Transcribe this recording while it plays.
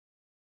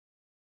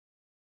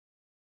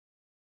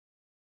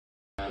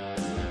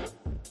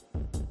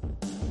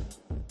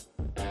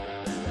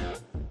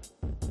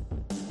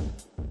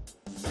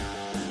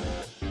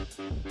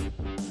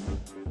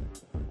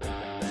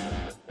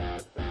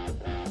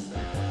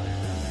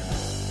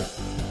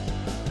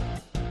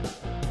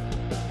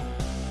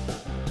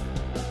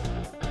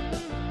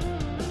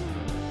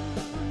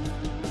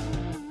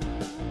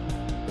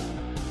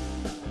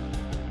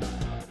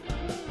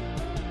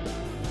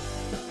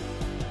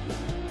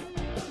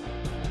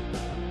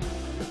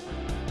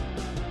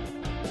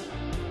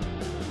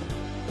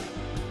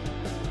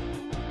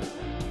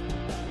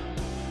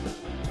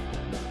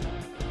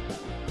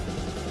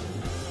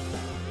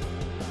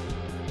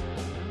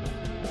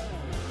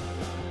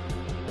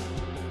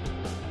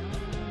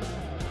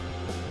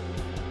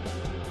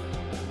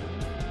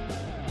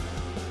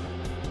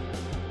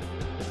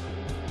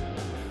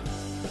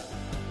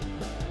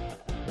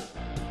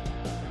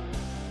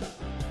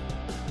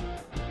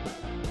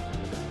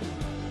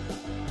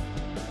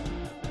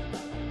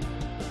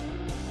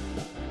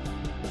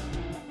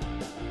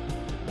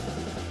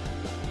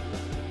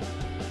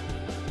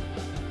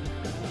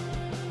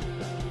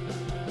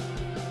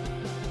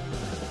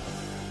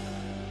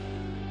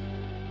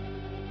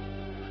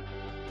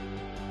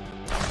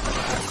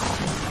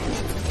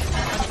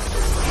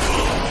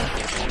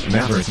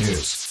Maverick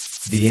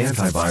News, the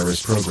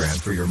antivirus program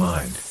for your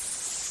mind.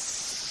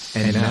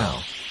 And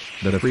now,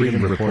 the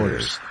Freedom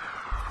Reporters.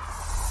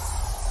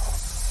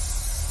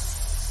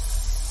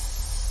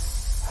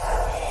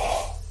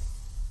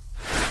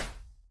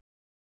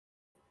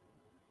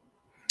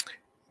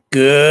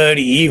 Good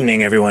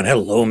evening, everyone.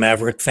 Hello,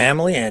 Maverick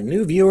family and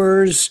new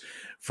viewers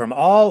from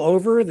all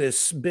over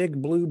this big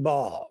blue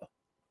ball.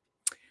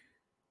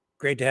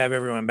 Great to have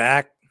everyone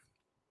back.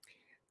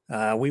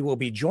 We will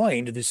be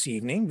joined this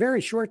evening very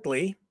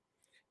shortly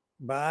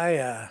by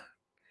a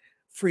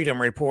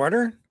Freedom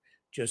Reporter.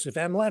 Joseph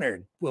M.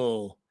 Lenard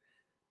will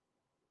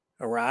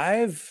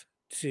arrive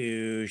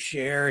to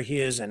share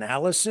his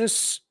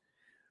analysis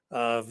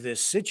of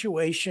this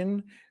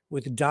situation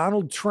with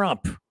Donald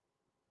Trump.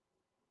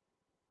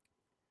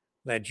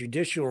 That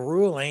judicial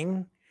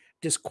ruling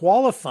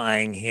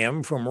disqualifying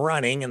him from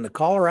running in the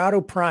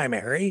Colorado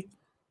primary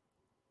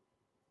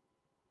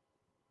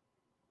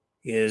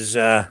is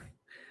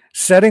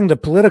setting the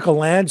political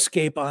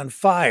landscape on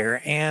fire.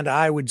 And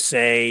I would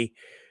say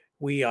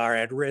we are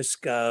at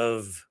risk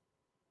of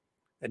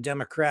a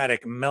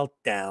Democratic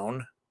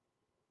meltdown.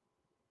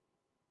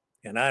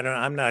 And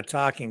I'm not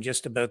talking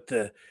just about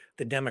the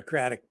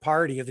Democratic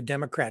Party or the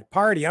Democrat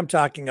Party. I'm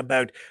talking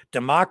about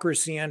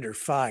democracy under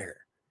fire.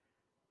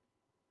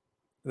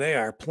 They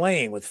are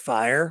playing with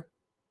fire.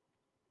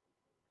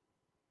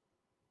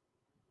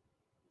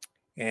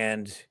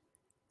 And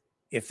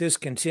if this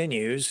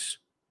continues,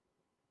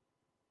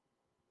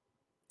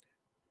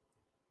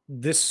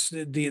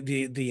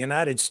 the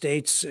United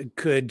States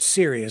could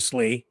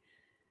seriously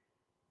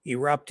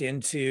erupt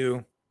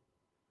into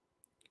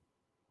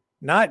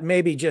not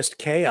maybe just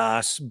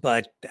chaos,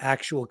 but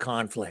actual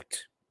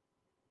conflict.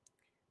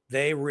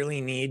 They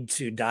really need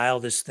to dial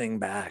this thing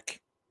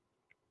back,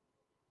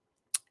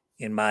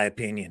 in my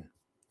opinion.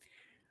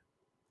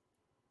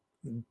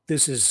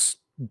 This is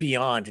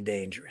beyond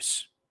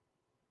dangerous,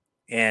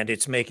 and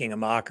it's making a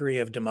mockery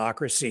of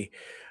democracy.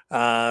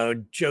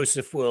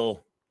 Joseph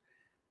will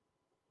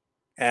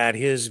add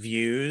his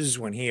views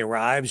when he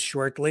arrives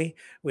shortly.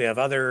 We have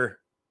other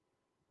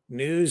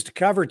news to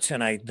cover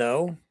tonight,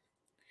 though.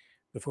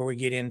 Before we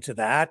get into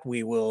that,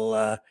 we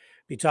will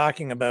be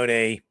talking about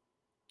a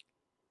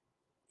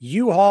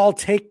U-Haul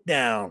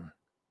takedown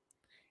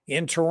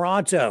in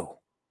Toronto.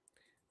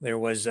 There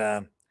was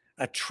a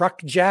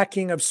truck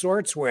jacking of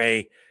sorts where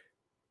a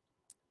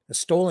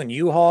stolen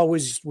U-Haul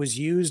was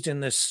used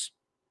in this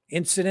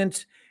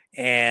incident,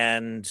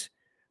 and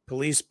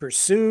police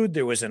pursued.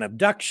 There was an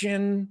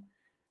abduction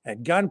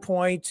at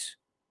gunpoint,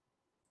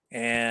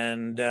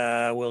 and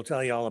we'll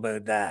tell you all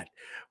about that.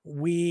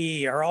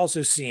 We are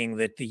also seeing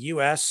that the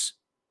U.S.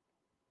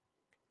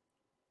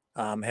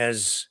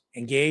 Has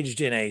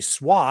engaged in a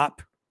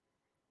swap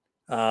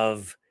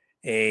of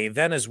a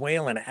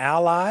Venezuelan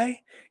ally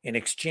in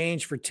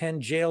exchange for 10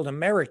 jailed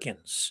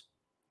Americans.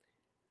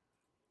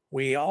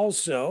 We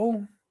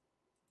also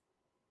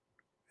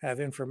have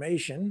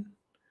information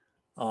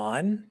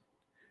on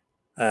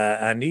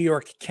a New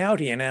York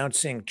County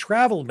announcing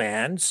travel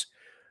bans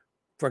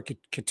for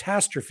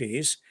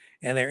catastrophes,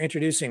 and they're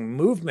introducing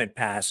movement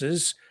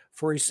passes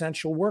for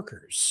essential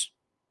workers.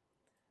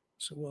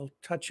 So we'll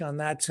touch on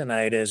that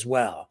tonight as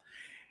well.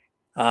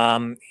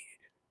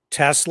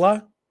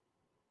 Tesla.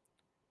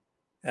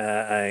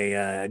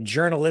 A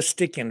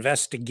journalistic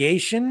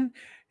investigation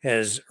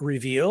has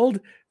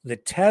revealed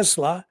that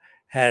Tesla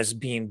has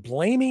been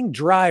blaming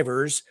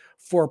drivers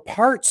for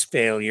parts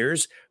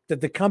failures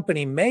that the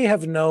company may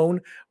have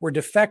known were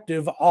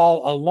defective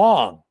all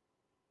along.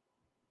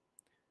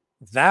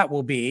 That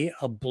will be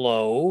a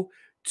blow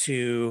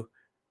to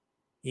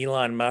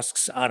Elon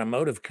Musk's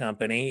automotive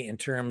company in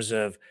terms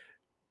of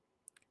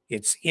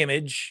its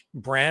image,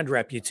 brand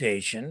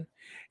reputation.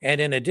 And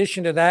in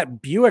addition to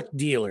that, Buick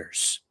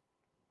dealers.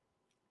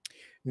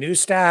 New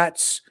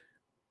stats,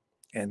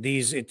 and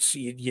these,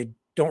 you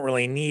don't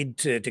really need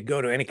to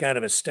go to any kind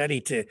of a study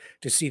to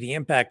see the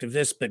impact of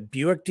this, but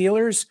Buick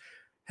dealers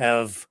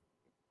have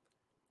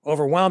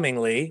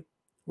overwhelmingly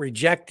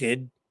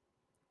rejected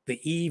the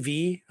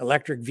EV,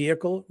 electric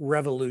vehicle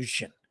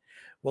revolution.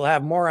 We'll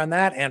have more on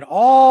that and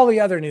all the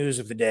other news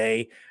of the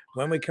day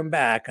when we come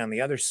back on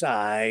the other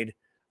side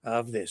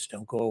of this.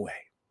 Don't go away.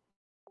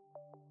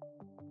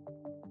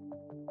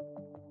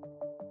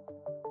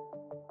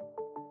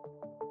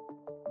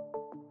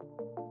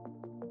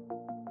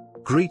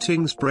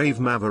 Greetings, brave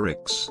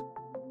Mavericks.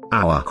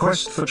 Our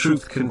quest for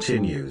truth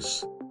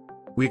continues.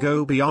 We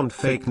go beyond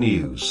fake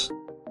news.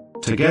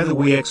 Together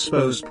we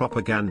expose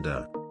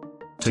propaganda.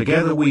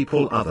 Together we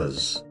pull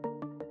others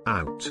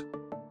out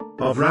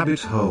of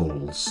rabbit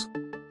holes.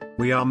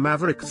 We are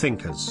maverick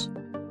thinkers.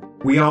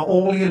 We are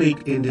all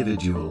unique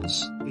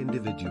individuals,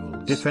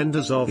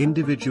 defenders of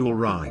individual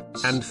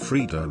rights and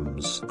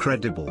freedoms,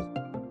 credible,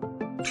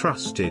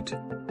 trusted,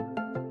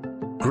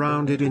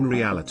 grounded in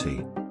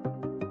reality.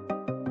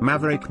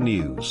 Maverick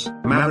News.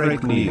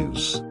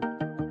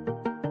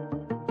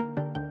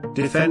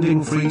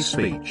 Defending free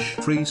speech.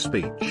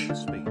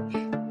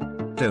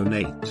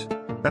 Donate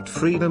at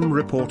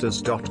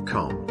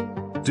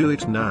freedomreporters.com. Do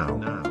it now.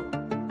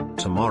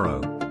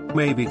 Tomorrow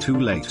may be too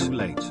late.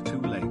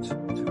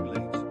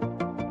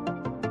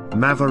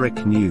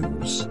 Maverick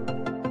News.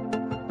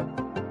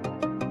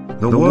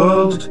 The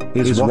world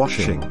is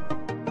watching.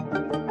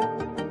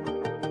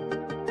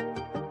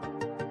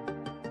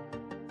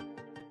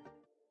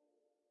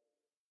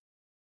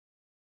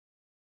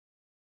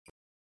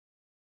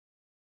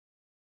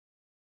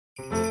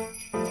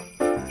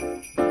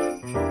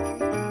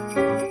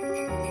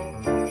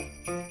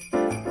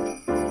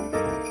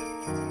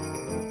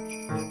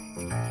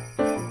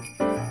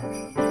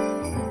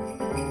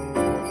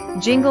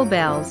 Jingle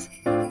bells.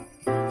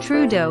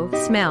 Trudeau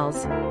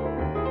smells.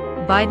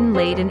 Biden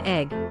laid an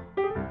egg.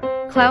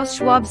 Klaus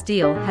Schwab's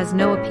deal has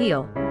no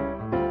appeal.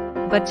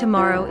 But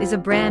tomorrow is a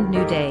brand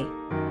new day.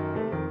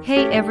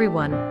 Hey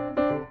everyone.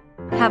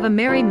 Have a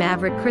merry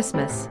Maverick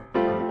Christmas.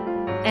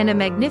 And a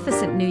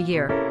magnificent new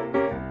year.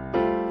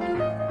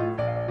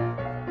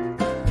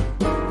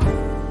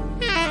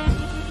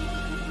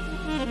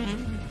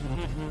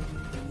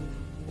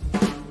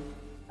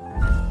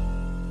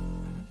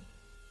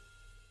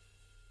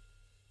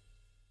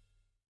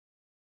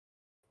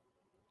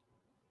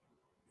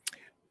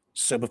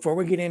 So before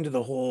we get into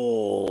the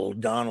whole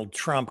Donald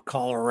Trump,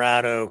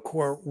 Colorado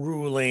court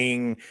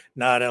ruling,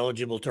 not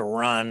eligible to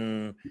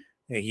run,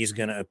 he's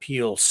going to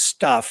appeal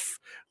stuff,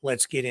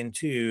 let's get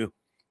into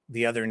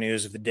the other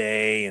news of the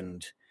day,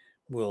 and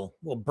we'll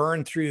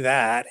burn through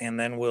that, and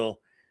then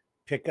we'll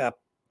pick up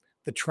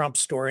the Trump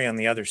story on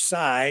the other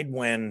side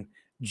when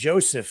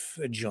Joseph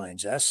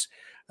joins us.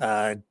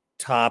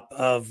 Top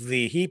of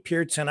the heap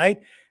here tonight,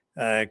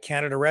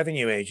 Canada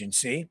Revenue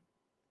Agency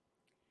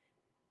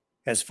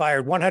has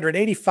fired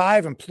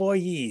 185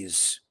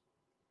 employees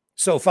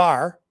so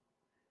far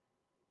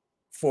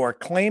for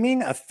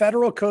claiming a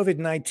federal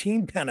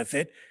COVID-19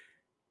 benefit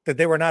that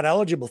they were not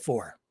eligible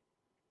for.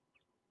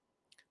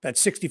 That's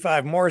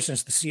 65 more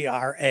since the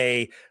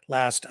CRA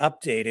last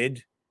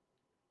updated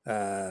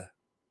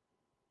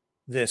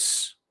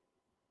this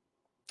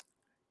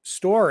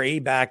story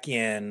back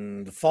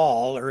in the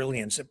fall, early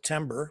in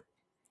September.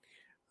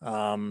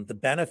 The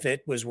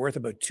benefit was worth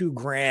about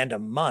 $2,000 a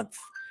month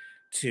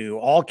to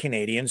all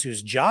Canadians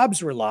whose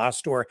jobs were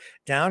lost or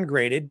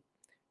downgraded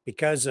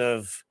because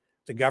of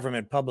the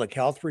government public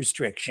health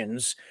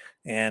restrictions.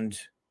 And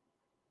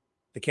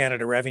the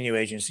Canada Revenue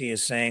Agency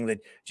is saying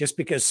that just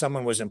because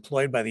someone was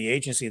employed by the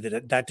agency,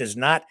 that does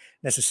not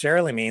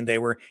necessarily mean they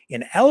were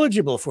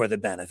ineligible for the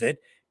benefit,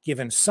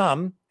 given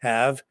some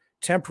have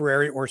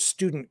temporary or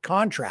student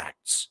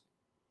contracts.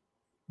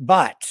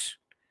 But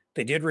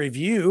they did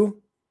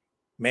review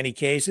many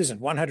cases, and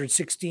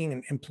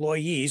 116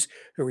 employees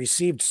who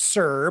received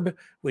CERB,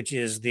 which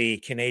is the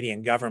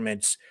Canadian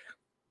government's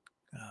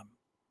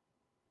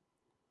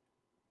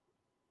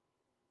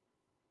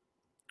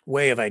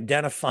way of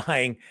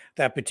identifying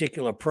that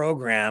particular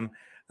program.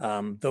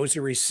 Those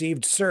who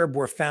received CERB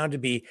were found to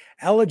be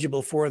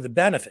eligible for the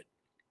benefit.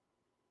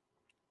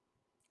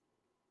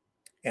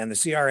 And the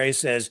CRA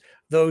says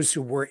those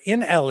who were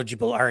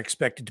ineligible are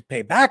expected to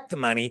pay back the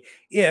money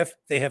if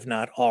they have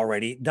not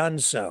already done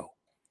so.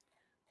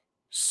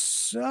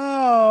 So,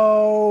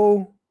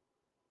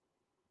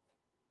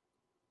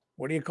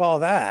 what do you call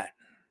that?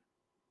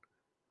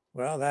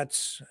 Well,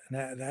 that's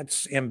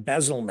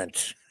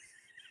embezzlement.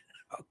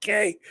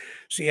 Okay,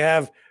 so you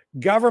have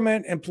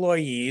government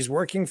employees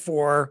working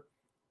for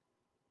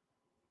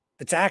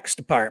the tax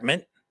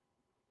department,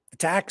 the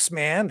tax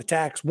man, the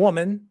tax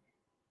woman.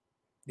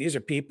 These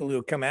are people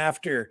who come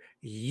after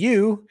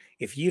you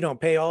if you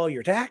don't pay all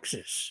your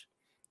taxes.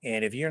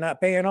 And if you're not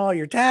paying all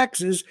your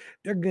taxes,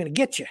 they're going to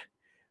get you.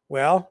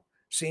 Well,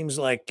 seems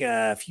like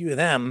a few of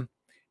them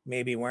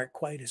maybe weren't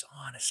quite as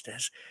honest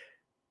as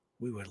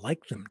we would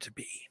like them to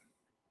be.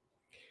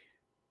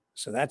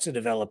 So that's a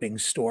developing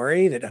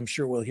story that I'm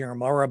sure we'll hear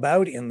more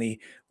about in the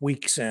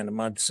weeks and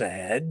months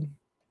ahead.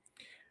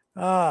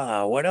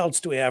 What else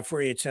do we have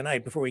for you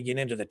tonight before we get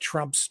into the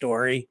Trump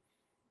story?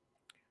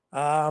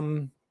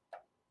 The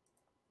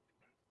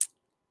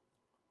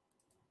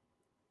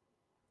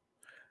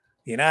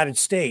United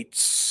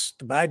States,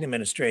 the Biden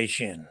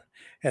administration,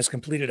 has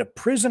completed a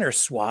prisoner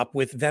swap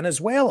with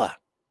Venezuela.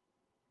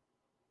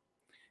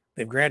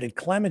 They've granted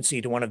clemency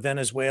to one of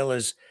Venezuelan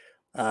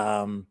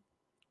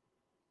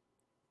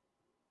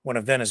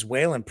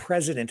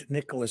President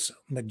Nicolas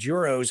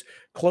Maduro's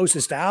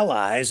closest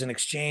allies in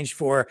exchange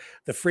for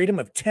the freedom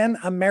of 10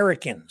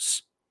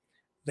 Americans.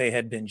 They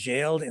had been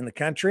jailed in the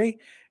country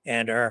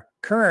and are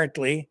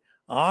currently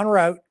en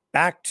route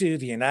back to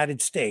the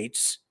United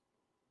States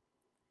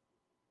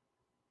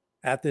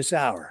at this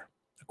hour,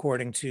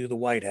 according to the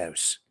White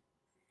House.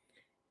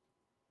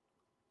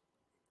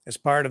 As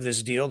part of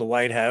this deal, the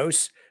White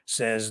House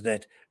says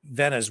that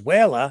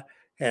Venezuela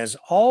has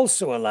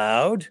also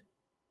allowed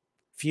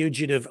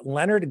fugitive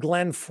Lenard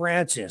Glenn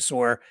Francis,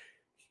 or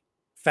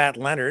Fat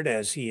Leonard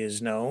as he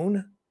is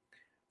known,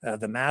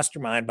 the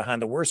mastermind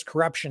behind the worst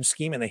corruption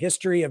scheme in the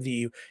history of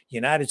the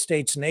United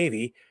States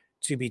Navy,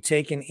 to be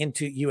taken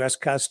into U.S.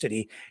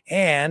 custody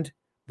and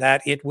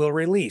that it will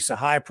release a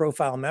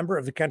high-profile member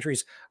of the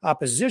country's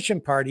opposition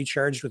party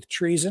charged with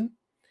treason,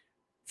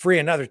 free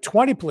another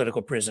 20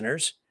 political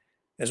prisoners,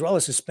 as well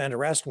as suspend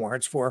arrest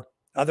warrants for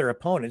other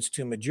opponents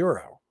to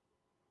Maduro.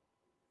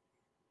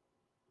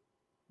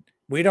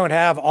 We don't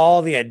have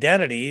all the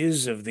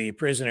identities of the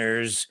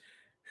prisoners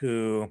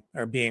who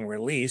are being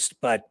released,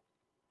 but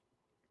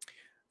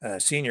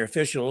senior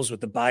officials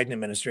with the Biden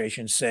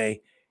administration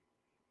say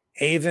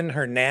Avon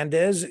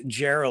Hernandez,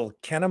 Gerald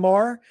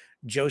Kennemore,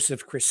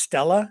 Joseph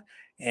Christella,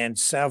 and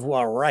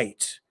Savoy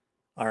Wright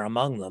are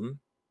among them.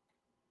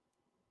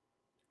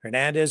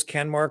 Hernandez,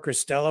 Kenmore,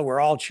 Christella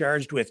were all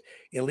charged with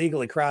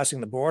illegally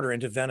crossing the border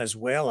into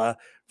Venezuela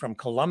from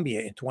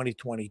Colombia in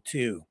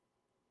 2022.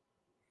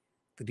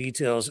 The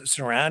details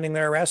surrounding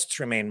their arrests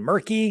remain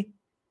murky,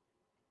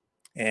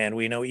 and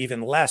we know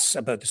even less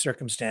about the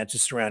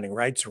circumstances surrounding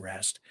Wright's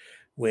arrest,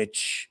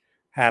 which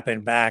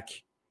happened back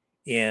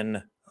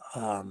in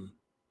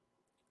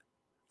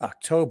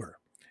October.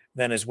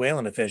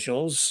 Venezuelan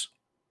officials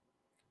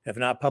have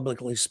not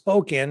publicly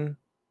spoken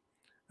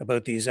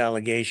about these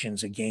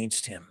allegations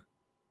against him.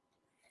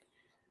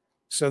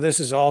 So this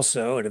is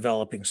also a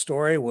developing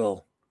story.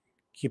 We'll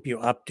keep you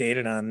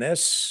updated on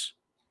this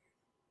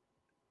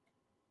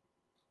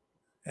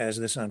as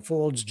this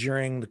unfolds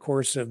during the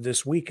course of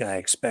this week. I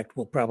expect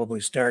we'll probably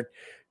start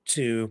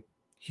to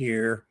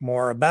hear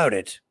more about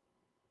it.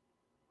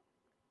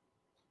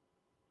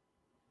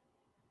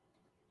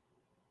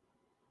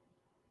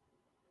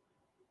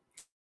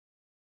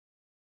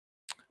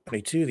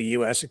 The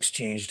U.S.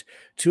 exchanged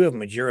 2 of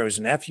Maduro's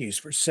nephews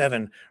for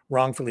 7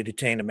 wrongfully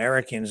detained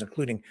Americans,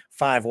 including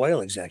 5 oil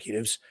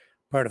executives,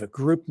 part of a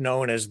group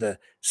known as the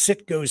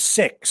Citgo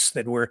Six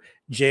that were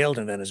jailed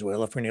in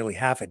Venezuela for nearly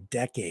half a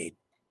decade.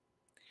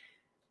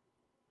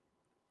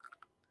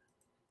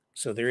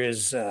 So there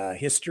is a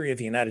history of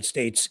the United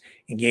States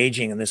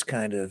engaging in this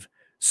kind of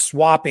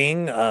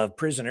swapping of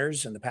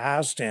prisoners in the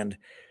past, and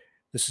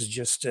this is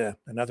just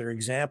another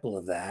example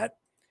of that.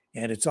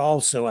 And it's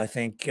also, I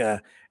think,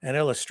 an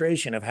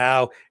illustration of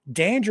how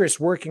dangerous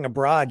working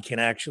abroad can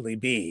actually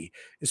be,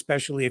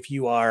 especially if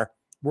you are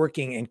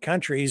working in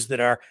countries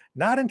that are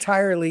not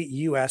entirely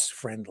U.S.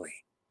 friendly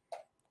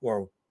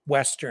or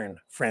Western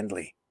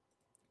friendly,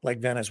 like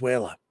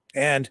Venezuela,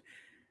 and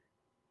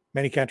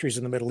many countries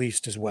in the Middle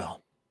East as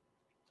well.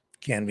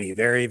 Can be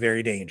very,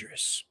 very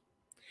dangerous.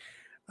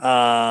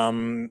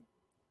 In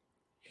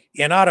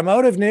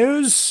automotive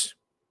news,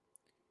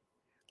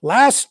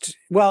 last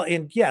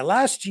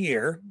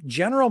year,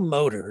 General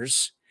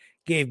Motors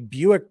gave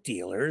Buick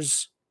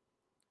dealers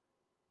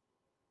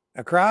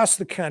across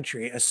the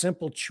country a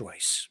simple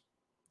choice.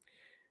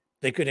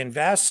 They could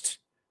invest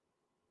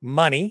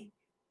money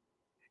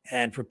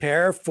and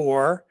prepare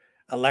for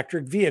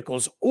electric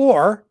vehicles,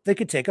 or they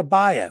could take a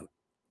buyout.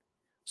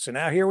 So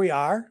now here we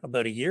are,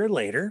 about a year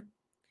later,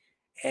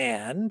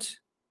 and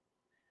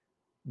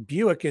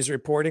Buick is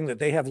reporting that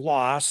they have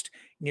lost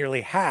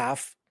nearly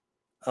half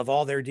of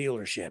all their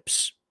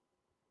dealerships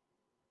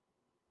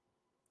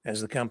as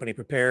the company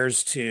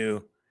prepares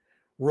to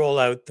roll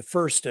out the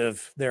first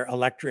of their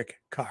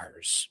electric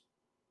cars.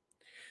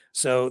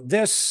 So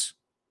this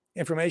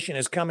information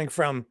is coming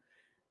from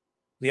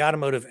the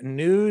Automotive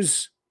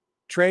News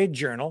Trade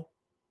Journal,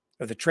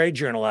 or the Trade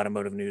Journal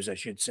Automotive News, I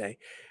should say,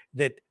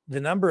 that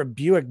the number of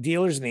Buick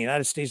dealers in the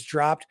United States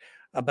dropped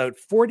about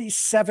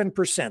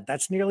 47%.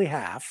 That's nearly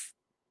half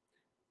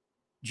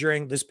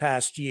during this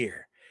past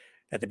year.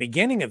 At the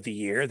beginning of the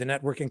year, the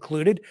network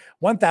included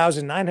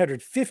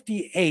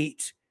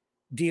 1,958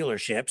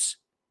 dealerships.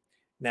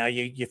 Now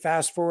you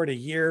fast forward a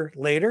year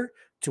later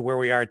to where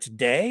we are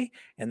today,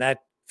 and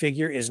that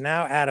figure is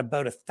now at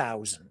about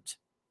 1,000.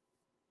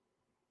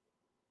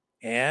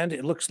 And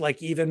it looks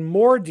like even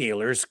more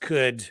dealers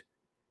could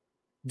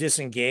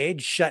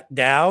disengage, shut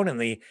down in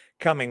the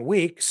coming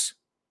weeks,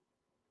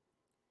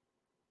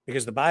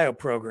 because the buyout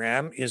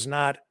program is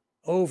not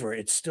over.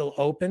 It's still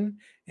open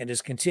and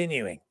is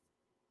continuing.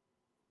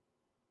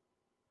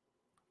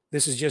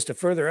 This is just a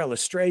further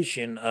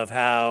illustration of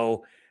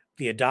how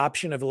the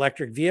adoption of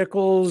electric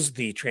vehicles,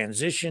 the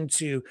transition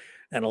to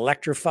an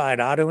electrified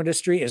auto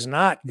industry is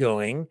not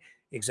going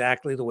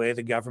exactly the way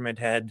the government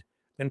had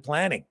been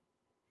planning.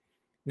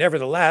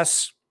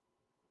 Nevertheless,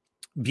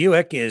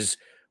 Buick is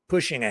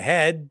pushing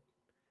ahead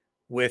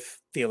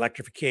with the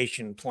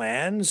electrification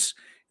plans,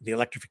 the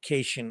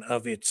electrification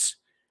of its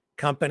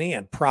company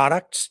and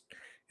products,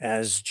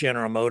 as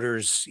General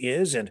Motors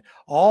is, and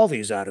all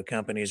these auto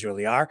companies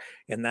really are.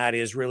 And that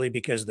is really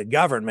because the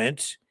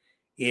government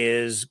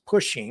is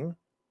pushing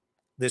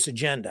this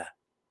agenda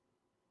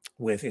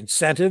with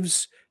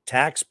incentives,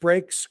 tax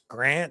breaks,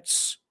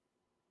 grants.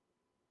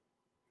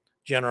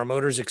 General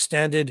Motors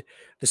extended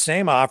the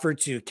same offer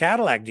to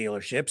Cadillac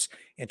dealerships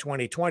in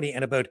 2020,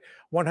 and about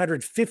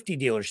 150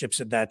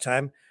 dealerships at that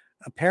time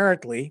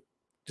apparently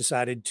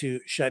decided to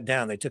shut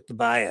down. They took the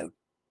buyout.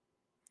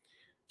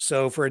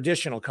 So for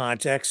additional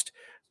context,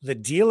 the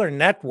dealer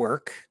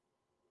network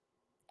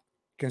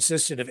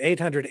consisted of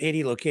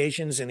 880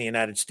 locations in the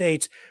United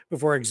States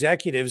before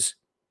executives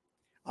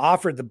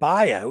offered the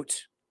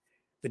buyout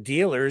the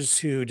dealers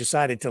who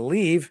decided to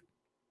leave,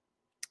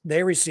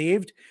 they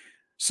received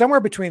somewhere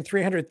between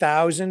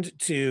 $300,000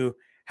 to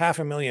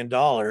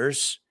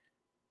 $500,000,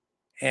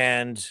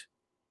 and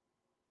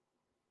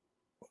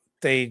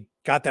they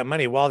got that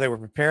money while they were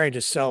preparing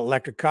to sell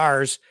electric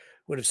cars.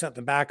 Would have sent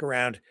them back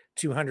around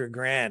 200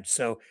 grand.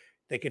 So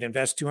they could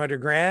invest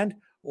 200 grand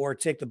or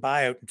take the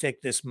buyout and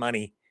take this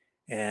money.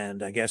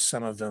 And I guess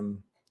some of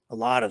them, a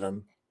lot of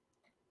them,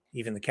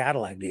 even the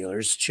Cadillac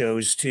dealers,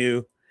 chose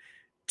to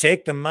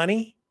take the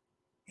money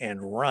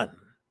and run.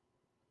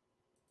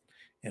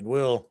 And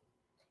we'll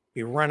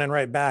be running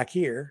right back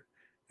here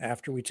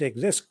after we take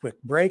this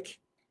quick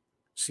break.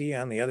 See you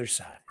on the other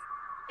side.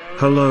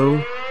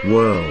 Hello,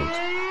 world.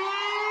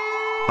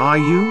 Are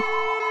you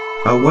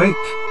awake?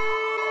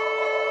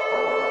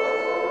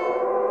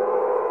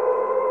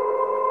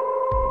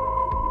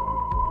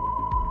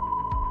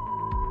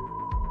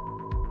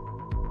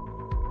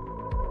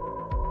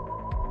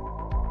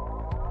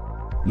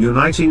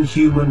 Uniting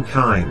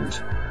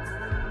humankind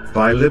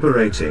by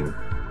liberating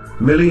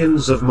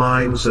millions of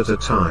minds at a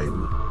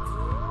time.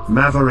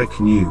 Maverick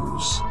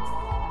News.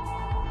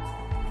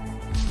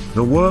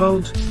 The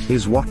world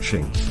is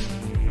watching.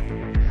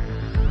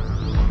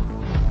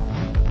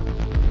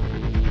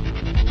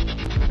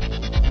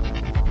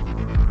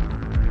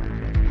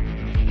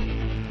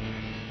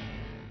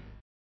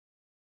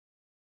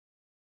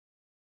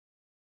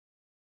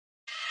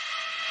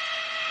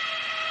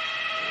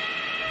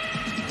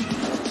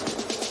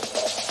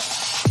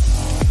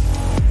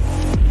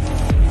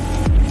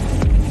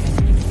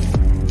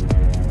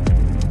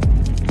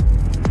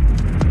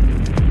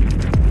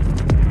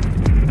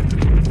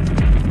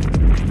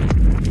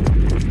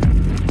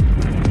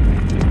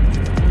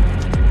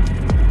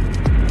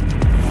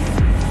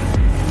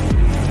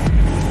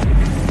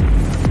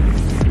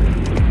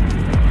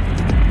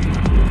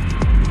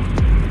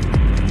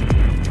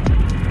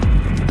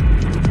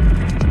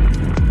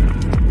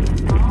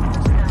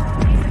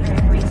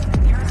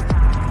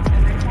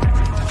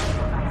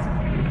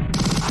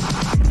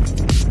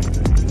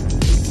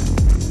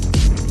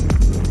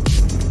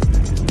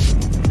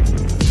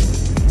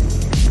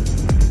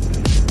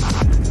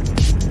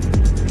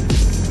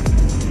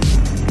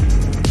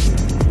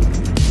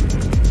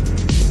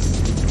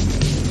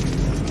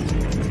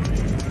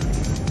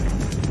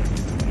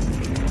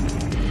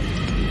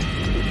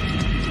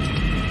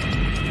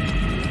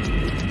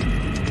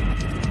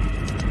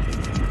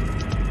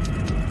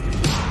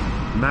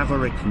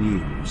 Maverick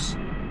News.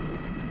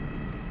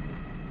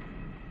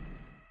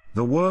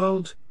 The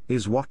world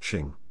is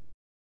watching.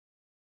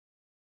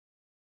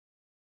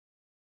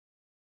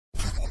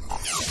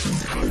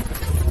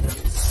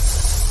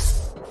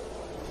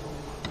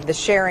 The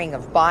sharing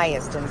of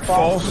biased and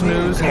false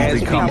news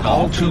has become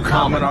all too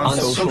common on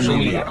social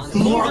media.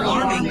 More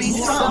alarmingly,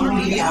 some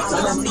media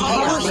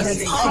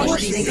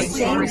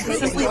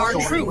simply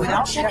aren't true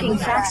without checking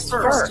facts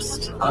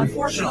first.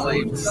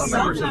 Unfortunately, some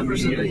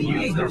members of the media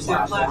use their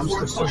platforms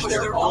to push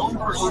their own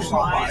personal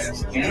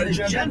bias and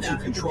agenda to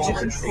control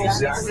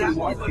exactly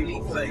what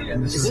people think,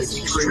 and this is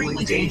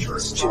extremely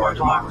dangerous to our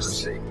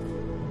democracy.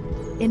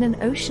 In an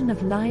ocean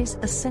of lies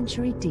a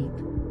century deep,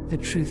 the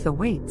truth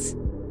awaits.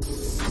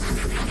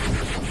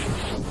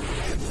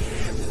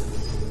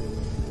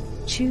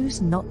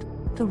 Choose not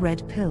the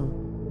red pill.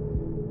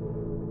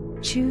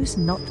 Choose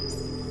not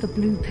the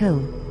blue pill.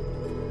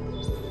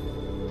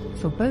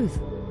 For both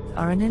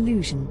are an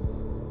illusion.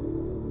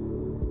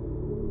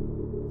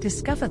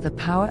 Discover the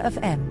power of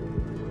M.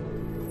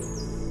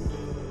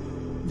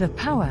 The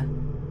power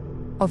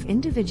of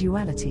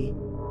individuality.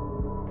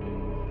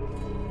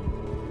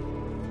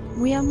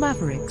 We are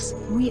mavericks,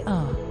 we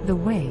are the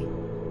way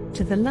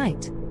to the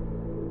light.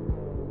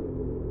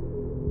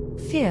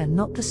 Fear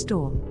not the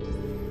storm.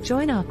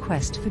 Join our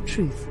quest for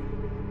truth.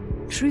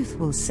 Truth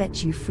will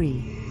set you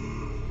free.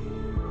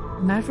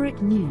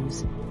 Maverick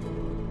News.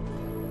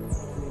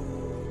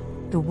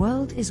 The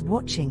world is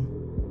watching.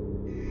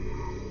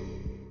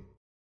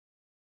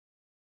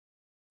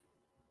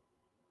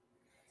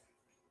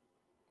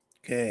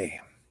 Okay.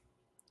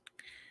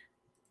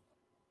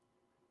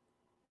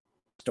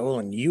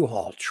 Stolen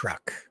U-Haul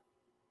truck.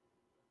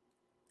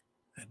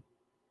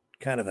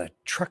 Kind of a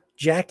truck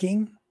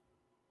jacking.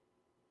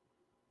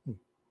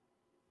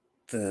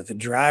 The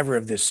driver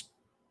of this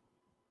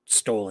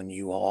stolen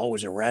U-Haul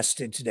was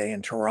arrested today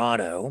in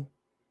Toronto.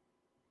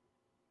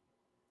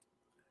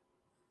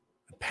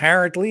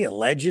 Apparently,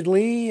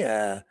 allegedly,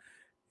 a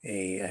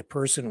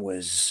person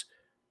was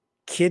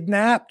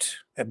kidnapped,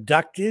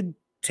 abducted,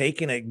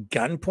 taken at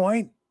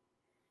gunpoint,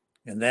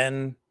 and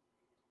then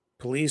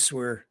police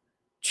were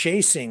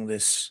chasing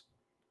this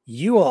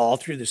U-Haul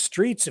through the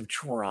streets of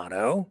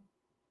Toronto.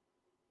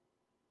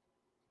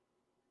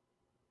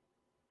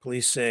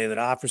 Police say that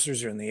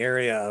officers are in the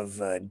area of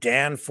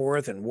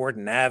Danforth and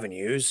Warden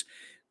Avenues.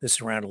 This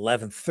is around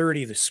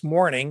 11:30 this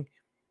morning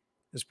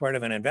as part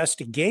of an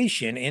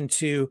investigation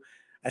into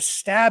a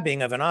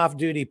stabbing of an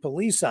off-duty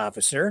police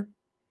officer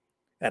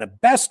at a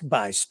Best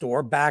Buy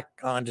store back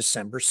on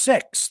December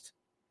 6th.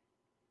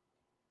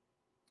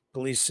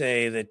 police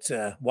say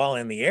that while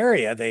in the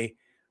area, they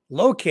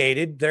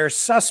located their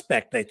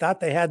suspect. They thought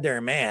they had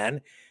their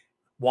man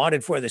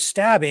wanted for the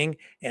stabbing,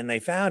 and they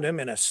found him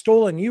in a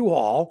stolen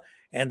U-Haul,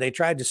 and they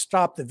tried to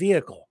stop the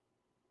vehicle.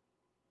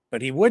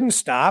 But he wouldn't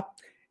stop,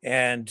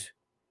 and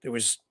there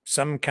was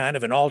some kind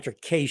of an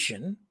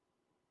altercation,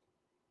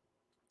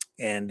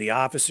 and the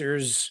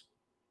officers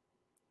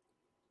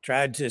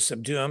tried to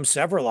subdue him.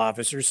 Several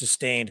officers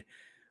sustained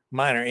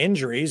minor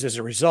injuries as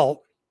a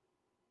result.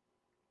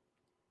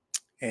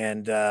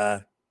 And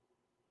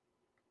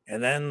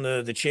then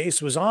the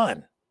chase was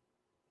on.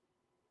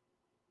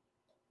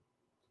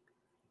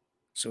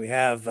 So we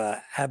have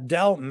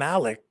Abdel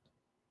Malik,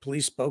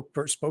 police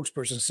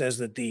spokesperson, says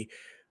that is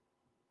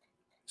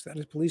that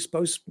his police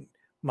spokesperson?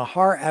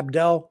 Mahar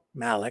Abdel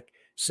Malik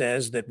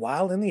says that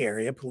while in the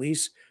area,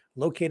 police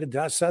located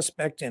the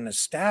suspect in a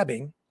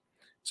stabbing.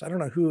 So I don't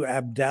know who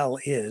Abdel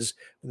is,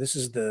 but this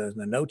is the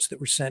notes that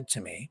were sent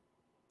to me.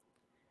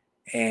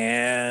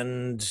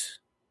 And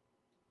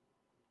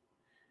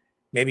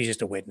maybe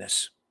just a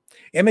witness.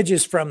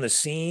 Images from the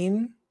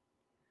scene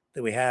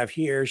that we have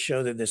here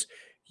show that this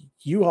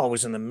U-Haul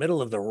was in the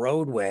middle of the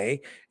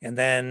roadway, and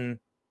then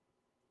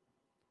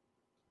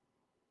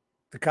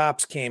the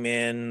cops came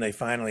in. They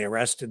finally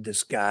arrested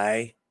this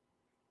guy.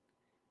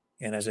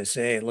 And as I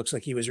say, it looks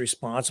like he was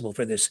responsible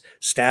for this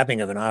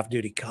stabbing of an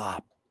off-duty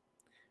cop,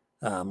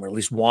 or at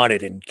least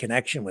wanted in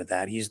connection with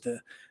that. He's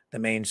the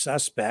main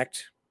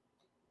suspect.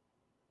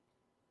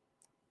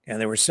 And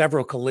there were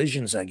several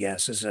collisions, I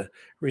guess, as a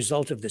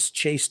result of this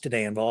chase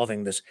today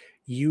involving this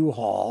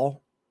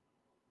U-Haul.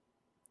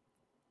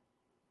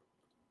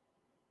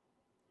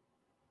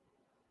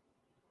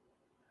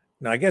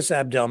 Now, I guess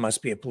Abdel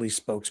must be a police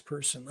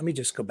spokesperson. Let me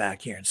just go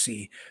back here and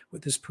see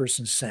what this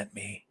person sent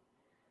me.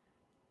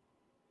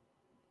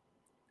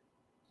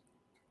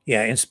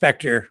 Yeah,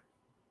 Inspector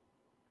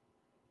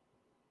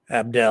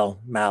Abdel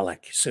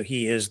Malik. So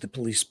he is the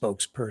police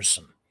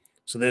spokesperson.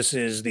 So this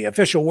is the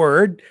official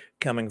word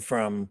coming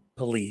from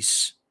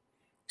police.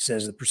 He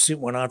says the pursuit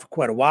went on for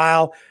quite a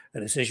while. A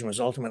decision was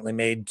ultimately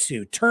made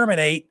to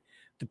terminate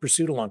the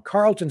pursuit along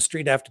Carlton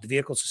Street after the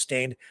vehicle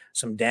sustained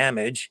some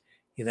damage.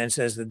 He then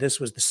says that this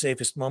was the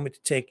safest moment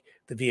to take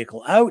the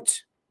vehicle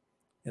out,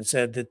 and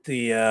said that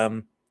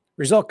the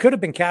result could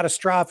have been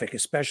catastrophic,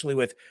 especially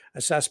with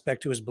a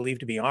suspect who was believed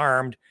to be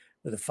armed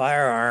with a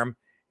firearm,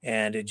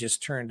 and it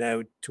just turned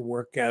out to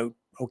work out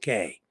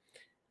okay.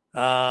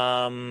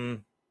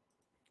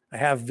 I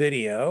have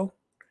video,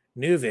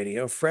 new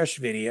video, fresh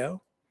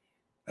video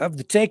of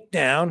the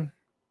takedown.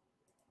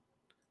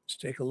 Let's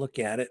take a look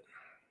at it.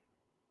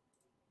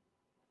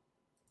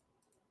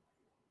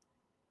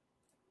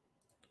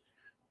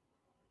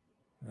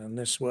 And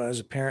this was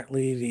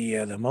apparently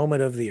the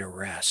moment of the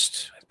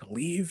arrest, I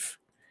believe.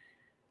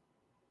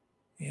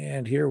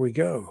 And here we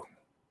go.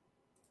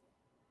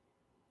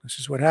 This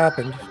is what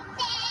happened.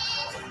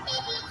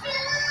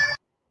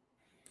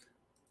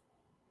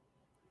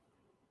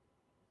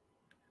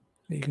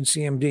 You can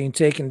see him being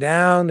taken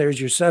down.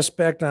 There's your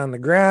suspect on the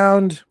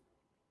ground.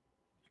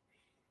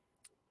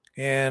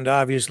 And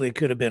obviously it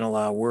could have been a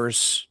lot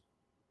worse.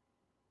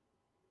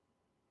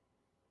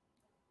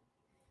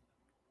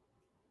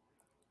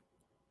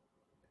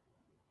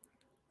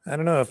 I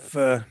don't know if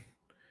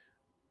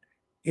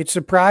it's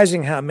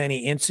surprising how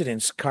many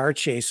incidents, car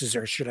chases,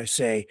 or should I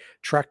say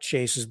truck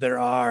chases, there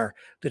are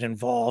that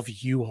involve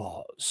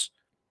U-Hauls.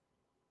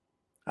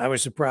 I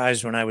was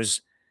surprised when I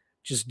was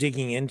just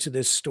digging into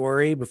this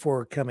story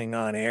before coming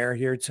on air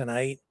here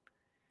tonight.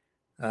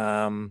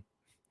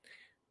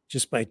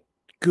 Just by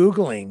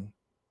Googling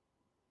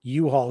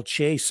U-Haul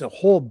chase, a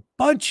whole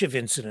bunch of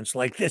incidents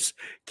like this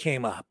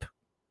came up.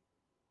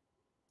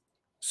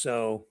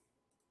 So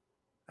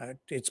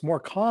it's more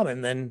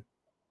common than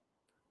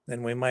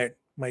we might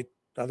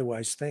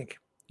otherwise think.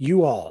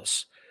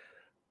 U-Hauls,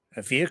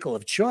 a vehicle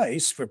of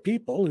choice for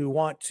people who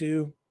want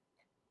to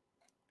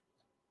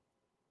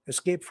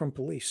escape from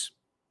police.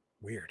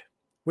 Weird.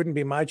 Wouldn't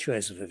be my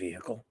choice of a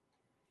vehicle.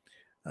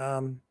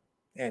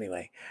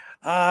 Anyway,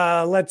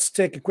 let's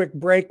take a quick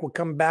break. We'll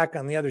come back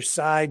on the other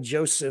side.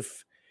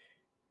 Joseph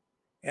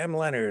M.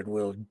 Lenard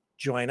will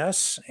join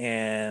us,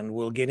 and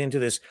we'll get into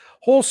this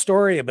whole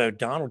story about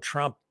Donald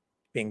Trump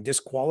being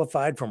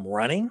disqualified from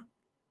running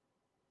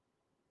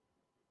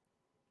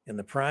in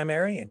the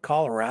primary in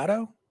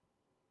Colorado.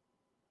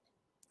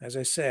 As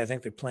I say, I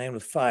think they're playing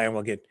with fire, and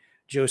we'll get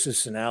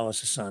Joseph's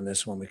analysis on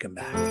this when we come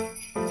back.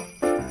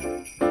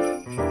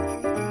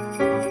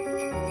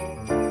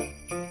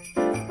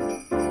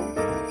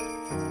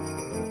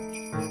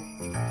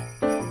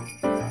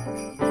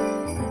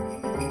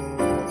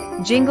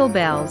 Jingle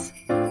bells.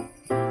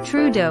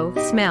 Trudeau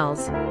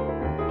smells.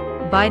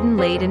 Biden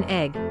laid an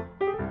egg.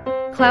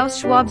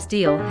 Klaus Schwab's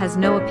deal has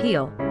no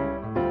appeal.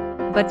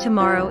 But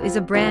tomorrow is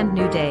a brand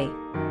new day.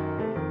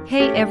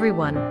 Hey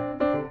everyone.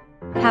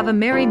 Have a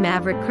merry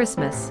Maverick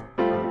Christmas.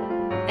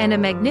 And a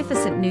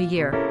magnificent new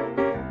year.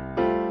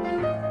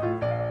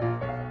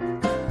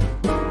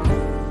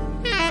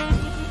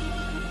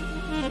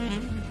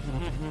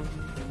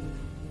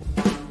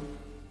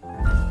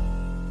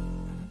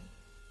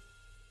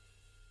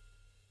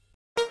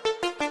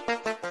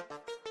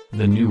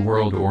 The New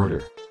World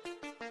Order.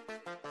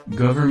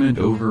 Government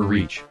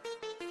overreach.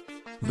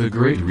 The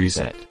Great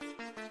Reset.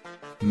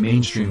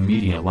 Mainstream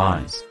media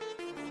lies.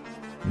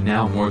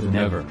 Now more than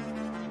ever,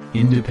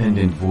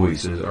 independent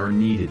voices are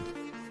needed.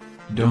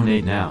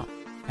 Donate now,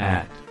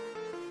 at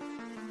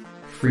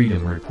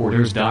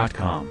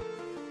freedomreporters.com.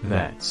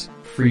 That's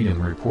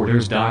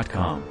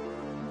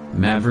freedomreporters.com.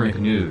 Maverick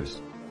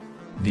News.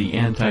 The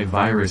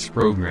antivirus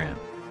program.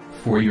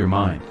 For your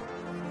mind.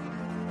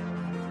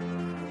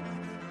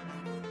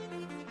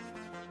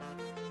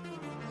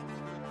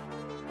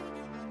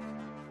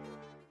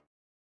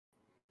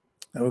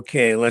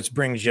 Okay, let's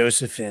bring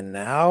Joseph in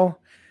now.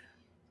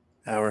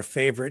 Our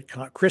favorite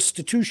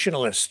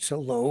constitutionalist.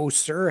 Hello,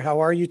 sir. How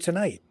are you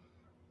tonight?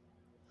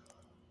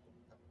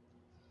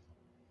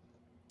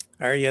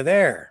 Are you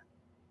there?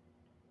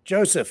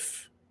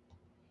 Joseph.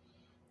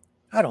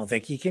 I don't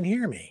think he can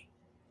hear me.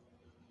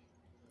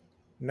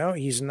 No,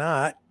 he's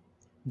not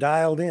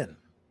dialed in.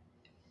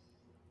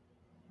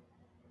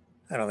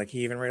 I don't think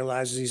he even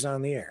realizes he's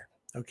on the air.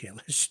 Okay,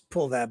 let's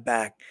pull that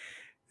back.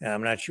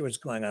 I'm not sure what's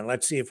going on.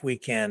 Let's see if we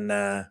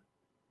can.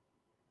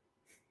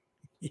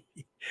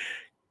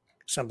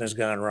 Something's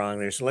gone wrong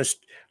there. So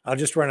I'll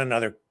just run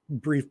another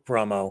brief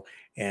promo,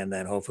 and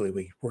then hopefully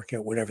we work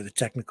out whatever the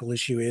technical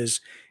issue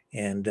is,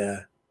 and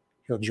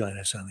he'll join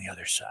us on the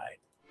other side.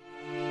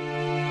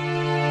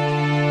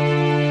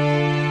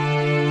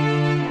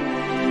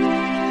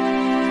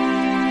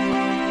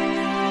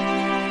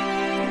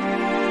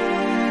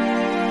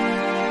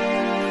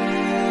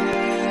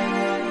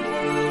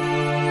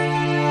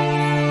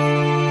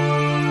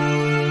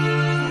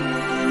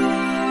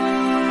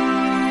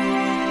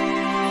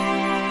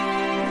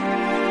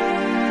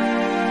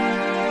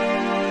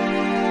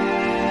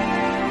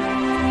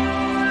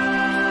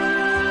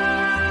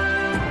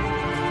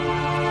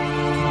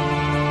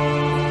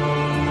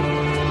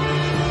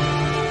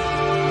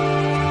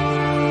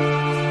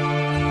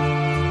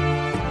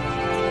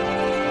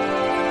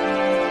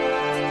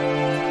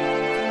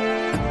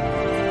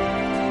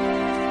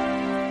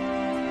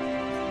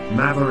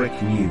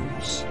 Maverick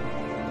News.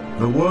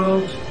 The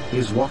world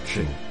is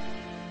watching.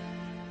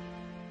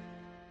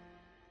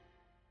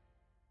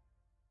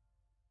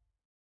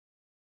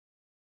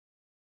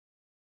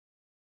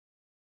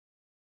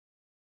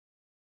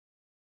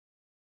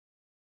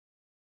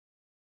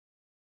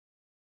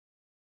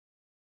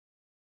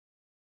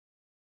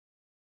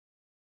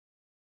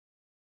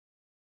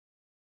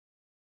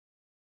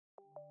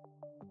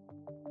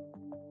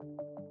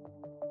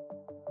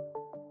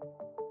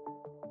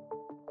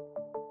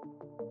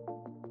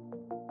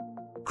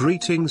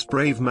 Greetings,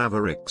 brave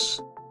Mavericks.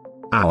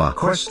 Our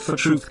quest for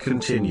truth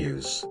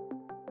continues.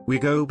 We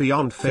go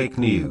beyond fake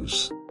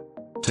news.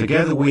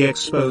 Together we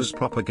expose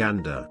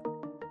propaganda.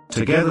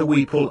 Together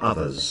we pull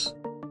others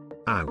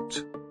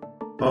out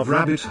of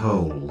rabbit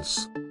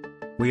holes.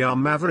 We are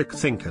maverick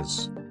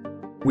thinkers.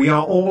 We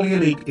are all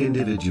unique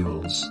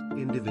individuals,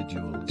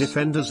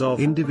 defenders of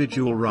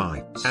individual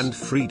rights and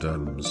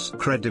freedoms,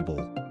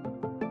 credible,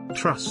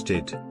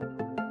 trusted,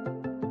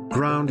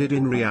 grounded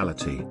in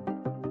reality.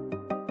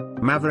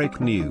 Maverick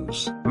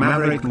News,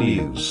 Maverick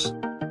News.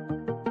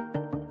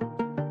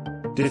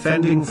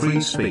 Defending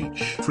free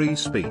speech, free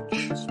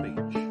speech.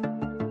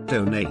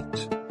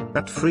 Donate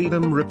at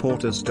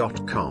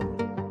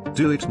freedomreporters.com.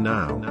 Do it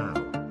now.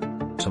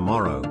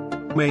 Tomorrow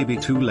may be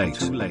too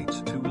late.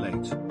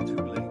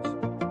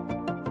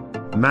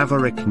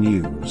 Maverick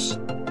News.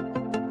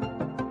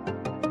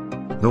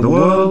 The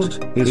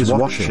world is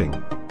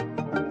watching.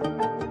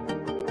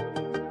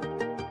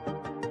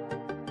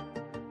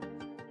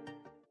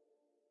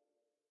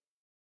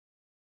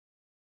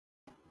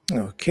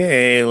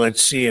 Okay,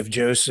 let's see if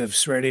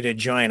Joseph's ready to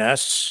join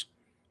us.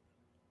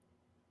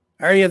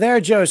 Are you there,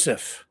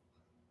 Joseph?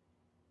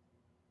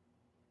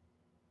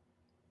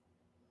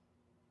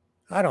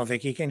 I don't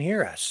think he can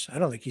hear us. I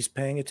don't think he's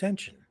paying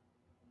attention.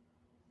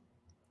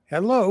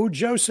 Hello,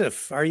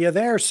 Joseph. Are you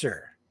there,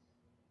 sir?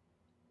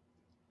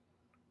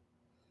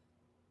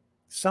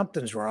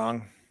 Something's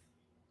wrong.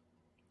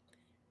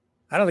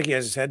 I don't think he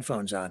has his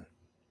headphones on.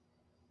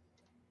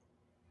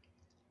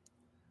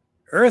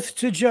 Earth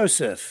to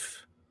Joseph.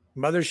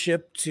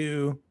 Mothership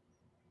to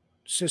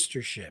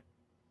sistership.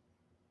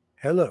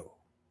 Hello.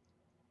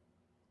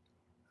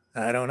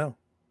 I don't know.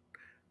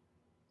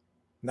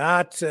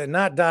 Not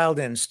dialed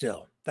in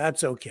still.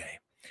 That's okay.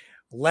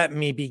 Let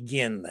me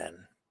begin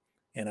then.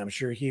 And I'm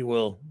sure he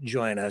will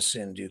join us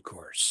in due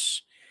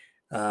course.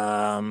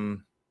 So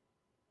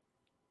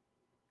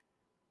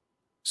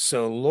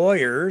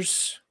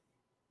lawyers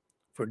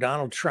for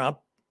Donald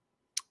Trump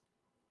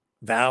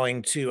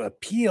vowing to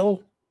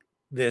appeal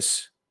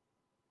this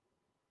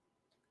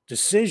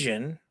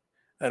decision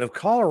out of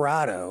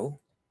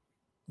Colorado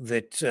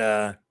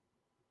that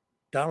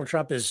Donald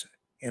Trump is,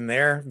 in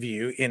their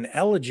view,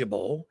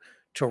 ineligible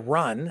to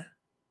run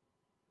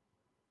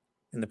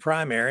in the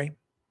primary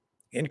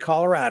in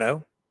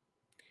Colorado.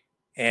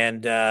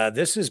 And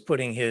this is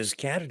putting his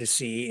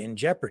candidacy in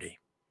jeopardy.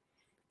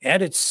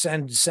 And it's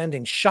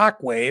sending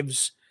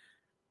shockwaves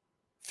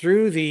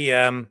through the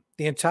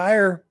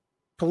entire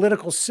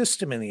political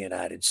system in the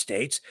United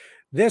States.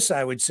 This,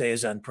 I would say,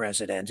 is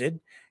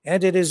unprecedented,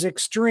 and it is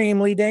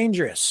extremely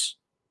dangerous.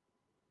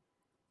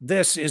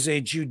 This is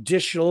a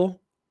judicial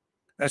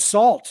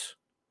assault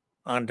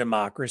on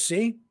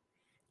democracy.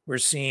 We're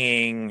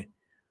seeing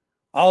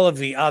all of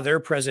the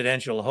other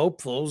presidential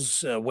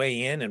hopefuls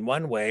weigh in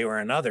one way or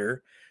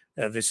another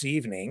this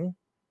evening.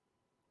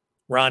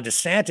 Ron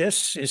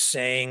DeSantis is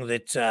saying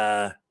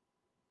that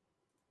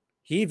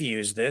he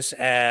views this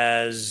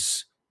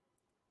as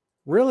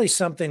really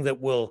something that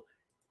will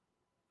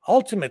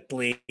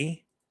ultimately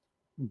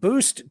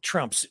boost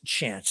Trump's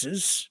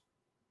chances.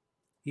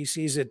 He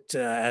sees it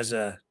as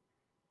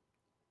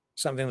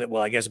something that will,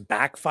 I guess,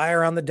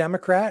 backfire on the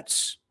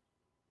Democrats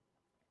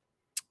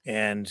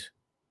and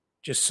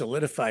just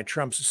solidify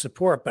Trump's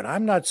support. But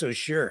I'm not so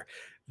sure.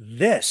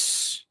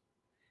 If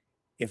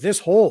this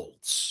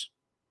holds,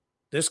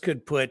 this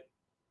could put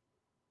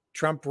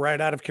Trump right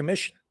out of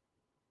commission.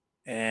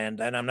 And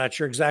I'm not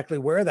sure exactly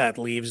where that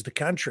leaves the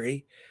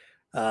country.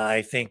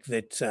 I think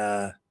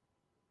that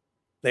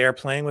they are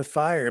playing with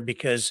fire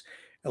because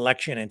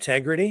election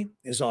integrity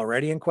is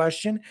already in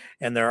question.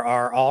 And there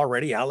are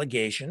already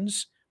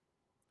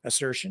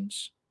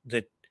assertions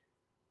that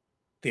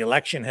the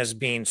election has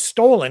been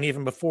stolen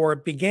even before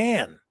it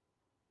began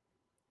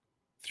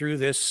through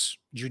this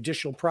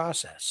judicial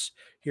process.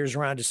 Here's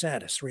Ron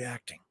DeSantis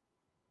reacting.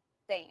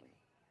 Same.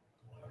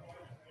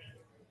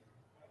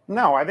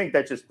 No, I think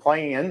that's just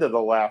playing into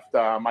the left.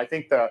 I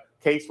think the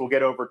case will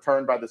get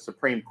overturned by the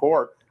Supreme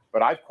Court,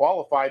 but I've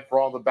qualified for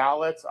all the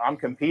ballots. I'm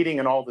competing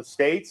in all the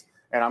states,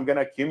 and I'm going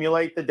to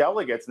accumulate the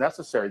delegates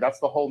necessary. That's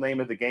the whole name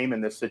of the game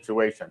in this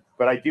situation.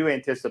 But I do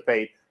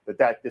anticipate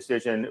that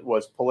decision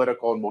was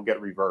political and will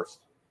get reversed.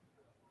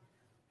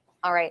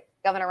 All right,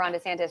 Governor Ron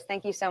DeSantis,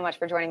 thank you so much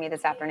for joining me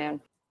this afternoon.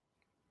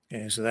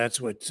 Okay, so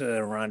that's what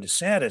Ron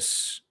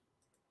DeSantis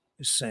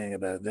is saying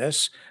about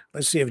this.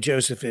 Let's see if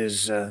Joseph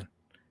has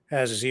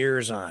his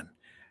ears on.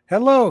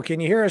 Hello, can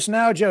you hear us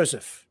now,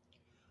 Joseph?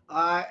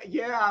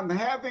 Yeah, I'm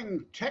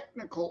having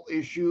technical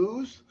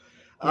issues.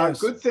 Yes.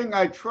 Good thing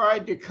I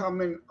tried to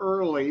come in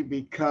early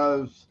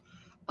because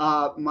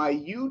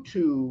my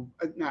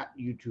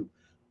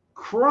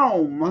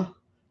Chrome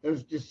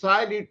has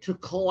decided to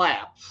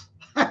collapse.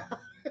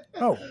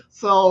 Oh.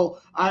 So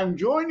I'm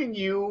joining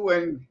you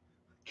and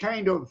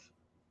kind of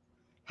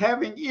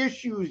having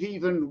issues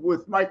even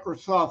with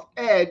Microsoft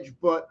Edge,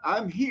 but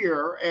I'm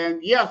here.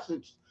 And yes,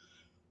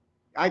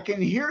 I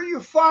can hear you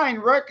fine,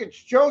 Rick.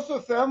 It's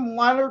Joseph M.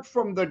 Lenard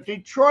from the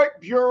Detroit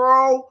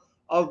Bureau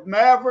of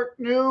Maverick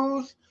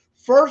News.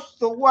 First,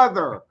 the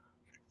weather.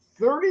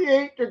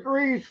 38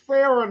 degrees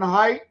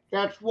Fahrenheit.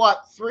 That's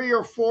what, 3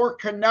 or 4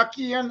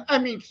 Celsius.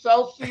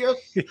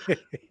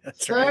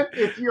 That's Then, right.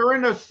 if you're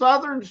in a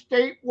southern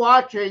state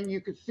watching,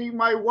 you can see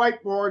my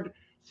whiteboard.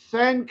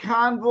 Send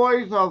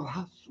convoys of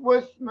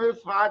Swiss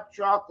Miss hot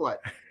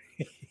chocolate.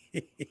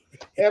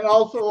 And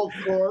also, of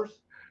course,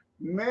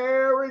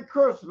 Merry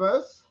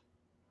Christmas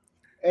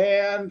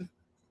and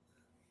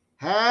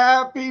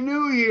Happy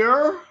New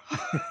Year.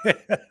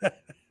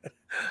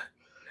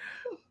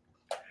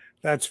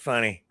 That's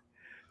funny.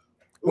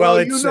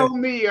 Well, you know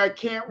me, I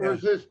can't yeah.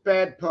 resist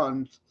bad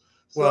puns.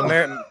 So.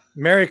 Well,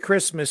 Merry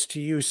Christmas to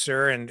you,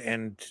 sir,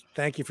 and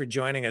thank you for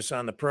joining us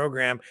on the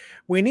program.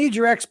 We need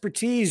your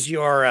expertise,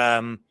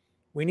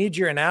 we need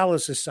your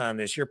analysis on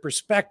this, your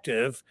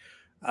perspective.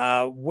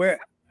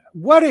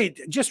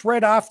 Just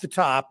right off the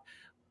top,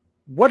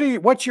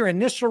 what's your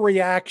initial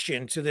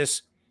reaction to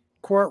this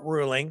court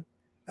ruling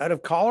out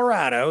of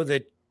Colorado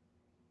that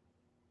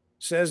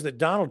says that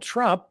Donald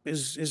Trump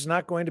is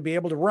not going to be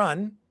able to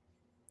run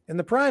in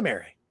the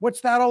primary? What's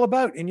that all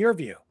about in your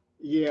view?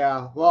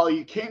 Yeah, well,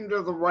 you came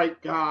to the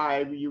right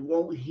guy. You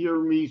won't hear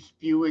me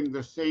spewing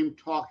the same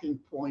talking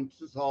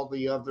points as all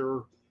the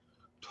other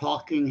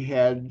talking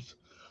heads.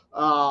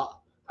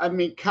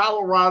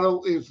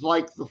 Colorado is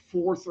like the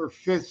 4th or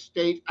 5th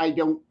state. I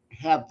don't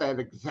have that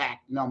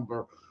exact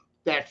number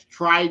that's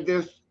tried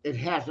this. It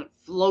hasn't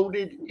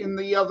floated in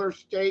the other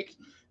states.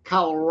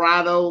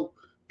 Colorado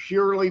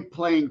purely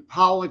playing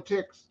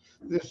politics.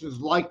 This is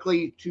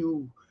likely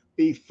to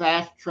be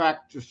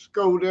fast-tracked to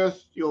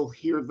SCOTUS. You'll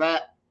hear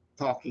that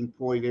talking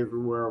point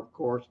everywhere, of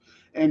course,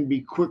 and be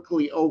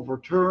quickly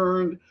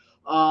overturned.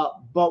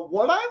 But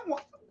what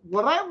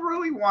I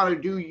really want to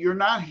do, you're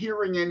not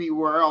hearing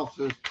anywhere else,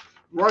 is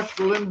Rush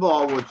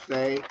Limbaugh would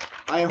say,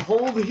 I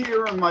hold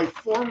here in my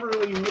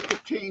formerly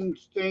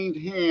nicotine-stained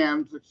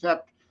hands,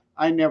 except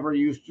I never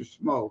used to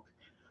smoke,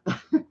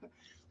 the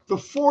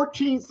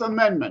 14th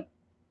Amendment,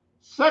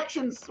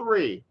 Section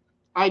 3.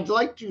 I'd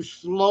like to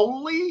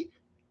slowly,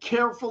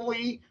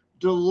 carefully,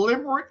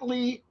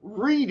 deliberately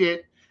read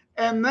it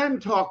and then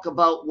talk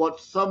about what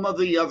some of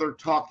the other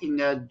talking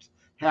heads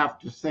have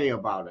to say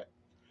about it.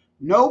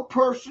 No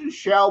person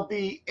shall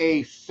be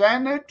a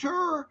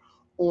senator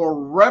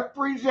or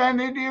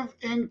representative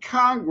in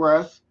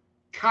Congress,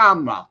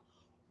 comma,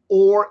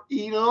 or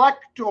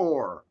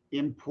elector,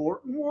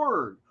 important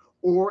word,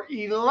 or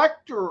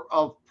elector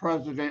of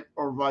president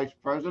or vice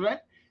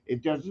president,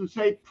 It doesn't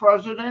say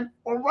president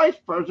or vice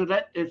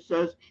president. It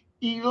says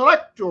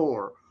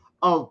elector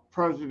of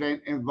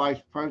president and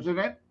vice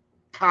president,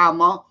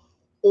 comma,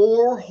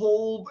 or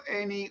hold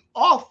any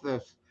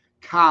office,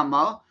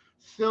 comma,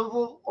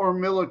 civil or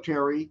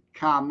military,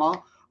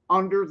 comma,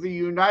 under the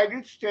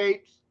United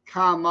States,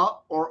 comma,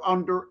 or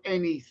under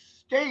any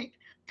state,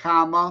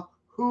 comma,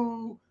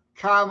 who,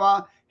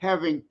 comma,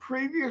 having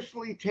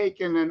previously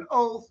taken an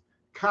oath,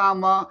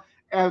 comma,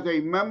 as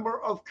a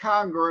member of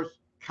Congress,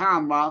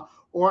 comma,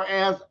 or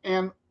as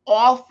an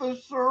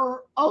officer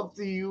of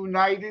the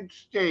United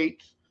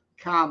States,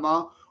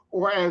 comma,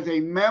 or as a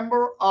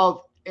member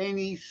of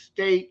any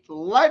state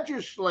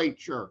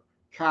legislature,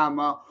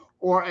 comma,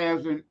 or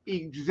as an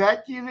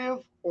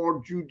executive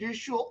or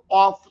judicial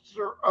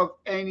officer of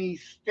any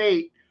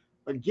state,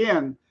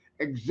 again,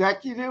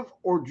 executive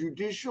or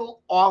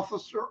judicial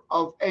officer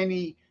of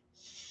any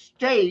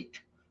state,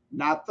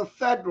 not the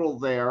federal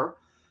there,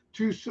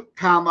 to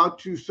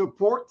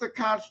support the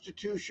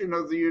Constitution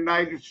of the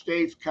United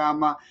States,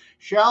 comma,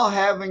 shall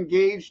have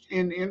engaged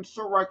in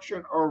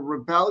insurrection or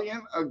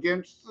rebellion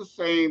against the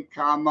same,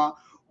 comma,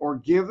 or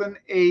given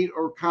aid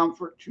or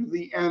comfort to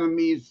the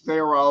enemies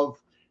thereof,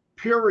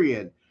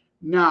 period.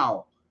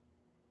 Now,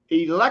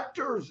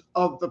 electors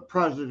of the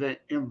president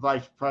and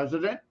vice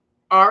president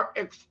are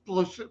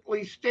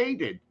explicitly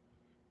stated.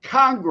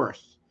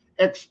 Congress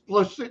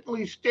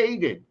explicitly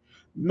stated.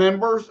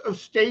 Members of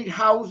state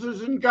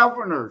houses and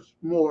governors,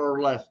 more or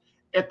less,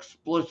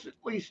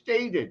 explicitly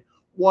stated.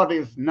 What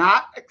is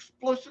not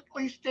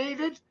explicitly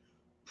stated?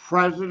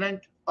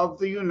 President of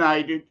the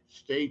United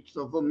States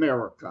of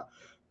America.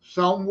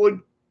 Some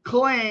would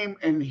claim,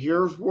 and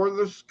here's where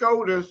the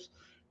SCOTUS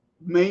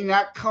may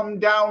not come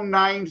down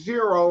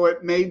 9-0,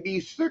 it may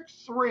be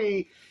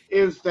 6-3,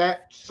 is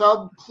that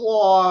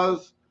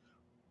subclause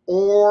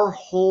or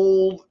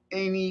hold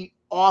any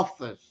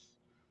office.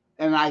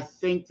 And I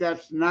think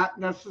that's not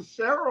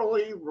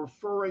necessarily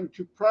referring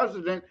to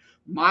president.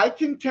 My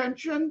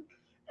contention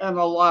and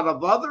a lot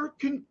of other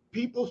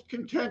people's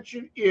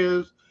contention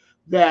is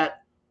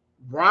that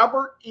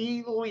Robert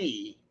E.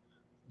 Lee,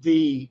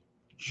 the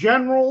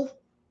general,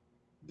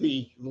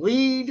 the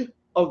lead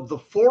of the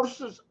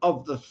forces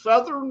of the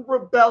Southern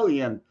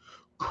Rebellion,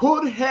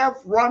 could have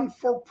run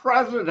for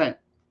president,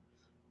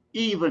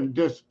 even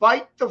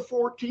despite the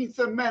 14th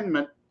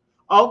Amendment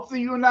of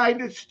the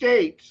United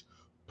States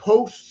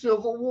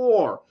post-Civil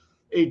War.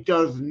 It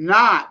does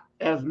not,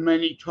 as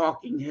many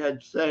talking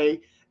heads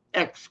say,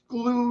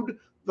 exclude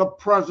the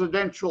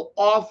presidential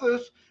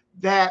office.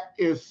 That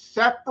is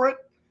separate,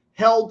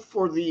 held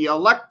for the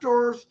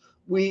electors.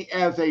 We,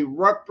 as a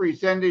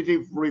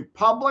representative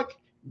republic,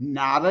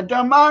 not a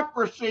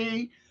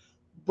democracy,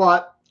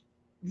 but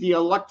the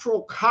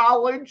Electoral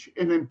College,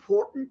 an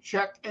important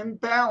check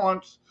and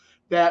balance,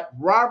 that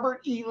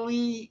Robert E.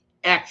 Lee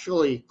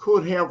actually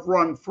could have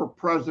run for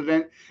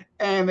president,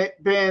 and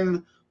it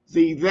been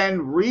the then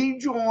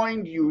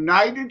rejoined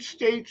United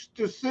States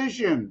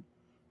decision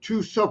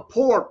to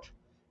support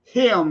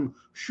him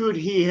should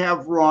he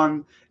have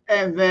run.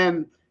 And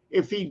then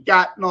if he'd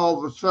gotten all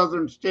the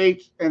southern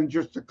states and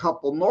just a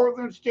couple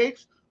northern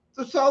states,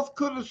 the South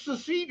could have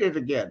seceded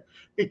again.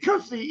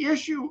 Because the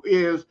issue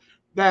is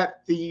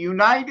that the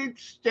United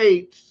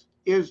States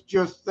is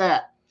just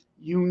that,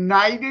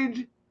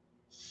 United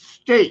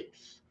States.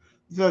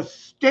 The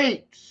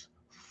states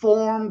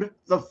formed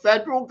the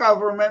federal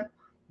government,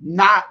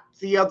 not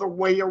the other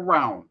way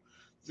around.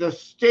 The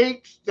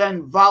states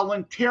then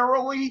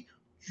voluntarily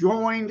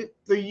joined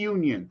the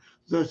Union.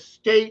 The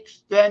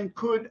states then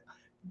could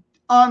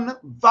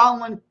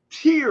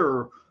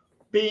unvolunteer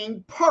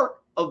being part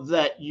of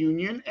that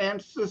Union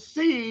and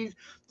secede.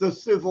 The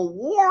Civil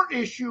War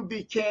issue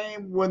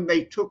became when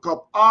they took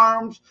up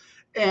arms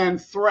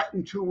and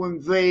threatened to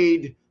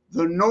invade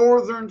the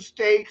northern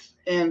states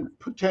and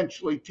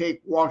potentially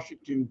take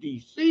Washington,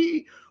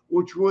 D.C.,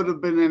 which would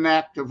have been an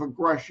act of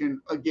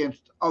aggression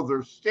against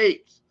other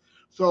states.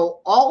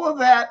 So all of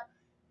that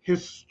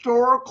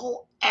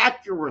historical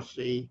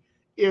accuracy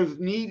is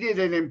needed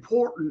and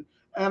important.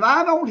 And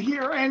I don't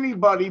hear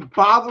anybody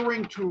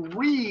bothering to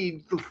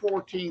read the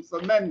 14th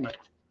Amendment.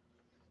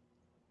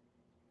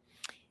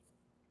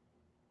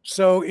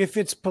 So if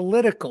it's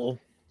political,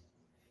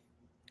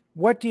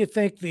 what do you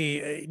think do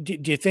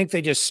you think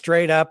they just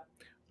straight up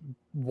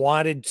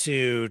wanted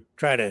to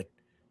try to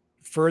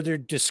further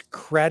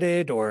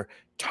discredit or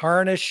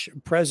tarnish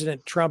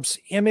President Trump's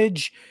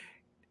image?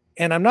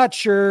 And I'm not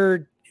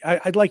sure,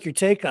 I'd like your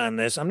take on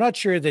this. I'm not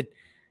sure that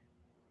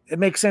it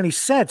makes any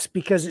sense,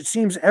 because it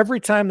seems every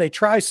time they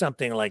try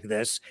something like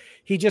this,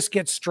 he just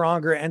gets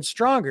stronger and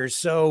stronger.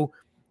 So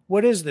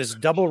what is this,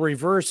 double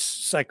reverse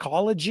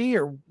psychology,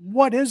 or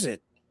what is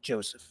it,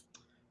 Joseph?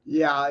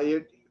 Yeah,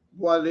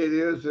 what it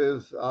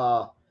is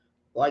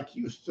like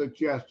you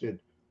suggested,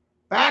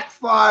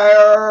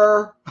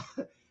 backfire.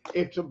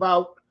 It's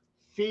about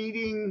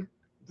feeding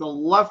the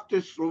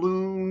leftist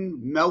loon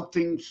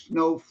melting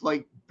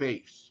snowflake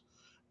base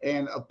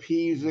and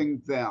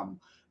appeasing them.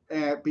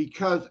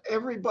 because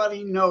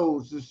everybody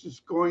knows this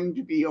is going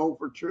to be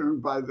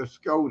overturned by the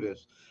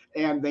SCOTUS,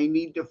 and they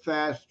need to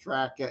fast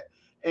track it.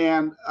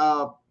 And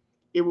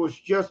it was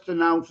just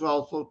announced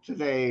also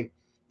today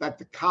that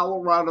the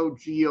Colorado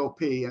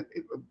GOP, and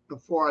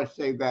before I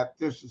say that,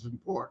 this is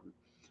important.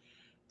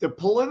 The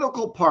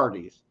political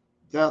parties,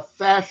 the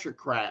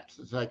fascocrats,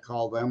 as I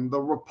call them,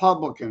 the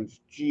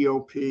Republicans,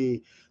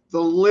 GOP, the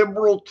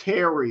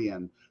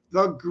Libertarian,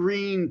 the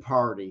Green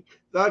Party,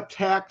 the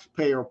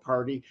Taxpayer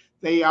Party,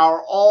 they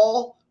are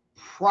all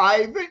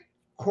private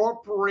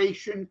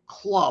corporation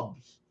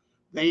clubs.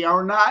 They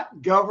are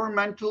not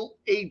governmental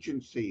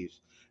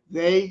agencies.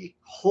 They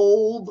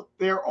hold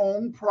their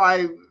own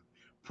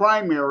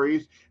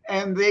primaries,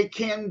 and they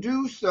can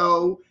do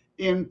so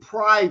in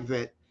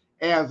private,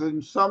 as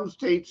in some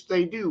states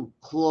they do,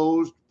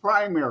 closed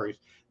primaries.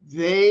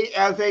 They,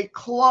 as a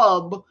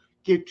club,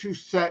 get to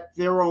set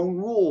their own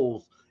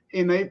rules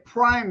in a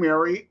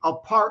primary,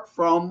 apart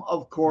from,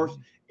 of course,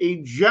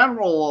 a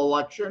general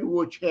election,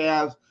 which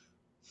has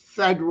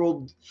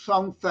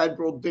some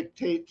federal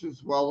dictates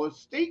as well as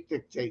state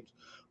dictates.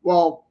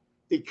 Well,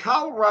 the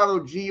Colorado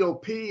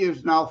GOP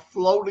is now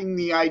floating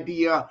the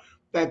idea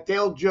that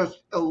they'll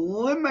just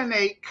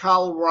eliminate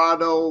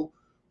Colorado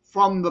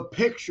from the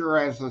picture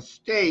as a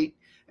state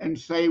and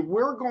say,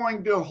 we're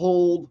going to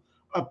hold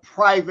a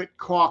private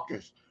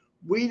caucus.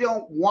 We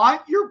don't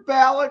want your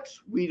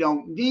ballots. We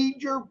don't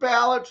need your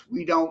ballots.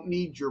 We don't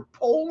need your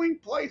polling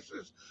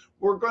places.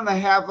 We're going to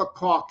have a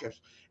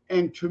caucus.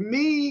 And to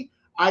me,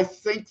 I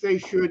think they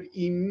should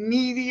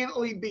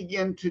immediately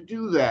begin to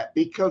do that,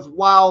 because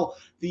while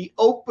the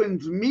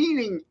Opens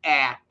Meeting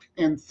Act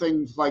and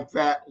things like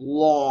that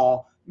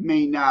law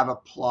may not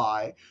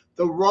apply,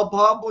 the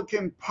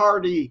Republican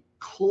Party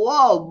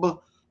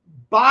club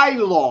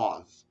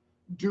bylaws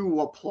do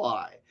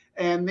apply.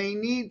 And they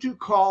need to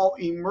call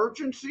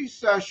emergency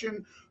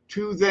session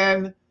to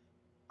then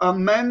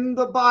amend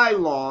the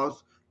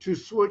bylaws to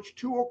switch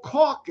to a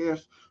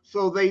caucus,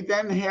 so they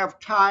then have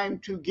time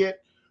to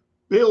get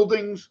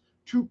buildings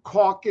to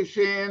caucus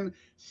in,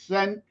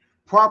 send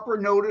proper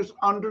notice.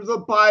 Under the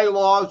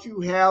bylaws,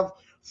 you have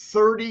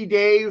 30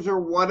 days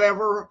or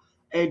whatever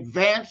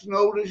advance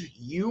notice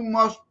you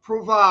must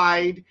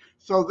provide.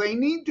 So they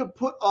need to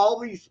put all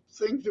these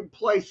things in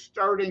place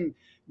starting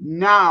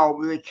now.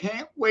 They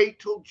can't wait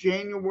till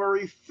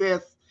January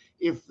 5th,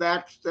 if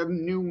that's the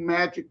new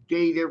magic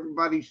date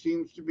everybody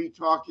seems to be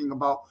talking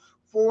about,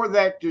 for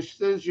that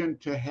decision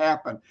to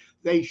happen.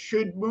 They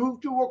should move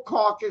to a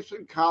caucus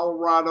in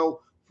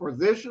Colorado for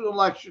this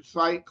election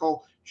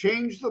cycle,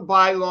 change the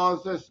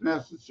bylaws as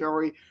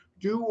necessary,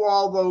 do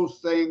all those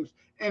things,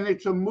 and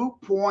it's a moot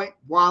point,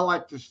 while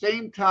at the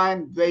same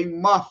time they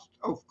must,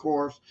 of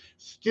course,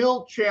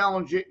 still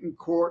challenge it in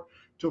court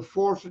to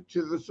force it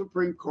to the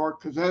Supreme Court,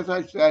 because as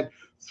I said,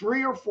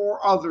 3 or 4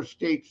 other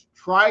states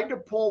tried to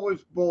pull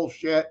this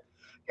bullshit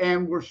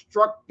and were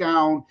struck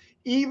down.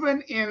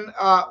 Even in,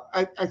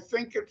 I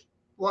think it's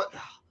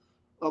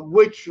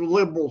which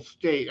liberal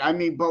state? I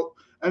mean, but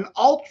an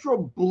ultra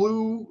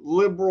blue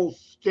liberal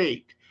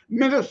state,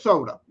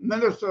 Minnesota,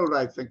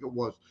 I think it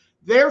was.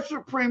 Their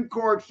Supreme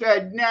Court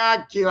said,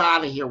 nah, get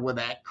out of here with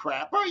that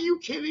crap. Are you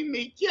kidding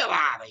me? Get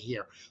out of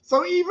here.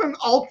 So even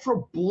ultra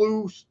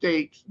blue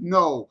states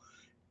know.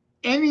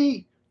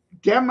 Any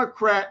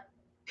Democrat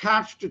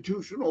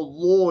constitutional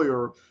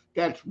lawyer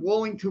that's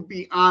willing to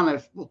be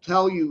honest will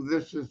tell you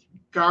this is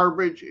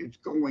garbage. It's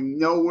going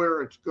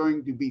nowhere. It's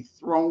going to be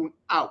thrown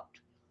out.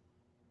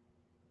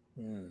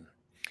 Do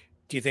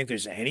you think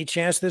there's any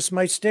chance this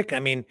might stick? I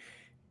mean,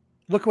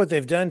 look what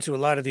they've done to a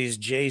lot of these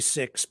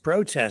J6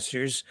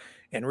 protesters.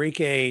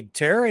 Enrique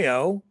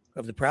Tarrio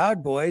of the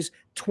Proud Boys,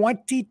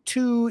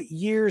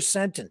 22-year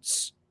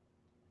sentence.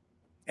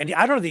 And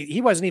I don't know,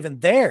 he wasn't even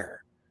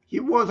there. He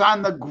was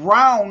on the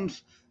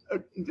grounds.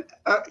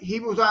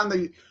 He was on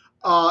the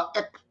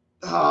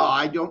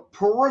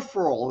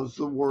peripheral is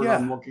the word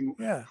I'm looking.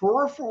 Yeah.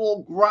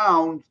 Peripheral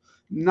grounds,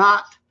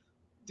 not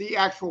the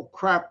actual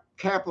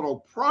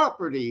Capitol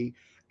property.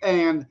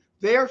 And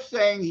they're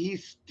saying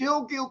he's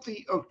still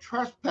guilty of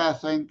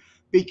trespassing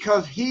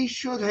because he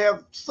should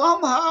have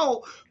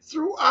somehow,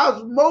 through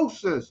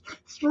osmosis,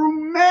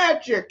 through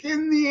magic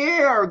in the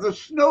air, the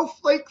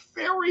snowflake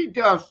fairy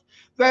dust,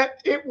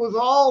 that it was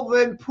all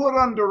then put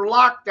under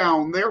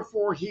lockdown.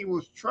 Therefore, he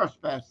was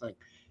trespassing.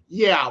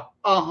 Yeah,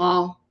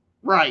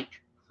 right.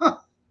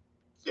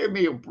 Give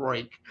me a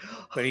break.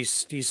 But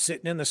he's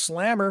sitting in the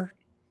slammer.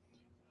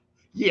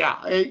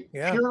 Yeah,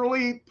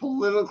 purely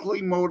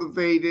politically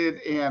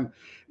motivated. And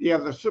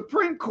the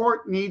Supreme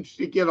Court needs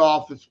to get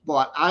off its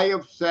butt. I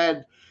have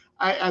said,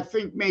 I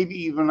think maybe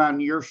even on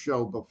your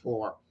show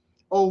before,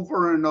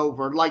 over and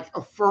over, like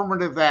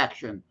affirmative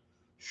action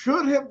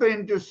should have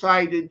been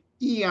decided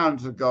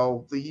eons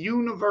ago, the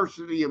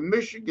University of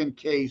Michigan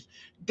case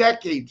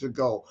decades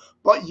ago.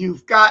 But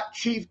you've got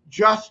Chief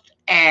Just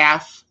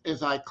Ass,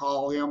 as I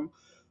call him,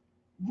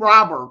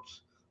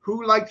 Roberts,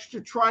 who likes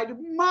to try to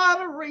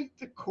moderate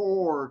the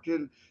court.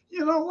 And,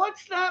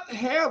 let's not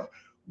have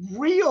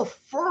real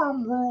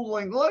firm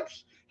ruling.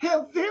 Let's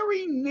have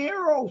very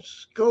narrow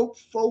scope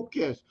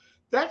focus.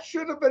 That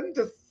should have been,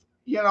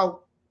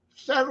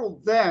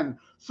 settled then.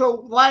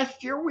 So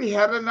last year we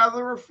had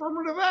another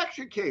affirmative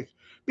action case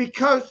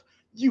because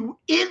you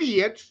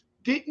idiots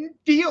didn't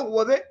deal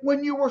with it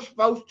when you were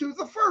supposed to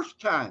the first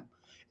time.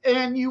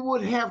 And you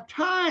would have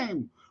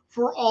time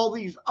for all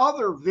these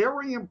other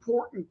very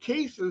important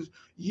cases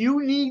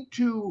you need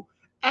to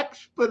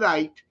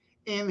expedite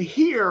and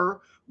hear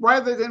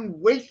rather than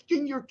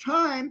wasting your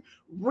time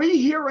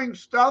rehearing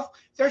stuff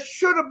that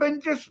should have been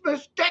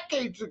dismissed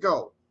decades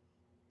ago.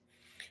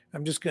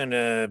 I'm just going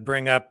to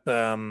bring up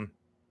the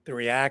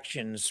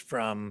reactions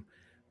from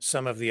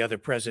some of the other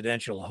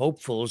presidential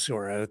hopefuls who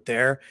are out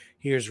there.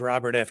 Here's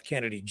Robert F.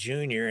 Kennedy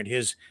Jr. and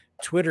his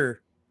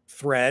Twitter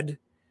thread.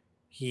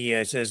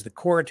 He says the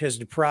court has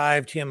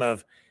deprived him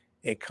of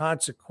a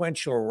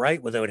consequential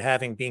right without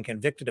having been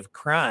convicted of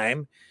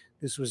crime.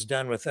 This was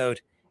done without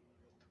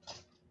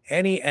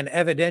an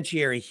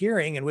evidentiary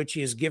hearing in which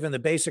he is given the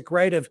basic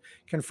right of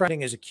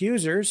confronting his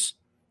accusers.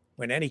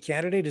 When any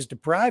candidate is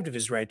deprived of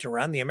his right to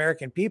run, the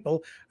American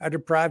people are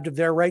deprived of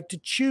their right to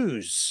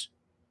choose.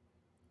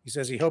 He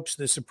says he hopes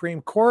the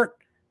Supreme Court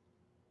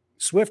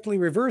swiftly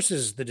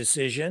reverses the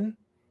decision.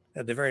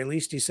 At the very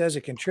least, he says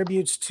it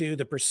contributes to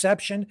the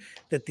perception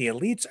that the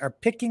elites are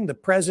picking the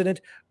president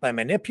by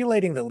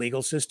manipulating the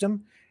legal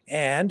system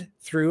and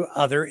through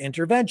other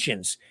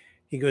interventions.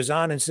 He goes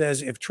on and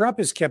says, if Trump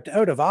is kept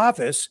out of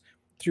office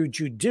through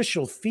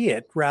judicial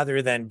fiat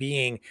rather than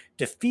being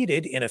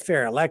defeated in a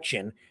fair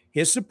election,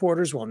 his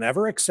supporters will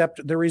never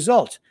accept the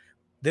result.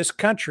 This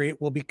country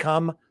will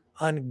become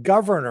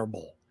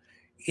ungovernable.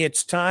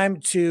 It's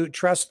time to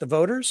trust the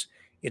voters.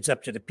 It's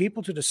up to the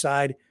people to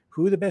decide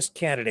who the best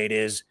candidate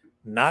is,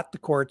 not the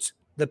courts,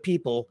 the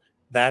people.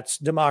 That's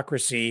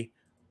democracy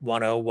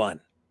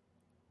 101.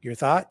 Your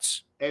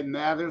thoughts? And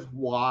that is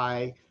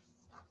why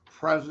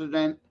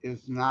president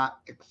is not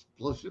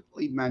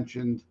explicitly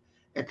mentioned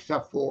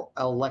except for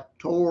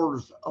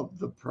electors of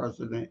the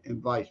president and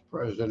vice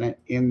president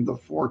in the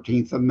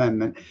 14th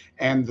Amendment.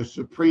 And the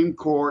Supreme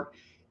Court,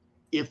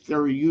 if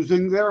they're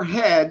using their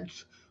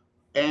heads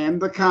and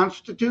the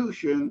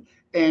Constitution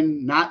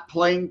and not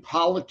playing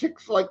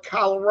politics like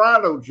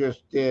Colorado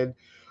just did,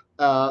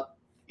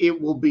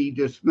 it will be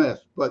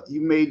dismissed. But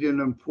you made an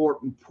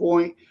important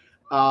point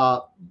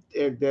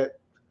that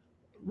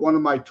one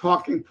of my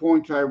talking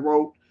points I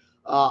wrote,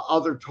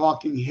 other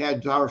talking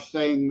heads are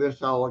saying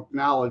this, I'll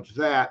acknowledge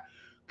that.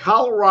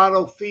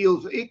 Colorado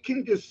feels it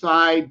can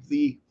decide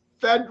the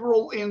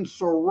federal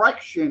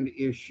insurrection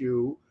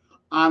issue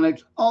on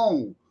its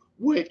own,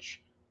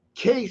 which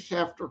case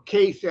after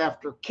case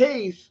after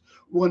case,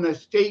 when a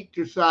state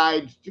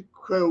decides to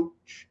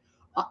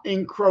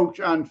encroach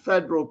on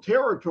federal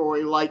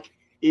territory like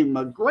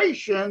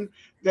immigration,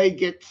 they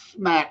get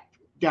smacked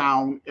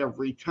down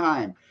every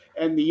time.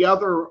 And the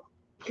other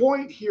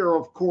point here,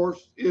 of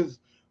course, is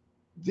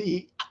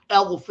the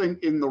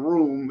elephant in the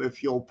room,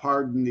 if you'll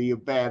pardon the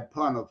bad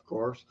pun, of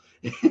course,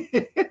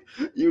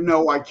 you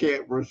know I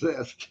can't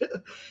resist,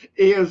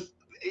 is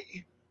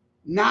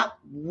not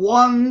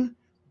one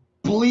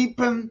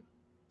bleeping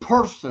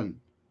person,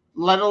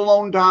 let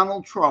alone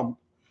Donald Trump,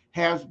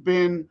 has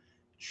been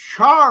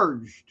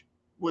charged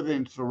with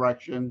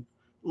insurrection,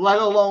 let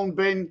alone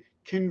been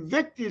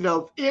convicted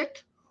of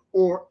it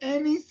or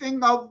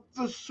anything of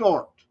the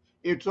sort.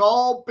 It's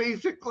all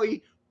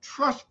basically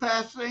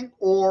trespassing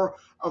or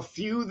a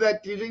few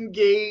that did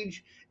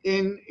engage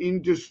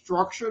in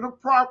destruction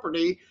of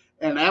property.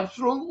 And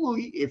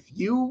absolutely, if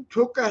you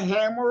took a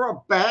hammer, a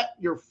bat,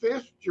 your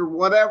fist, your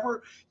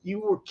whatever, you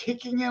were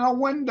kicking in a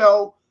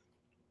window,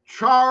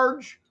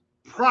 charge,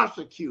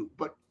 prosecute.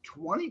 But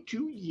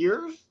 22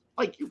 years,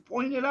 like you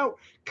pointed out,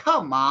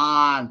 come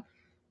on.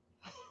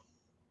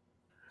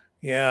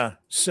 Yeah.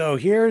 So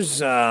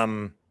here's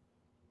Vivek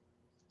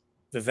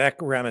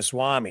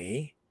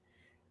Ramaswamy,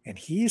 and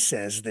he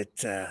says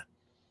that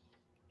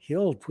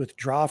he'll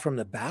withdraw from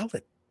the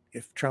ballot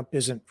if Trump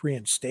isn't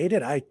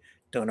reinstated. I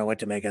don't know what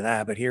to make of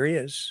that, but here he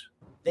is.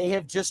 They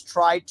have just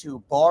tried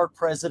to bar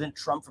President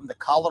Trump from the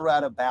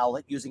Colorado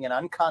ballot using an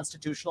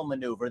unconstitutional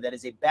maneuver that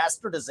is a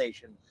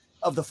bastardization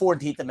of the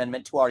 14th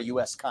Amendment to our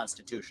U.S.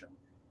 Constitution.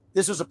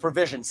 This was a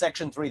provision,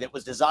 Section 3, that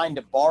was designed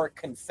to bar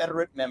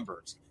Confederate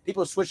members,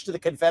 people who switched to the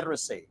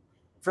Confederacy,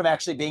 from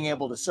actually being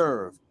able to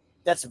serve.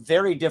 That's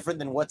very different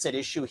than what's at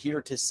issue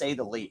here, to say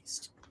the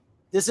least.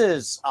 This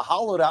is a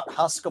hollowed out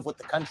husk of what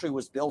the country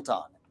was built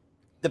on.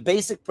 The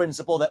basic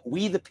principle that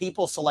we, the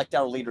people, select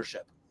our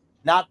leadership,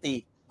 not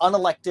the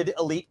unelected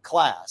elite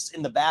class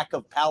in the back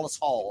of palace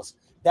halls.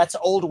 That's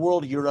old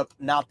world Europe,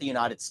 not the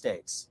United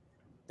States.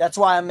 That's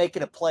why I'm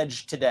making a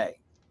pledge today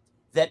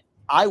that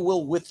I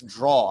will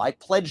withdraw. I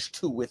pledge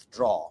to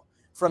withdraw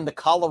from the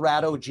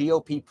Colorado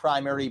GOP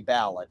primary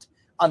ballot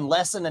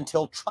unless and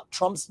until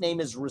Trump's name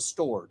is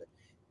restored.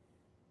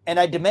 And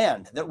I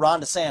demand that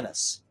Ron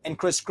DeSantis and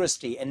Chris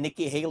Christie and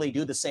Nikki Haley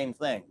do the same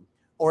thing,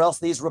 or else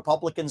these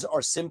Republicans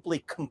are simply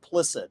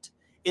complicit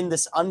in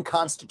this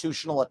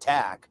unconstitutional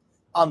attack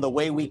on the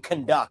way we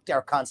conduct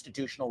our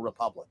constitutional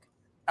republic.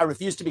 I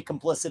refuse to be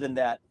complicit in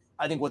that.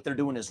 I think what they're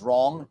doing is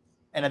wrong.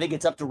 And I think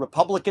it's up to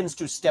Republicans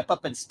to step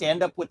up and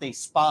stand up with a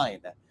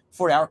spine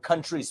for our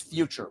country's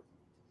future.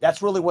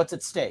 That's really what's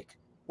at stake,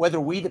 whether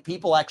we, the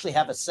people, actually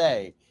have a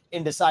say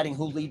in deciding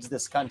who leads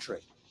this country.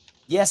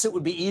 Yes, it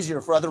would be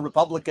easier for other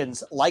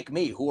Republicans like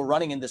me who are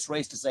running in this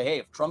race to say, hey,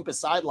 if Trump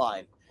is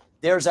sidelined,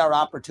 there's our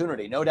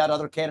opportunity. No doubt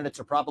other candidates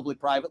are probably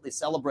privately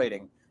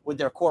celebrating with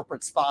their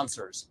corporate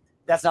sponsors.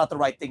 That's not the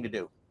right thing to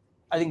do.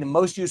 I think the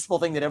most useful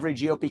thing that every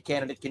GOP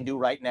candidate can do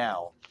right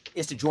now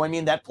is to join me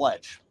in that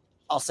pledge.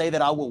 I'll say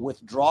that I will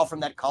withdraw from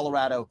that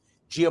Colorado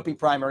GOP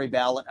primary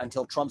ballot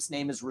until Trump's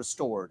name is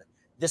restored.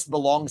 This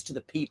belongs to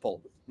the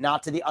people,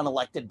 not to the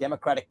unelected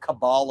Democratic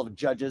cabal of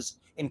judges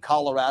in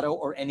Colorado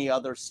or any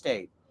other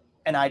state.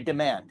 And I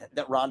demand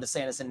that Ron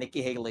DeSantis and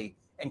Nikki Haley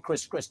and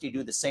Chris Christie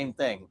do the same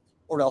thing,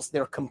 or else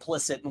they're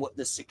complicit in what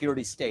this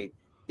security state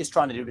is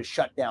trying to do to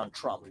shut down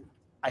Trump.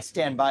 I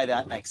stand by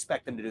that, and I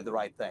expect them to do the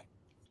right thing.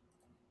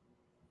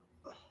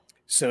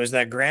 So is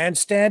that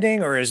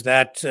grandstanding, or is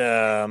that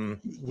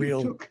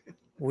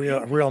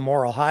real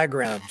moral high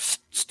ground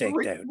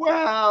staked out?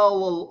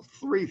 Well,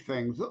 three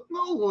things, a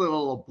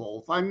little of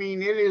both. I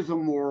mean, it is a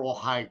moral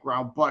high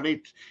ground, but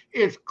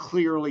it's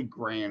clearly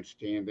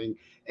grandstanding.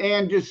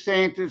 And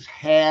DeSantis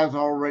has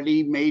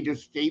already made a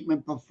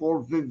statement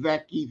before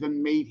Vivek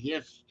even made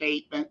his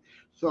statement.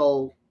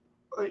 So,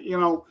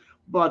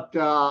 but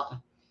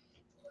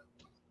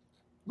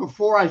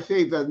before I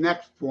say the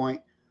next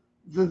point,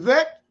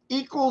 Vivek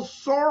equals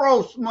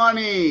Soros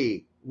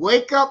money.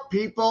 Wake up,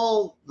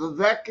 people.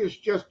 Vivek is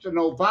just an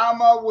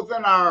Obama with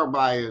an R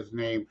by his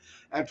name.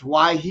 That's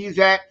why he's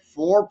at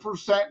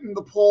 4% in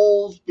the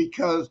polls,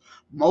 because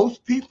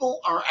most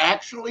people are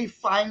actually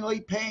finally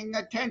paying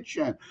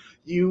attention.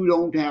 You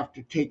don't have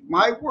to take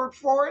my word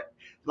for it.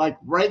 Like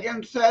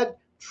Reagan said,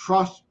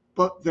 trust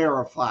but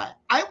verify.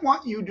 I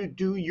want you to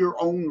do your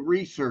own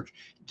research.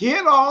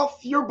 Get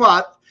off your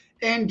butt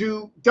and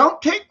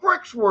don't take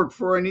Rick's word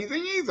for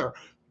anything either.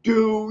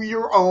 Do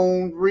your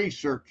own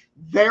research.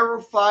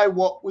 Verify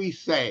what we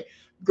say.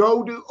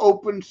 Go to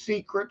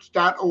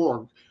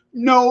opensecrets.org.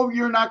 No,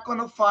 you're not going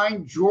to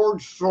find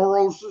George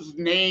Soros's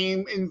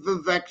name in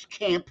Vivek's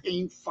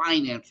campaign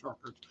finance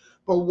records.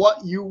 But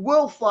what you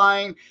will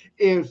find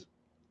is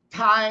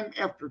time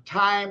after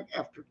time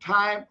after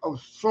time of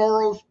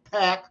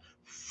Soros-packed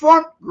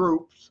front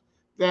groups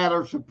that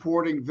are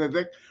supporting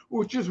Vivek,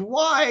 which is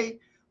why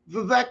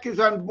Vivek is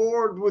on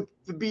board with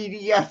the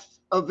BDS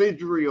of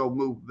Israel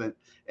movement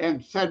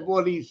and said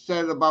what he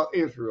said about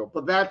Israel.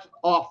 But that's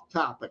off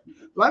topic.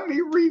 Let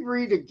me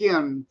reread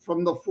again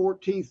from the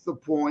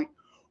 14th point.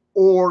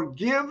 Or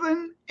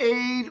given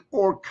aid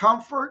or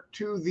comfort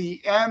to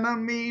the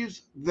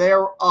enemies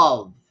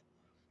thereof.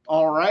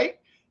 All right?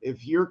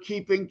 If you're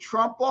keeping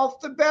Trump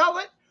off the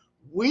ballot,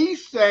 we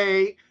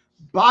say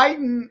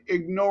Biden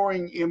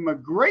ignoring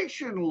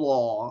immigration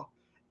law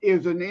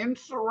is an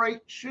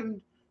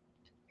insurrection,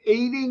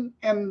 aiding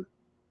and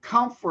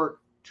comfort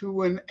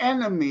to an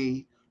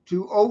enemy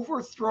to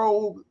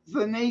overthrow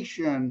the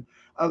nation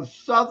of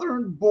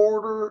southern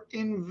border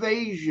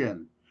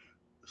invasion.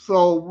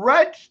 So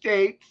red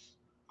states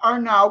are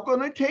now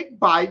going to take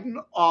Biden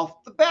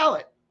off the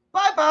ballot.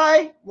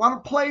 Bye-bye.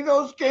 Want to play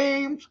those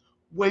games?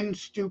 Win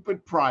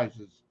stupid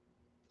prizes.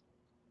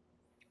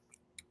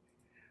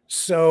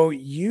 So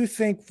you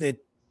think that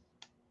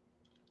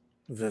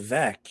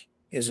Vivek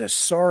is a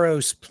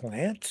Soros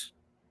plant?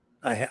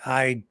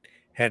 I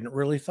hadn't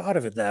really thought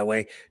of it that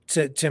way.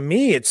 To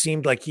me, it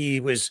seemed like he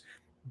was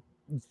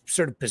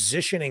sort of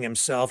positioning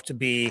himself to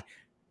be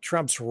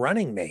Trump's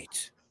running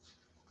mate.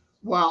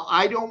 Well,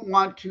 I don't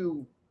want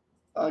to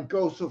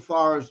go so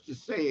far as to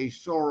say a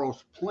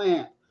Soros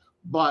plant,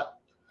 but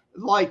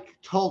like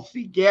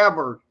Tulsi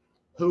Gabbard,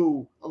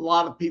 who a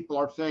lot of people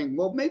are saying,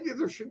 well, maybe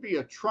there should be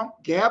a Trump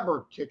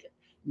Gabbard ticket.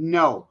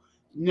 No.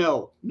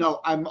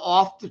 I'm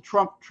off the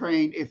Trump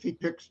train if he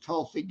picks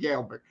Tulsi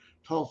Gabbard.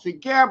 Tulsi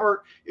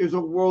Gabbard is a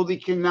World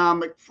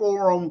Economic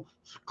Forum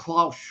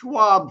Klaus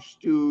Schwab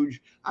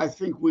stooge. I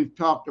think we've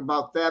talked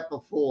about that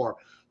before.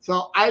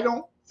 So I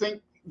don't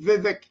think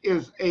Vivek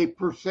is a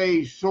per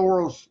se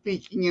Soros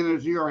speaking in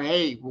his ear,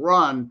 hey,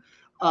 run.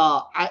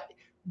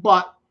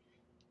 But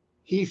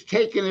he's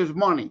taken his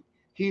money.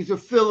 He's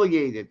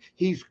affiliated.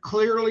 He's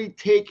clearly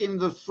taken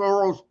the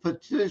Soros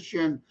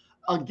position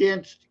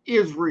against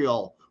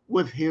Israel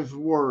with his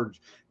words,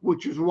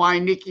 which is why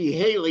Nikki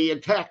Haley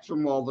attacks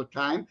him all the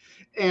time.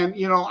 And,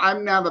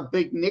 I'm not a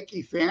big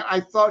Nikki fan.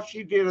 I thought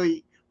she did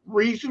a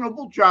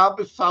reasonable job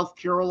as South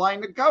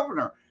Carolina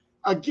governor.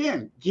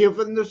 Again,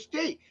 given the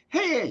state.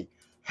 Hey,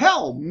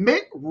 hell,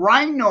 Mitt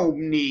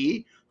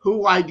Romney,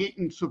 who I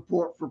didn't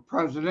support for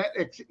president,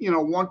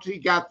 once he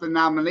got the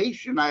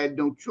nomination, I had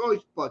no choice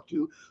but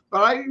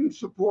I didn't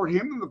support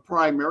him in the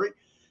primary.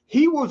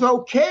 He was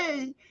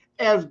okay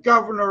as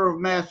governor of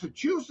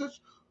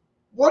Massachusetts.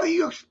 What do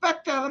you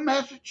expect out of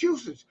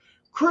Massachusetts?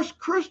 Chris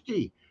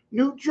Christie,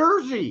 New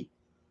Jersey.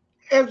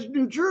 As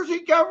New Jersey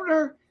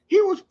governor, He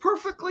was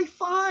perfectly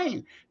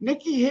fine.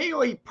 Nikki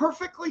Haley,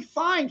 perfectly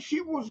fine. She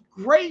was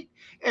great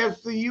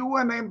as the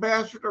UN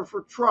ambassador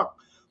for Trump.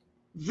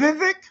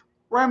 Vivek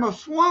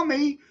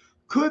Ramaswamy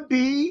could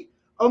be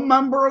a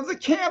member of the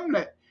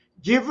cabinet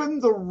given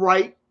the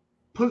right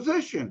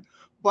position.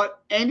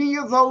 But any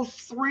of those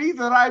three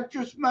that I've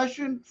just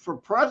mentioned for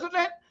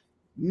president,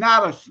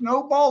 not a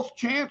snowball's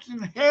chance in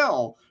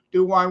hell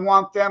do I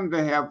want them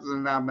to have the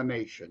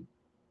nomination.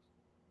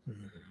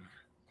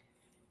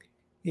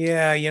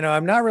 Yeah,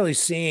 I'm not really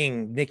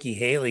seeing Nikki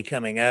Haley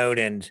coming out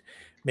and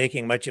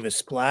making much of a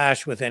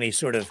splash with any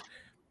sort of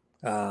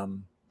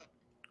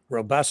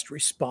robust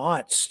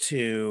response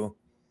to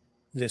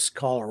this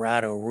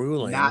Colorado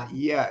ruling. Not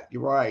yet,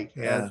 you're right.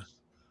 Yeah.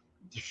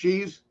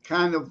 She's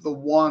kind of the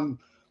one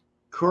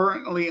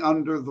currently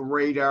under the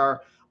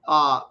radar.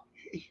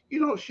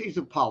 She's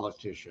a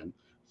politician,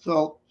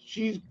 so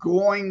she's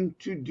going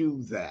to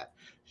do that.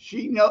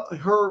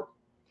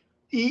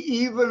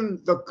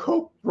 Even the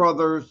Koch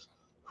brothers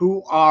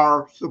who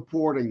are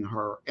supporting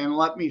her. And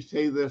let me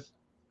say this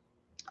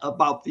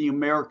about the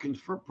Americans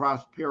for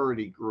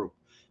Prosperity group,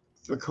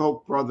 the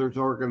Koch brothers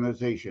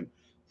organization.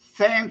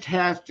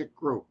 Fantastic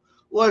group.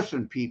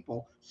 Listen,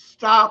 people,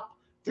 stop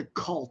the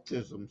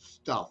cultism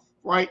stuff,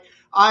 right?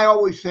 I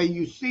always say,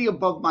 you see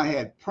above my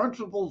head,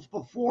 principles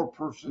before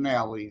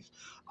personalities.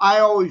 I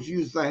always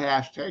use the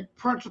hashtag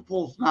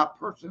principles, not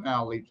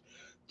personalities.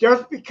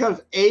 Just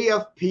because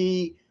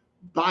AFP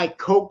by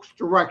Koch's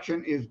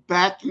direction is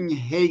backing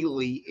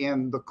Haley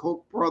and the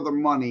Koch brother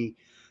money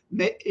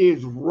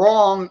is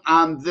wrong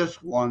on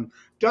this one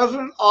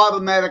doesn't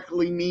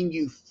automatically mean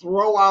you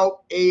throw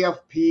out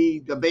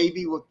AFP, the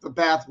baby with the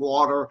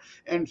bathwater,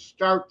 and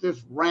start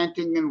this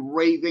ranting and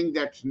raving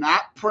that's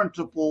not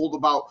principled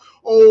about,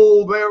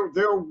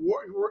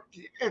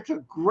 it's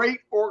a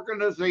great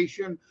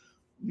organization.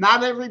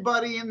 Not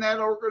everybody in that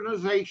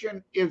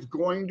organization is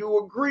going to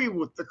agree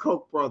with the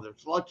Koch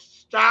brothers. Let's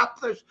stop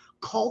this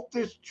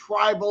cultist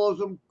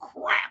tribalism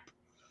crap,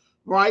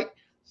 right?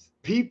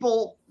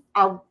 People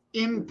are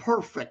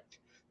imperfect.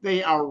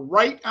 They are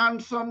right on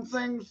some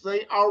things.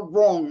 They are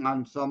wrong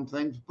on some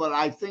things. But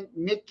I think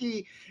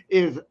Nikki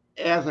is,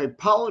 as a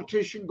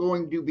politician,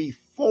 going to be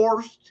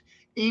forced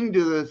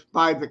into this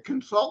by the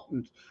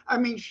consultants. I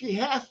mean, she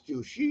has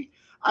to.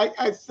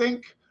 I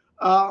think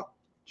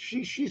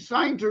she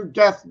signs her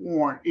death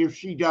warrant if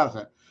she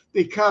doesn't.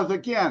 Because,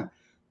 again,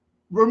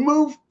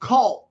 remove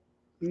Trump,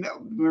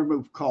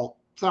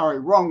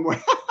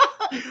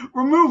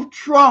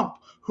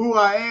 who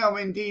I am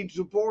indeed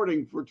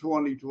supporting for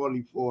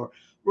 2024.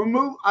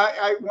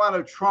 I want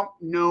a Trump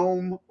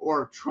gnome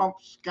or a Trump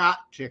Scott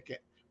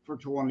ticket for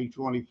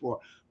 2024.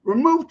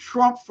 Remove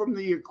Trump from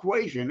the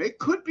equation. It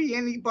could be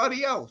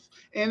anybody else.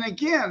 And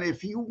again,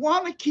 if you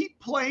want to keep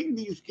playing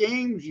these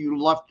games, you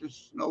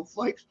leftist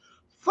snowflakes,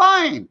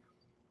 fine.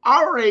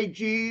 Our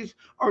AGs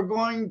are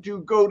going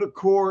to go to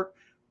court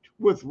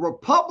with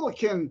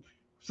Republican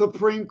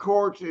Supreme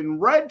Courts in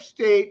red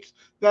states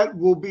that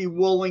will be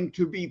willing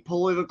to be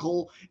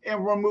political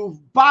and remove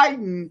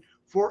Biden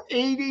for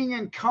aiding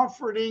and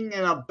comforting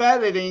and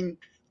abetting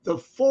the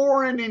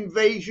foreign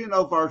invasion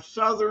of our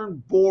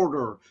southern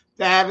border.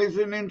 That is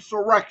an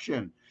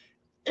insurrection.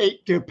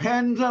 It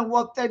depends on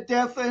what the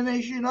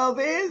definition of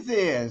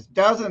is,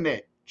 doesn't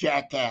it,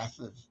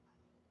 jackasses?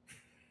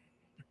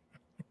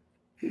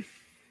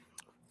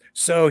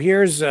 So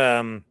here's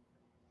have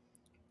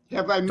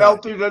I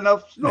melted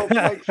enough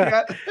snowflakes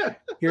yet?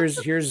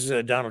 Here's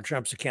Donald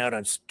Trump's account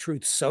on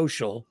Truth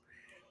Social,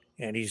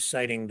 and he's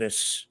citing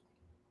this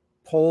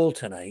poll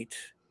tonight,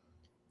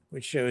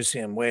 which shows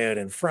him way out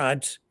in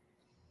front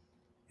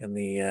in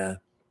the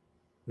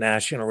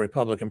National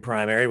Republican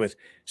primary with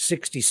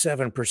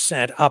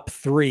 67%, up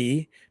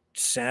 3.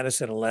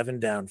 DeSantis at 11,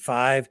 down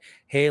 5.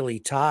 Haley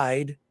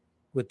tied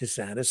with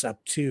DeSantis,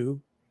 up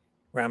 2.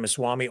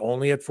 Ramaswamy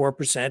only at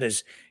 4%,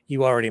 as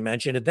you already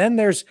mentioned. And then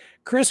there's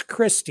Chris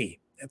Christie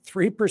at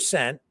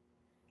 3%.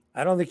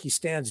 I don't think he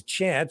stands a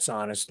chance,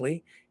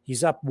 honestly.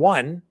 He's up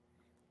 1.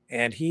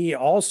 And he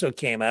also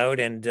came out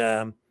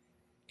and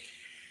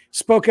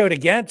spoke out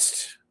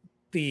against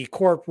the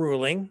court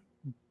ruling,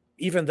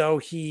 even though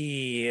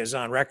he is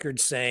on record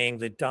saying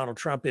that Donald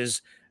Trump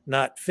is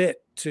not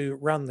fit to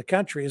run the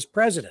country as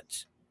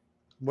president.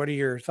 What are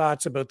your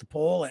thoughts about the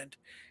poll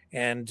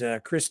and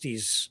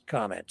Christie's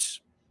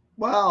comments?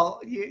 Well,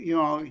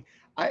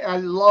 I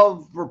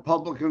love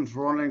Republicans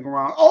running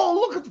around. Oh,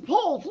 look at the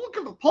polls. Look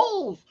at the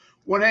polls.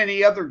 When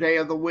any other day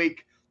of the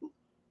week,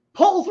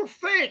 polls are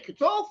fake.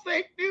 It's all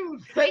fake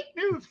news, fake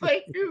news,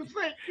 fake news,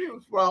 fake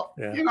news. Well,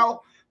 yeah.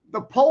 The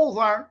polls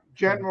aren't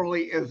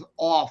generally as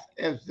off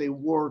as they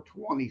were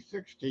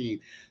 2016.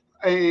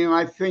 And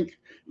I think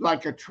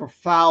like a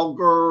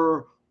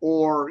Trafalgar,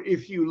 or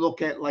if you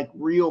look at like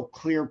Real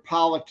Clear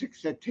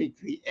Politics that take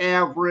the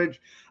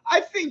average,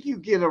 I think you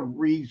get a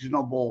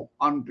reasonable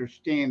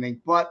understanding.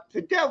 But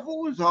the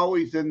devil is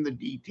always in the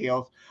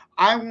details.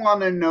 I want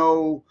to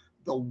know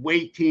the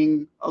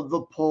weighting of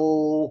the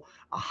poll,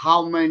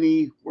 how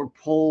many were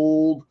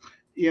polled,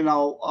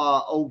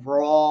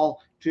 overall.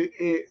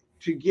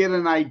 to get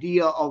an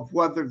idea of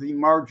whether the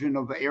margin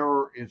of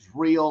error is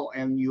real,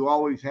 and you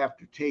always have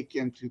to take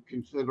into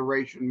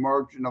consideration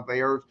margin of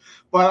errors.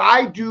 But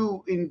I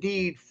do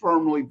indeed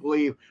firmly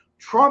believe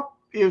Trump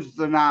is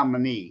the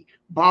nominee,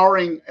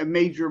 barring a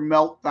major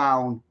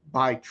meltdown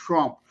by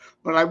Trump.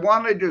 But I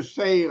wanted to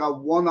say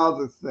one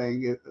other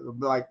thing,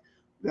 like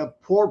the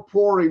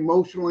poor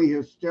emotionally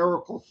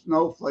hysterical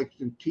snowflakes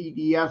and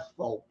TDS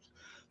folks.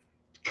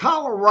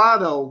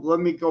 Colorado, let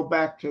me go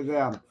back to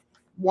them.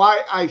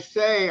 Why I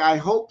say I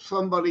hope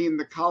somebody in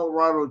the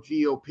Colorado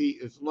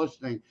GOP is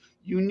listening.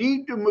 You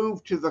need to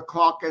move to the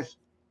caucus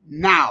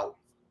now.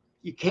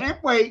 You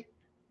can't wait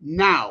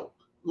now,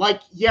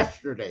 like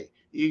yesterday.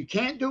 You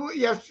can't do it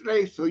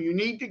yesterday, so you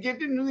need to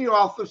get into the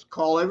office,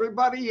 call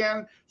everybody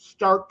in,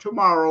 start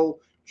tomorrow,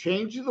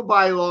 change the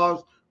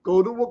bylaws,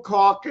 go to a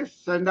caucus,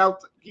 send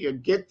out,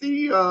 get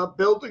the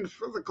buildings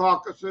for the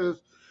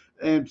caucuses,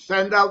 and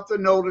send out the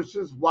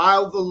notices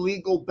while the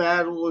legal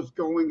battle is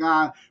going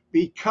on,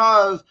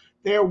 because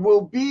there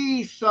will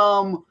be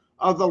some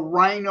of the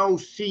rhino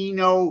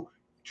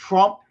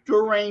Trump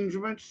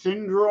derangement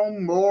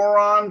syndrome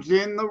morons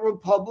in the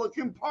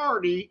Republican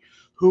Party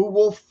who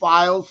will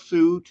file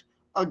suit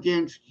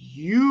against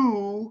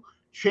you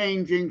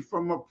changing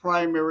from a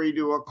primary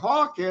to a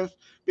caucus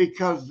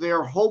because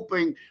they're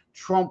hoping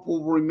Trump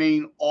will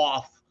remain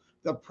off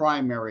the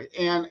primary.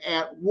 And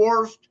at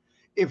worst,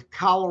 if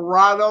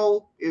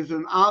Colorado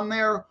isn't on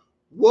there,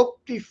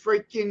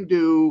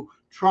 whoop-de-freaking-do,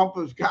 Trump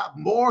has got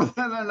more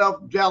than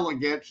enough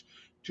delegates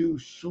to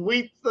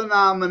sweep the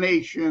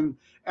nomination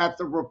at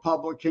the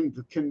Republican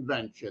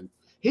convention.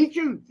 He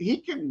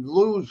can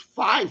lose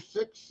 5,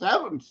 6,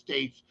 7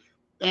 states,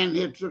 and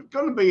it's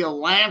going to be a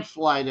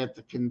landslide at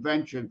the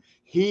convention.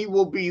 He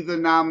will be the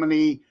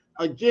nominee.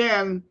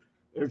 Again,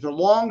 there's a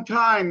long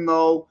time,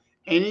 though.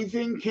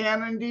 Anything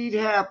can indeed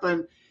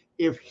happen.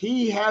 If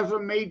he has a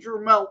major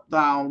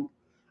meltdown,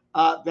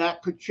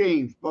 that could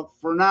change. But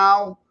for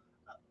now,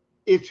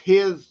 it's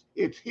his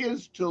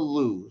to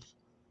lose.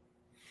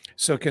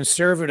 So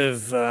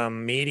conservative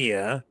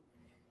media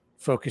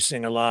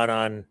focusing a lot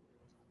on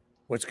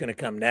what's going to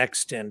come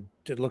next, and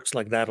it looks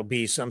like that'll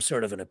be some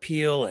sort of an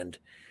appeal, and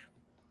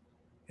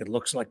it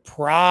looks like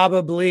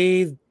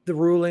probably the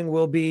ruling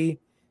will be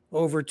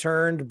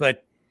overturned.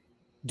 But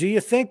do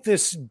you think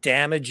this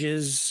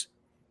damages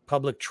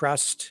public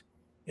trust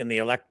in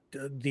the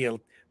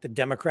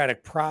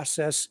democratic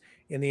process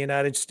in the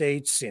United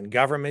States, in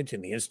government,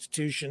 in the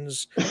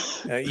institutions,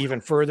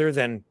 even further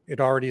than it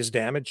already is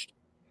damaged?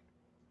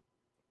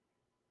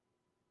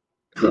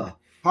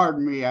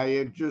 Pardon me, I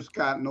had just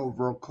gotten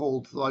over a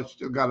cold, so I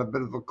still got a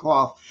bit of a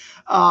cough.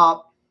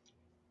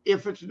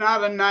 If it's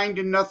not a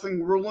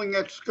 9-0 ruling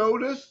at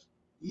SCOTUS,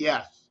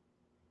 yes.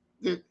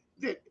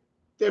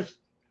 There's,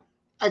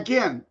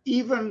 again,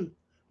 even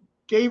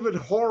David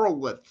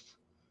Horowitz,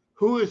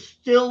 who is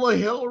still a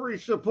Hillary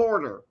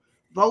supporter,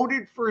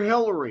 voted for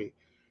Hillary.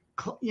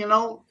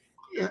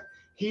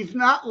 He's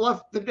not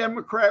left the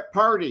Democrat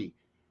Party,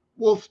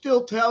 will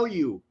still tell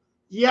you,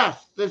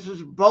 yes, this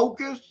is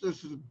bogus,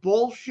 this is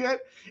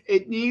bullshit.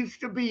 It needs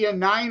to be a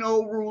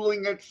 9-0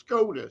 ruling at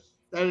SCOTUS.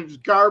 That is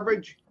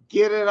garbage.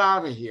 Get it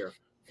out of here.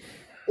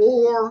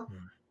 Or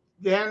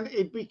then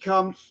it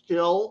becomes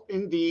still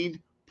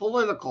indeed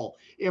political.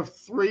 If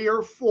 3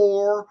 or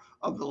 4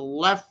 of the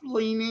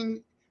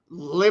left-leaning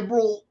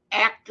liberal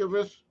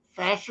activist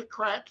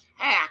fascocrats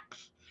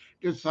hacks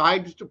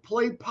decides to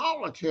play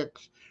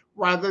politics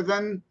rather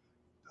than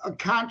a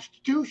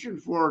constitution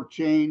for a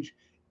change,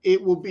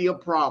 it will be a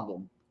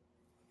problem.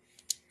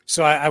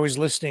 So I was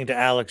listening to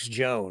Alex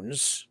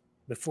Jones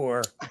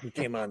before we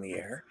came on the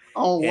air.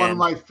 Oh, one of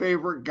my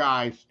favorite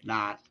guys.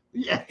 Not.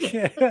 Yeah.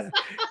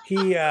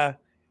 He, and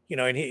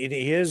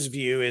his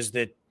view is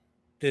that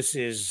this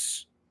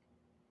is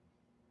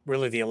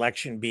really the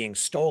election being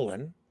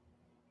stolen.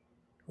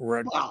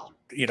 Right. Wow.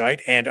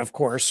 Right. And of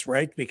course,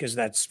 right, because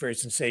that's very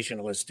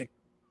sensationalistic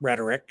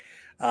rhetoric.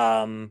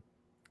 And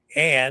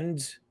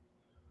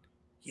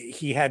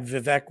he had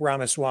Vivek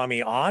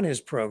Ramaswamy on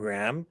his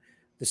program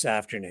this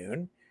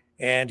afternoon,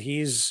 and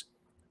he's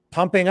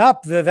pumping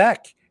up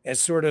Vivek as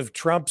sort of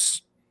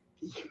Trump's,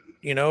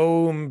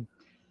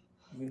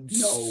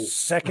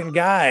 second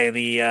guy,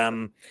 the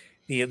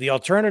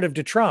alternative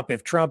to Trump.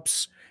 If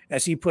Trump's,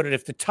 as he put it,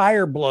 if the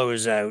tire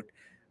blows out,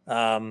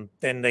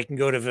 then they can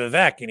go to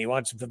Vivek, and he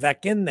wants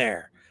Vivek in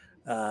there.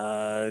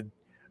 I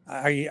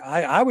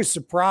was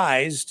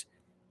surprised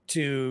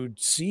to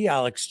see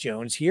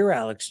hear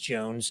Alex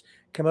Jones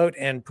come out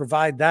and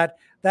provide that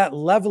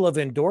level of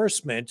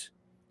endorsement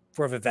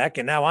for Vivek.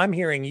 And now I'm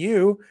hearing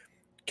you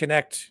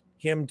connect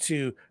him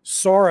to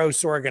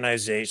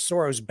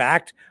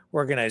Soros-backed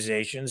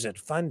organizations and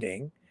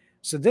funding.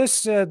 So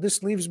this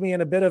leaves me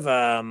in a bit of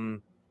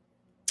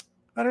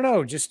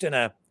just in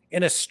a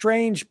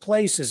strange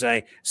place as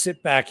I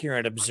sit back here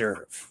and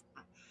observe.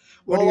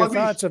 What are your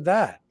thoughts of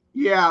that?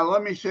 Yeah,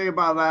 let me say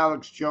about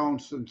Alex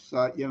Jones, since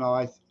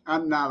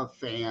I'm not a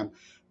fan.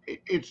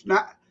 It's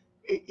not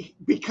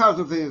because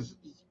of his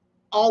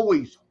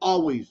always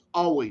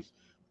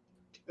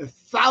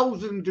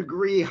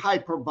 1,000-degree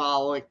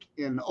hyperbolic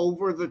and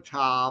over the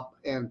top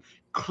and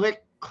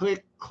click,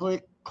 click,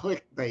 click,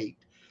 clickbait.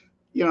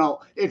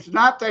 It's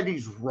not that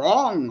he's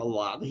wrong a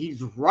lot.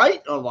 He's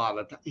right a lot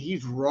of times.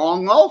 He's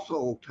wrong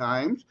also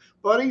times,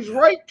 but he's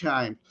right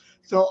times.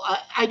 So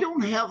I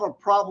don't have a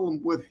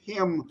problem with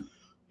him,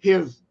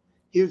 his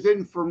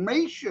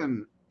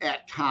information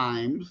at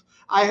times.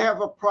 I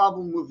have a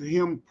problem with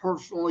him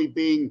personally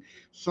being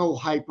so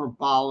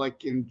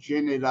hyperbolic and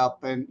gin it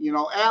up. And,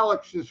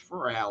 Alex is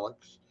for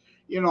Alex.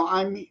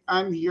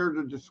 I'm here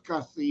to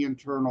discuss the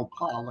internal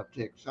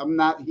politics. I'm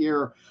not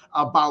here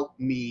about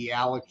me.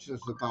 Alex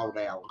is about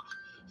Alex.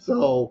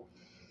 So,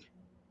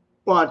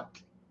 but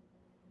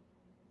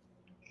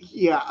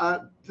yeah,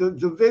 the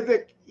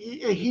Vivek,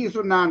 he's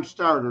a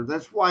non-starter.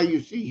 That's why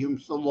you see him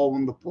so low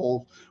in the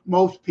polls.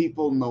 Most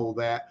people know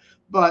that.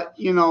 But,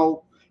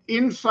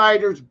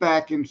 insiders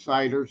back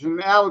insiders,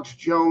 and Alex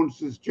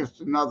Jones is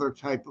just another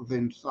type of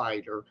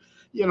insider.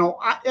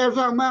 As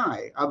am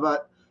I.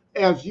 But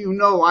as you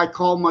know, I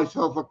call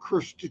myself a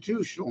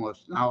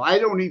constitutionalist. Now, I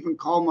don't even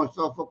call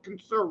myself a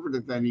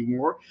conservative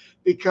anymore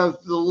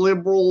because the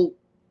liberal,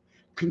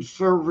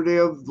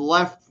 conservative,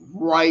 left,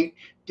 right,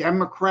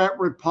 Democrat,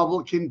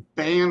 Republican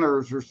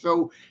banners are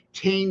so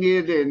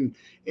tainted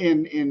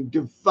and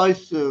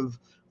divisive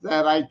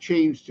that I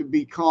changed to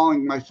be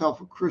calling myself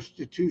a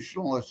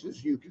constitutionalist.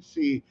 As you can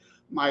see,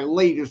 my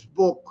latest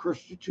book,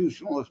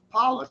 Constitutionalist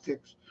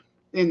Politics,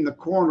 in the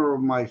corner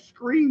of my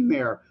screen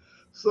there.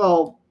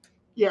 So,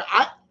 yeah,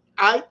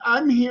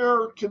 I'm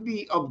here to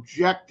be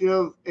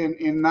objective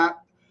and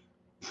not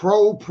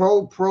pro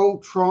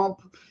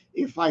Trump.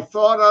 If I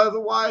thought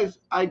otherwise,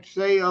 I'd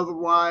say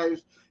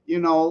otherwise.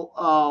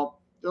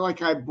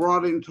 Like I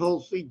brought in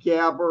Tulsi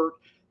Gabbard,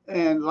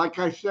 and like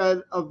I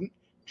said,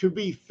 to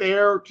be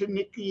fair to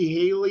Nikki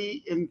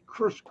Haley and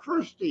Chris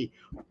Christie,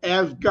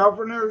 as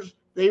governors,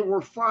 they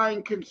were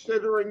fine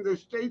considering the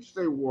states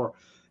they were.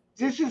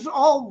 This is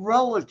all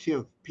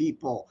relative,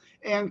 people,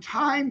 and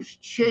times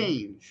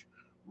change,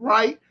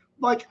 right?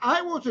 Like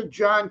I was a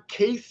John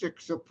Kasich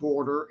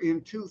supporter in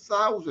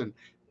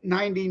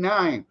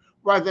 1999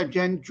 rather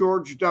than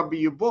George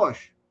W.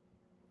 Bush.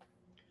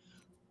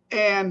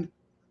 And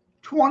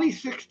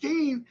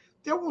 2016,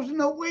 there was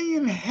no way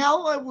in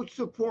hell I would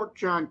support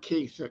John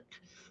Kasich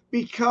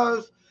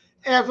because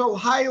as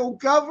Ohio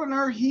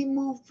governor, he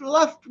moved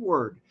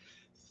leftward.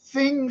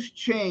 Things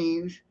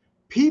change,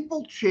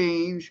 people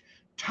change,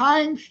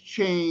 times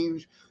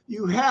change.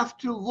 You have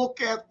to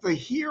look at the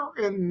here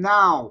and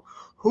now.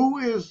 Who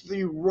is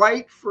the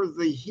right for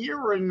the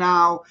here and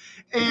now?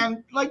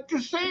 And like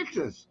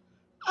DeSantis,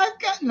 I've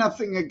got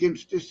nothing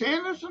against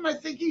DeSantis, and I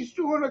think he's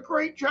doing a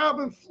great job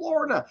in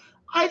Florida.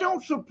 I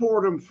don't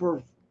support him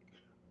for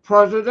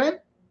president.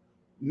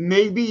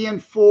 Maybe in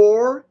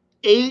 4,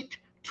 8,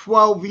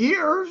 12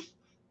 years,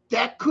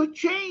 that could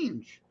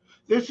change.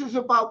 This is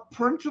about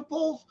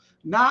principles,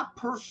 not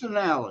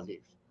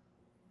personalities.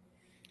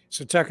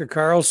 So Tucker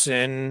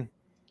Carlson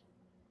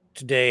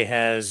today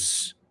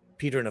has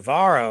Peter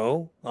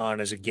Navarro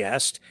on as a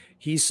guest.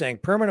 He's saying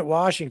permanent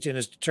Washington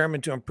is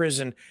determined to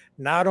imprison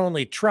not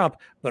only Trump,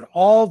 but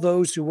all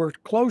those who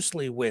worked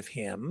closely with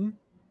him.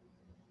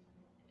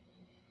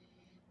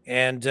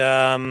 And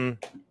I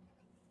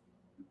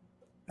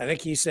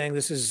think he's saying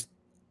this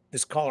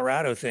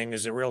Colorado thing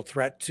is a real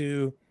threat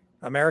to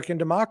American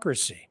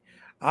democracy.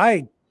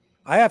 I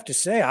have to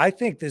say, I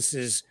think this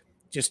is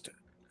just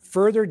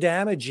further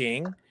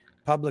damaging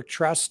public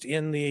trust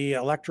in the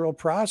electoral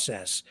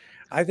process.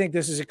 I think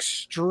this is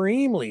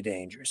extremely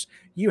dangerous.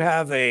 You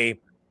have a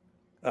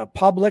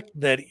public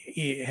that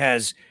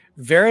has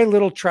very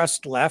little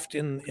trust left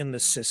in the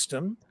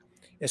system,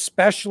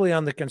 especially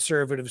on the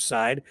conservative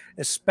side,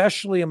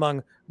 especially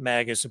among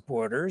MAGA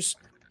supporters.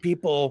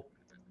 People,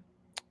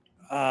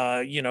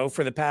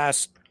 for the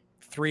past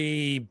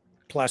 3+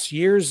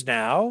 years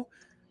now,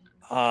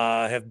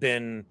 have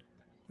been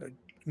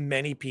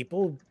many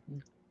people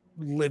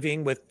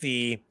living with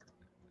the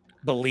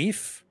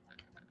belief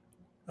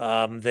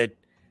that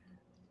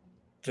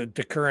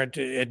the current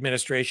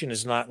administration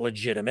is not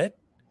legitimate.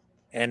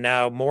 And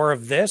now more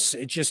of this,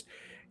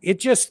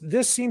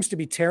 this seems to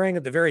be tearing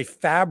at the very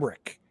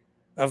fabric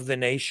of the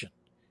nation.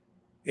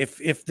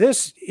 If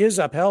this is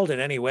upheld in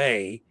any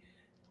way,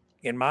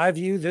 in my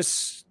view,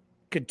 this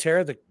could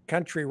tear the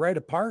country right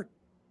apart.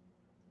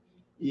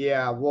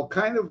 Yeah, well,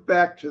 kind of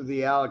back to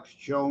the Alex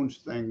Jones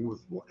thing.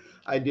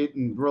 I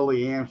didn't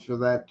really answer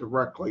that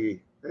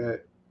directly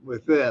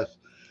with this.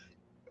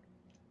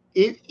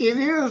 It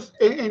is,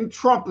 and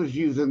Trump is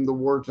using the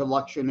words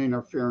election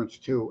interference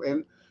too.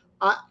 And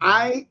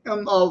I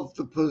am of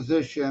the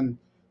position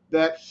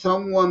that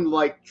someone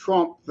like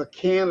Trump, the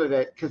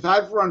candidate, because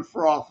I've run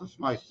for office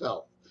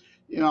myself,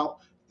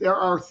 there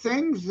are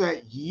things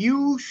that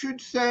you should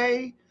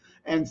say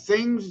and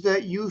things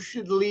that you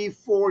should leave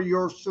for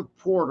your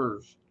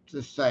supporters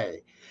to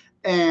say.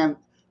 And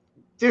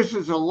this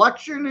is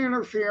election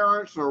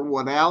interference, or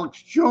what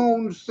Alex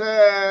Jones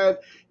said,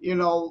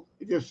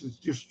 this is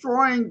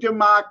destroying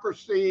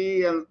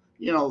democracy, and,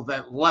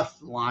 that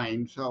left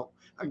line. So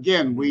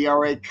Again, we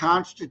are a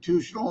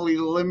constitutionally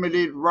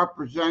limited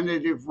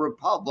representative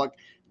republic,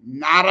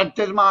 not a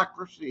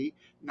democracy,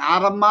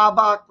 not a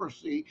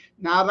mobocracy,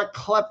 not a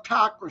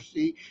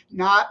kleptocracy,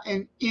 not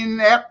an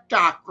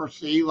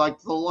ineptocracy like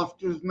the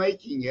left is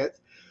making it.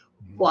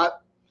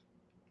 But,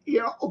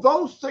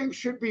 those things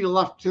should be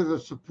left to the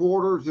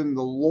supporters and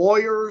the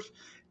lawyers.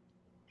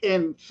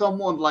 And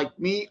someone like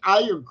me,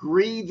 I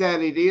agree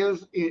that it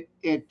is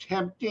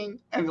attempting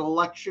an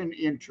election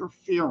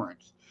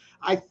interference.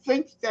 I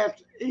think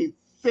that's a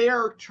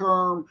fair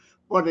term,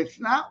 but it's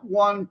not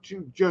one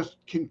to just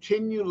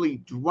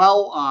continually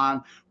dwell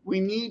on. We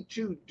need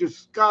to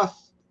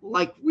discuss,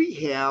 like we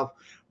have,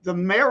 the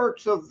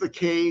merits of the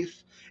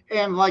case.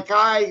 And like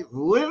I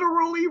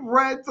literally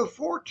read the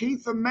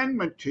 14th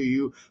Amendment to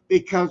you,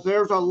 because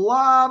there's a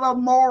lot of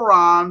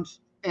morons,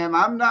 and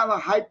I'm not a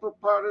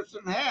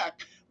hyper-partisan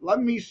hack. Let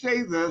me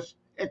say this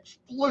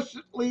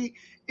explicitly,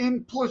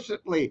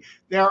 implicitly.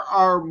 There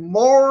are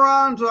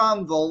morons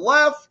on the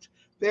left.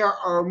 There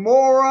are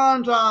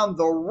morons on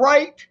the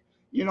right.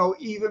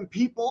 Even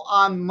people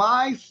on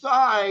my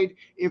side,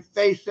 if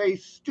they say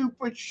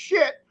stupid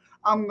shit,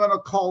 I'm going to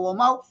call them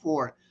out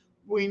for it.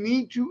 We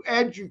need to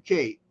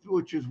educate,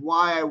 which is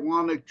why I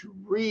wanted to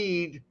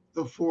read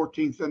the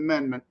 14th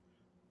Amendment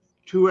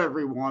to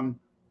everyone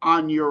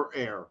on your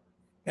air.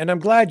 And I'm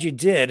glad you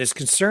did. As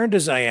concerned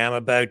as I am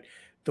about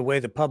the way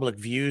the public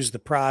views the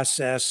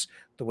process,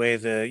 the way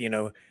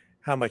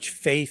how much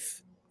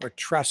faith or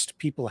trust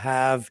people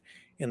have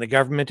in the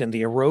government, and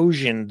the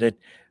erosion that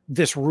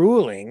this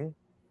ruling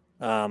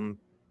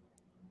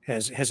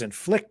has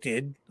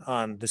inflicted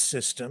on the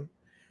system.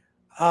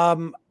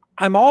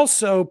 I'm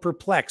also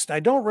perplexed. I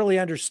don't really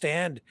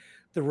understand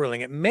the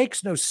ruling. It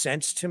makes no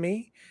sense to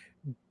me,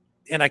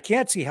 and I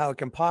can't see how it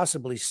can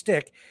possibly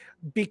stick,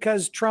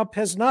 because Trump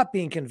has not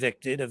been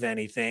convicted of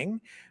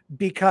anything,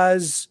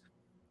 because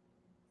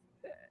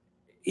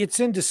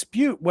it's in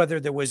dispute whether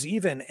there was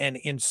even an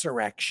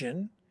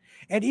insurrection.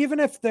 And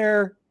even if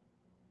there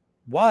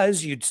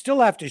was, you'd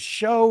still have to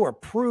show or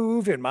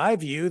prove, in my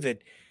view,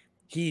 that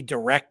he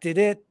directed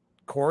it,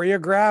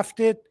 choreographed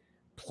it,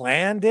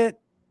 planned it,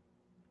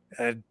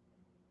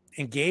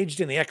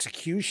 engaged in the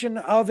execution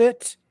of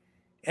it.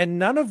 And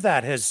none of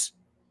that has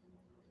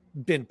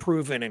been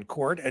proven in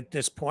court at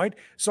this point.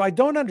 So I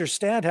don't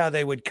understand how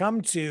they would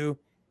come to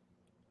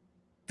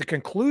the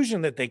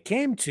conclusion that they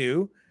came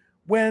to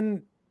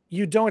when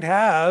you don't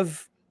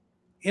have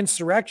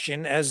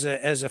insurrection as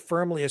a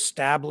firmly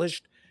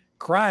established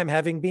crime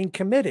having been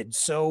committed.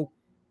 So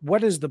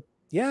what is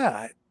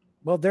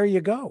well, there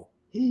you go.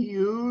 He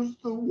used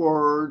the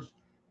words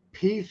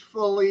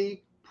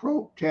peacefully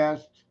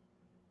protest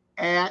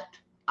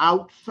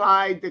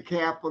outside the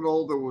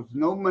Capitol. There was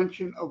no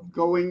mention of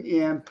going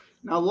in.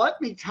 Now,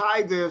 let me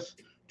tie this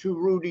to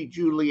Rudy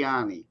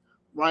Giuliani,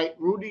 right?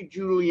 Rudy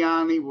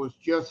Giuliani was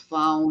just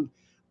found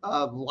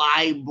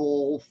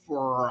liable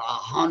for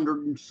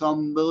 100 and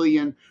some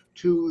million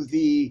to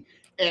the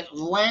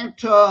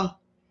Atlanta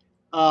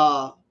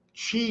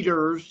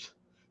cheaters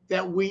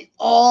that we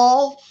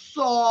all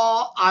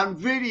saw on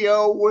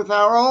video with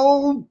our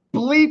own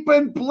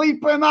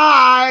bleeping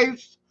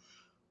eyes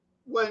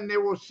when there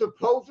was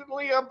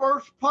supposedly a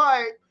burst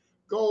pipe.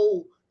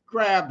 Go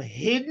grab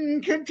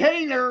hidden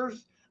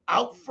containers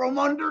out from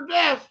under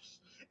desks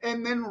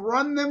and then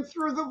run them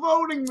through the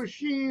voting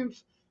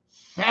machines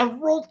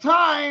several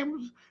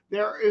times.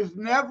 There is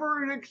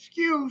never an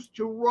excuse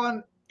to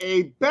run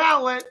a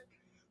ballot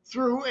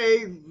through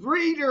a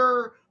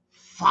reader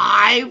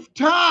 5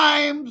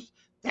 times.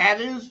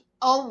 That is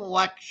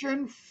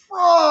election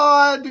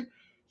fraud.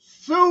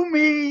 Sue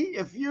me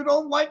if you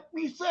don't like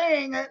me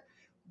saying it.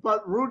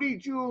 But Rudy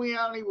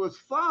Giuliani was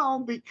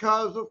found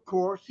because, of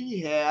course, he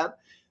had,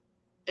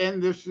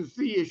 and this is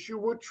the issue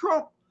with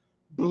Trump,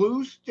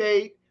 blue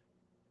state,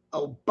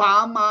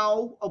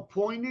 Obama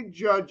appointed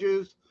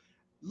judges,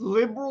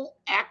 liberal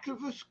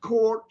activist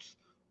courts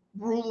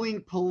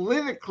ruling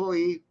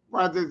politically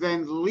rather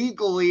than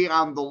legally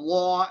on the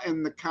law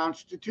and the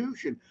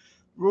Constitution.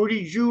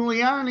 Rudy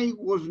Giuliani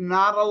was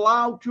not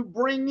allowed to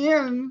bring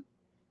in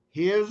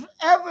his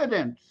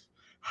evidence.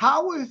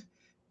 How is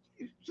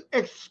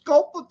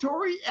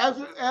exculpatory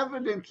as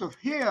evidence of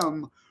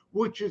him,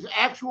 which is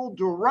actual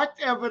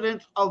direct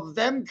evidence of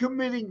them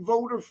committing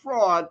voter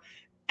fraud,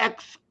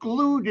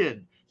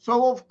 excluded?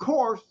 So, of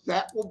course,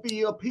 that will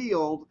be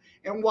appealed,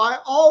 and why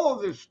all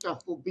of this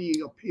stuff will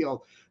be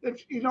appealed.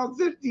 It's,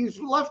 these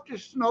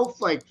leftist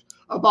snowflakes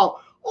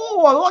about,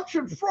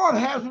 election fraud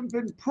hasn't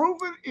been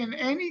proven in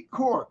any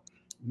court.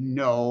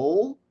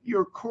 No,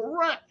 you're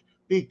correct,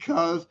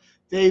 because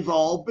they've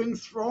all been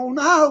thrown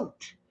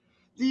out.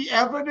 The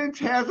evidence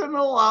hasn't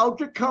allowed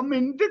to come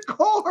into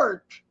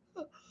court.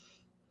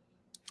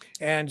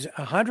 And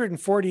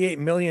 $148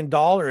 million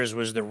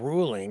was the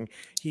ruling.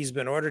 He's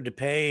been ordered to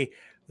pay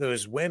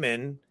those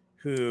women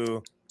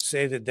who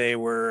say that they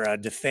were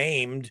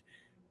defamed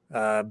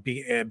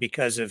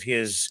because of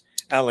his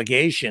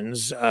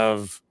allegations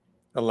of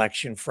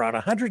election fraud.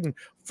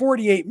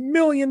 $148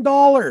 million.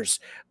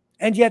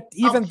 And yet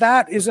even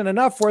that isn't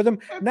enough for them.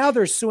 Now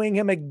they're suing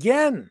him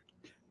again.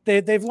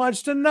 They've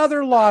launched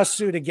another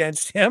lawsuit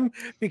against him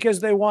because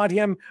they want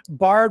him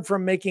barred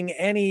from making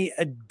any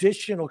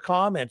additional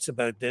comments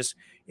about this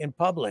in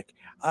public.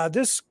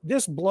 This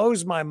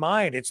blows my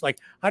mind. It's like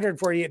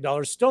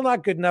 $148, still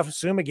not good enough.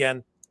 Sue him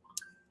again.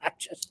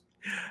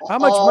 How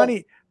much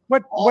money?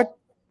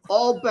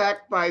 All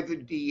backed by the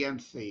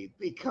DNC,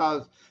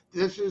 because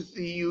this is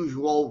the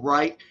usual,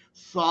 right?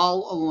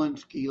 Saul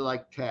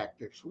Alinsky-like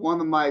tactics.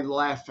 One of my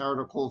last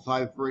articles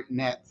I've written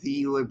at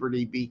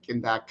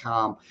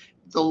thelibertybeacon.com,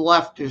 the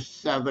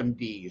leftist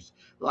 7Ds,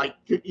 like,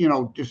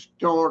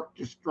 distort,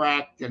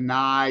 distract,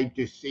 deny,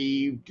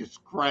 deceive,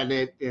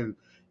 discredit, and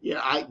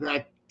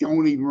I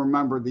don't even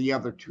remember the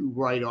other two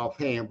right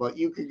offhand, but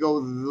you could go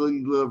to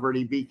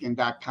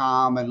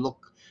thelibertybeacon.com and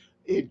look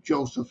at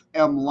Joseph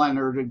M.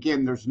 Lenard.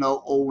 Again, there's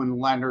no O in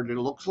Lenard. It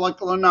looks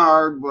like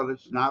Lenard, but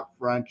it's not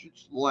French.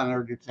 It's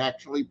Lenard. It's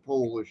actually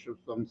Polish of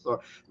some sort.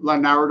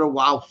 Lenard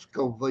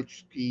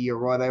Wałkowicki or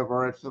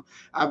whatever.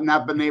 I've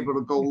not been able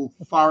to go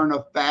far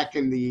enough back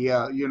in the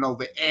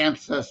the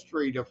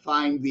ancestry to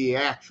find the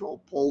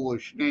actual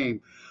Polish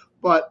name.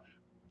 But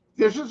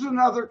this is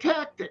another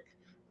tactic.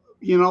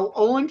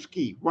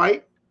 Alinsky,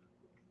 right?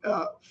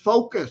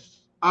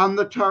 Focus on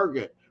the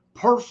target.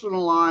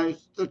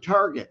 Personalize the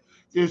target.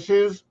 This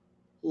is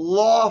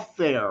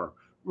lawfare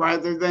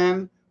rather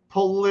than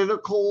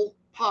political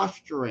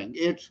posturing.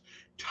 It's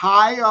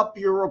tie up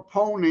your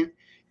opponent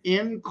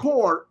in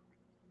court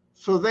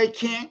so they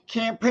can't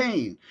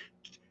campaign.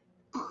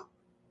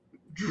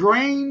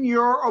 Drain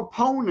your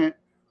opponent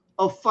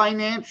of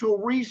financial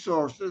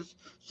resources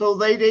so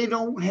they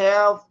don't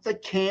have the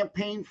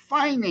campaign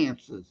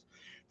finances.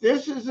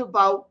 This is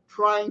about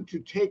trying to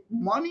take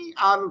money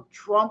out of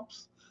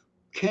Trump's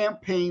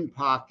campaign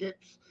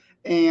pockets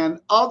and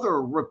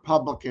other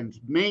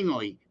Republicans,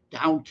 mainly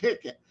down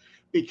ticket.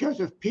 Because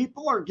if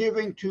people are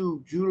giving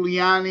to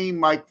Giuliani,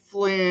 Mike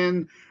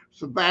Flynn,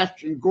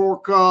 Sebastian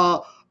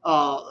Gorka,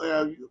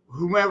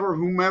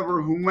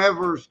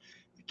 whomever's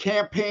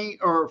campaign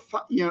or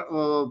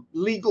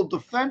legal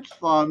defense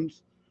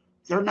funds,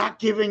 they're not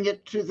giving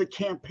it to the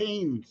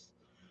campaigns,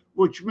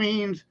 which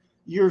means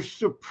you're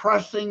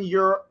suppressing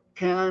your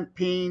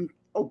campaign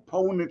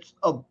opponent's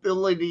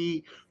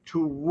ability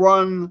to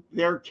run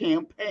their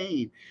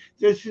campaign.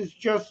 This is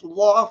just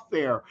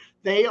lawfare.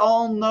 They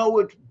all know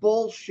it's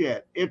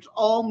bullshit. It's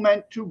all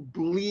meant to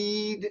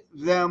bleed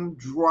them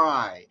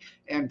dry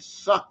and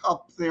suck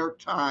up their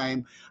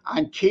time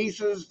on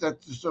cases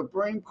that the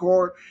Supreme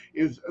Court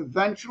is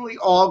eventually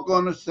all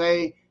going to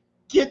say,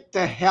 get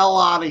the hell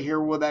out of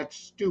here with that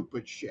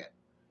stupid shit.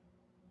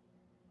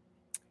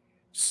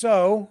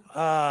 So,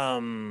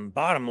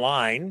 bottom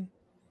line,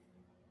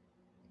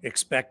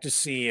 expect to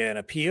see an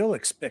appeal,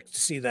 expect to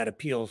see that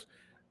appeal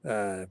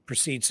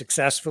proceed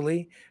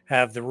successfully,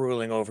 have the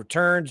ruling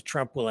overturned.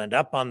 Trump will end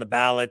up on the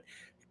ballot,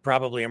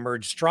 probably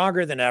emerge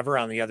stronger than ever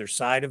on the other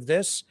side of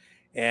this,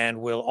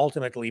 and will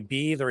ultimately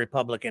be the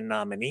Republican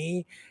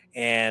nominee.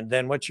 And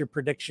then what's your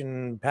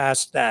prediction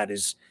past that?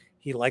 Is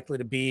he likely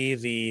to be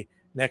the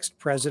next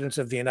president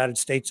of the United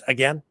States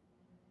again?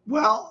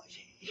 Well,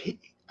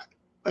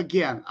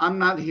 again, I'm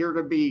not here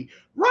to be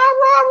rah,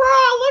 rah,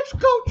 rah, let's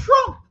go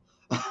Trump.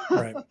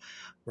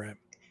 Right.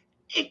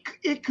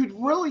 It could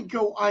really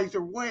go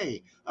either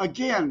way.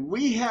 Again,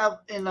 we have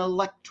an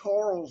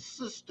electoral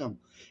system.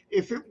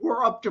 If it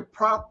were up to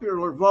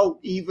popular vote,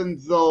 even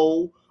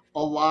though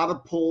a lot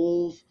of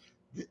polls,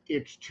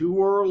 it's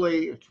too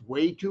early, it's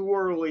way too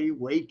early,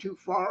 way too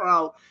far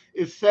out,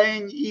 is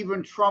saying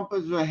even Trump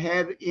is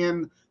ahead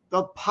in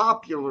the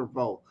popular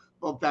vote.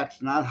 Well,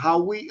 that's not how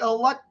we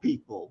elect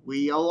people.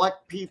 We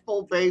elect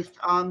people based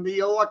on the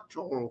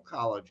Electoral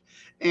College.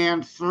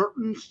 And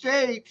certain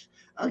states,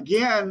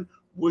 again,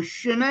 with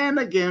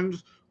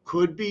shenanigans,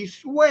 could be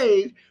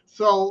swayed.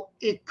 So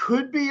it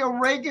could be a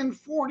Reagan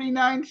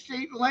 49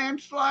 state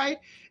landslide.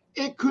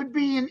 It could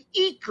be an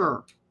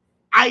Eker.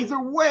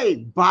 Either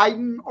way,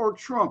 Biden or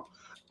Trump.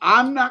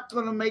 I'm not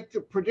going to make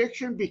the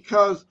prediction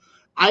because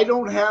I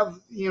don't have,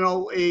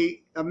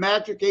 a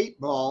magic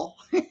 8-ball,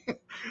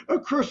 a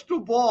crystal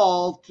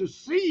ball to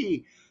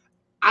see.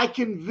 I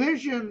can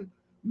vision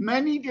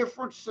many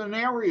different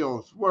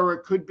scenarios where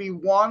it could be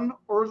one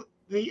or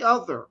the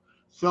other.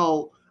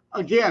 So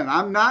again,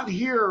 I'm not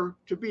here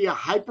to be a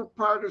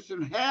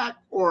hyper-partisan hack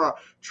or a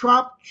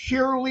Trump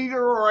cheerleader,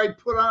 or I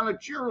put on a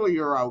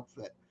cheerleader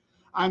outfit.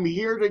 I'm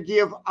here to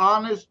give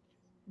honest,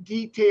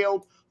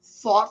 detailed,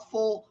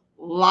 thoughtful,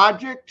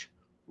 logicked,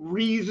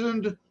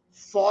 reasoned,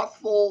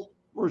 thoughtful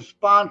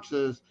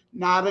responses,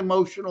 not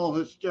emotional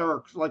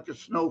hysterics like a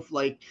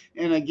snowflake.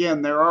 And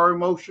again, there are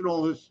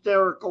emotional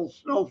hysterical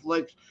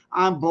snowflakes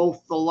on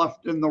both the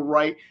left and the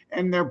right,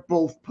 and they're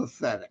both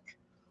pathetic.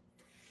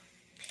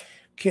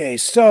 Okay,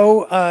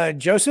 so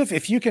Joseph,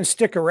 if you can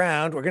stick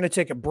around, we're going to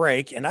take a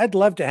break, and I'd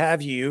love to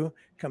have you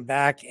come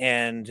back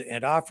and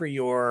offer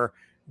your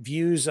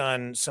views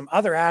on some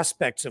other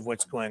aspects of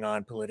what's going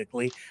on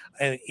politically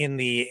in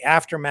the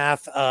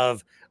aftermath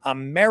of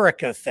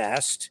America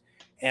Fest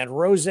and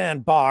Roseanne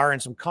Barr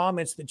and some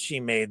comments that she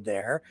made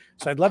there.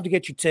 So I'd love to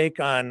get your take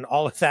on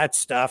all of that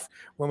stuff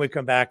when we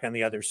come back on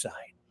the other side.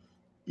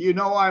 You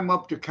know, I'm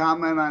up to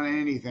comment on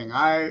anything.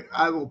 I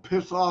will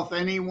piss off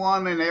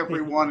anyone and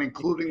everyone,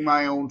 including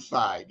my own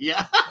side.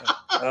 Yeah.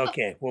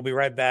 Okay, we'll be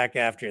right back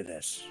after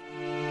this.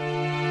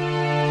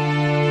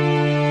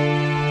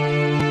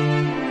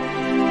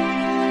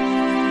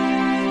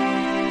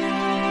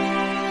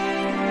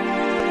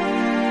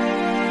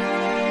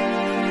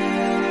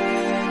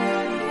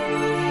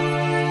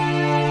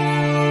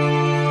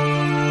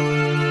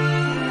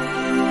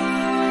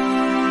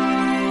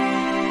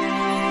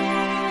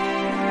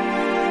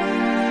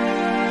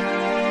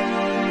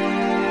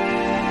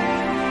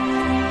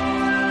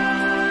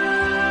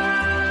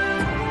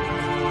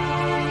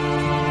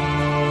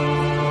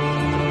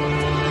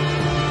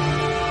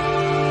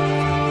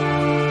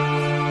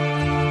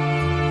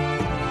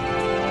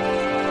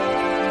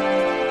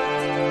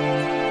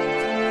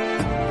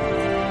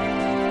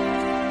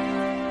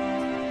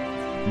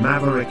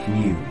 Maverick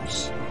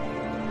News.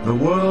 The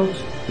world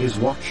is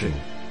watching.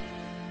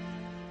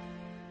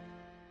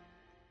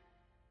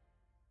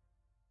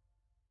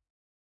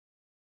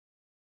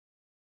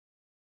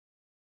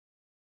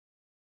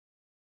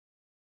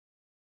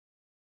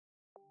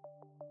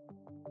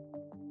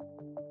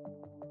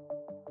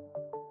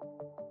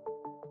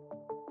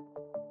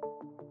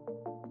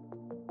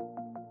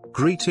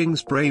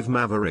 Greetings, brave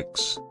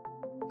Mavericks.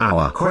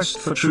 Our quest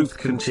for truth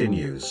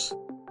continues.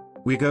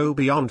 We go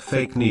beyond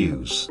fake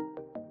news.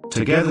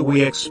 Together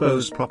we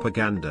expose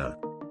propaganda.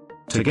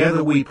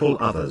 Together we pull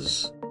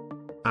others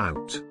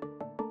out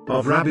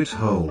of rabbit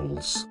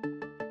holes.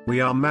 We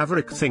are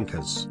maverick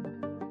thinkers.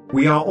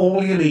 We are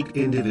all unique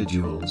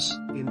individuals,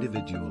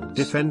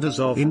 defenders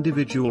of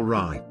individual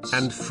rights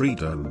and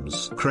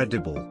freedoms,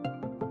 credible,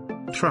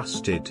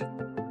 trusted,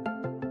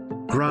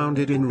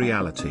 grounded in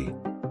reality.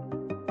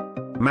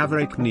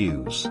 Maverick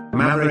News,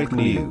 Maverick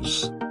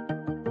News.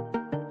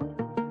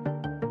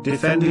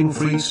 Defending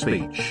free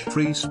speech,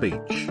 free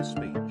speech.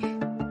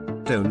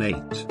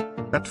 Donate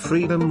at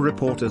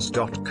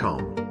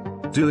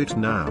freedomreporters.com. Do it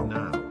now.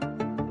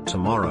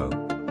 Tomorrow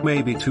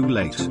may be too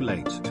late.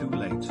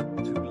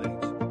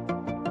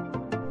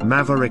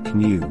 Maverick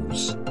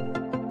News.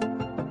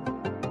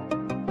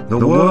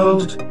 The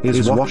world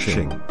is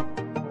watching.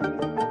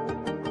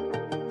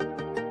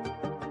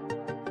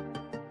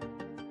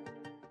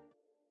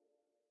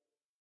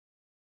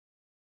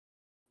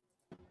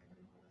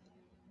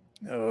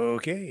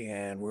 Okay,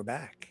 and we're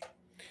back.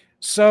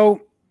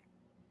 So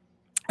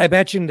I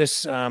mentioned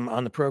this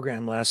on the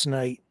program last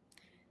night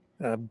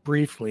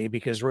briefly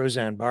because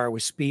Roseanne Barr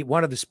was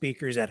one of the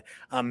speakers at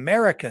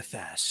America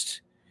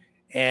Fest,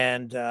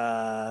 and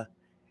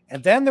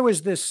then there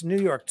was this New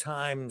York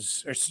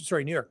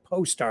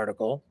Post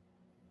article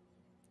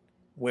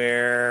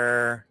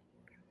where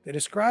they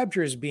described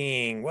her as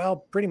being, well,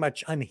 pretty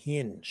much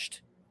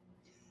unhinged.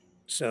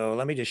 So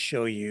let me just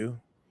show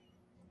you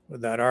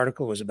what that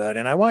article was about,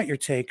 and I want your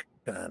take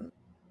on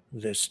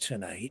this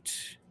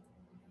tonight,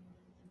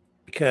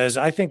 because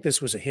I think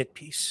this was a hit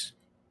piece.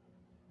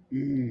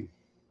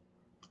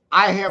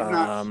 I have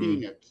not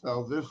seen it,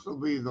 so this will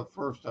be the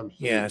first I'm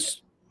seeing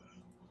it.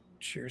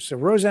 Sure. So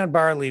Roseanne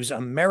Barr leaves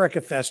America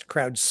Fest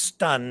crowd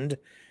stunned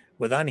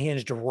with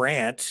unhinged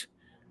rant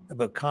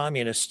about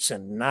communists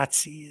and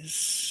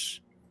Nazis.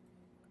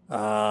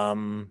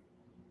 So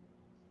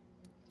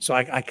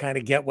I kind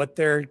of get what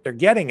they're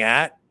getting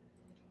at,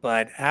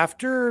 but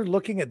after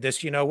looking at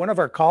this, one of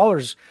our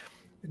callers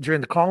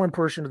during the call-in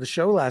portion of the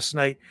show last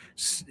night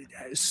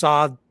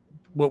saw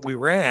what we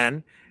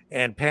ran,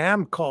 and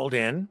Pam called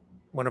in,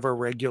 one of our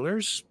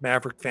regulars,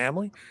 Maverick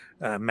family,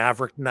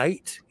 Maverick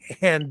Knight,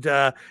 and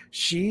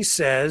she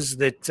says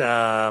that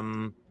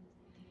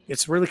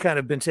it's really kind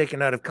of been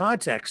taken out of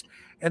context.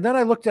 And then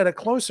I looked at it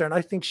closer, and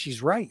I think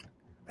she's right.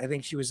 I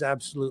think she was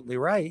absolutely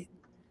right.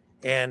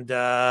 And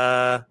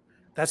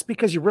that's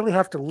because you really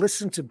have to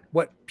listen to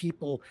what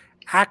people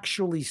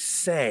actually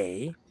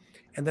say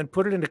and then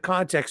put it into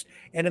context.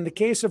 And in the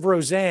case of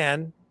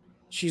Roseanne,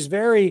 she's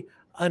very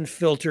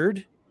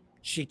unfiltered.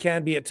 She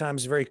can be at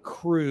times very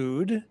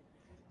crude.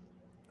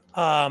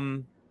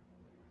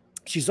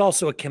 She's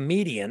also a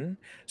comedian,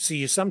 so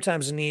you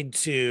sometimes need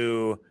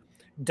to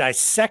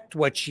dissect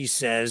what she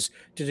says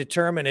to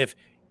determine if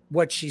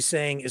what she's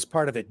saying is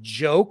part of a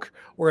joke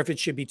or if it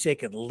should be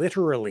taken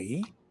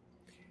literally.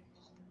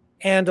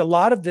 And a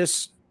lot of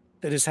this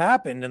that has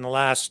happened in the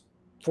last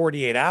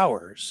 48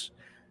 hours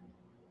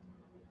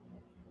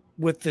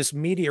with this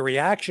media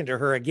reaction to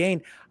her,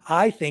 again,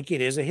 I think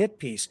it is a hit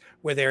piece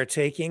where they're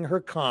taking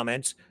her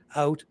comments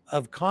out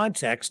of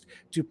context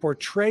to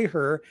portray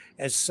her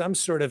as some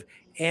sort of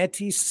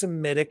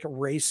anti-Semitic,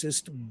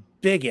 racist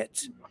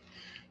bigot,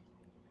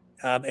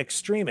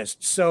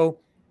 extremist. So,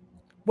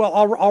 well,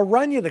 I'll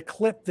run you the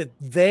clip that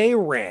they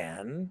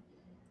ran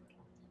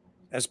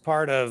as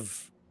part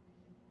of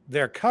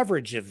their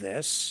coverage of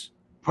this.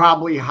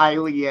 Probably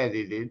highly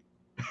edited.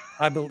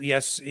 I believe,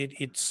 yes,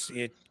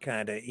 it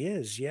kind of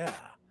is, yeah.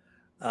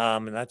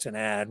 And that's an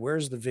ad.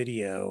 Where's the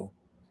video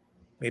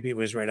Maybe it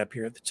was right up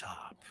here at the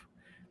top.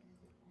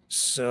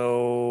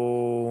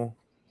 So,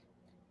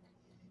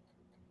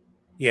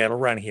 yeah, it'll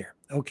run here.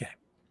 Okay.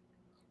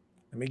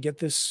 Let me get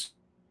this.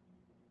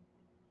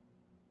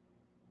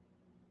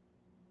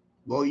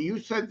 Well, you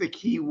said the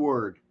key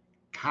word,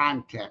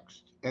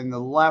 context. And the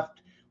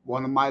left,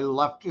 one of my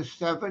leftist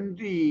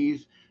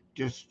 7Ds,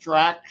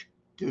 distract,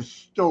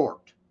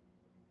 distort.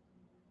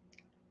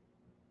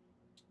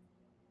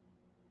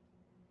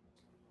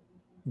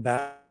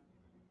 Back.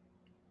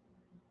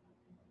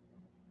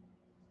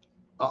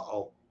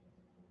 Uh-oh.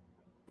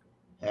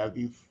 Have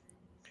you?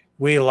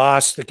 We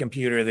lost the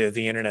computer,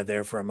 the internet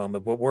there for a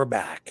moment, but we're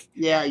back.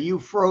 Yeah, you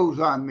froze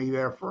on me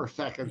there for a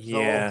second. So,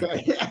 Yeah.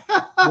 okay.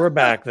 We're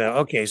back though.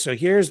 Okay, so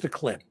here's the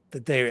clip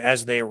that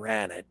as they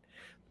ran it.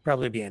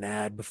 Probably be an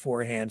ad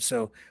beforehand.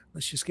 So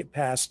let's just get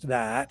past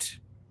that.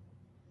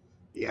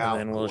 Yeah. And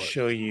then we'll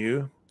show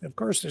you. Of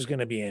course, there's going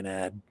to be an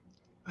ad.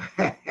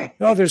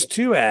 Oh, there's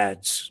 2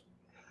 ads.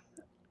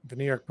 The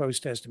New York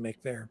Post has to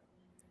make their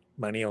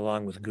money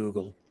along with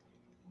Google.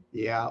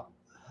 Yeah,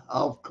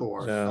 of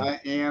course. So,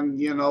 and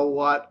you know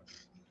what?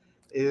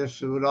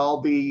 This would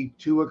all be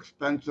too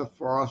expensive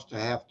for us to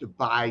have to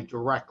buy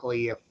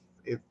directly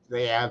if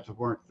the ads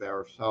weren't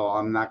there. So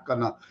I'm not going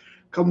to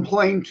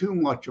complain too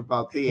much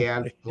about the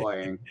ads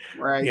playing,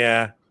 right?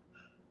 Yeah.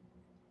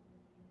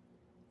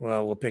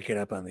 Well, we'll pick it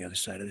up on the other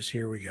side of this.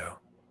 Here we go.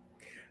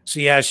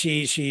 So yeah,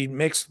 she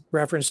makes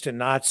reference to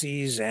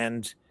Nazis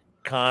and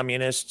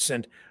communists,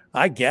 and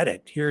I get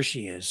it. Here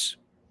she is.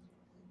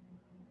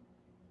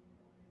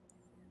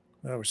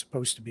 Well, we're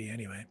supposed to be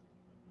anyway.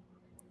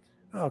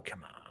 Oh,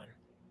 come on.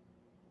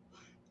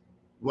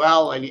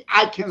 Well, and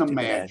I can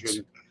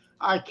imagine.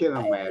 I can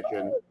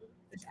imagine.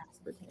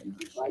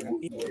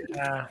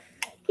 Yeah.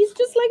 He's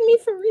just like me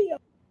for real.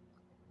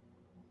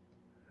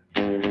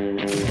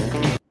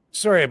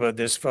 Sorry about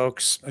this,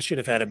 folks. I should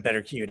have had it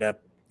better queued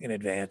up in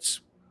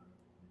advance.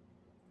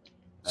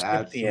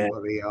 That's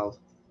somebody else.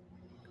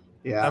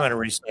 Yeah. I'm going to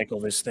recycle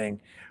this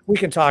thing. We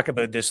can talk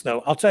about this,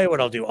 though. I'll tell you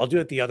what I'll do. I'll do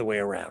it the other way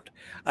around.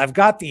 I've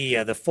got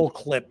the full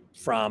clip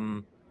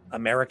from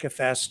America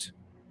Fest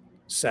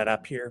set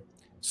up here.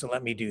 So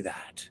let me do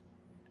that.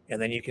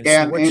 And then you can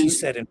see what she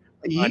said in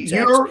context.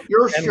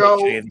 Your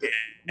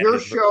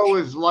show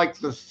is like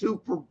the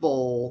Super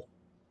Bowl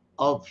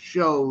of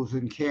shows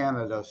in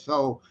Canada.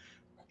 So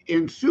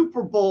in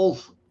Super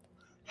Bowl's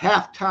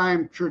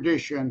halftime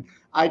tradition,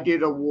 I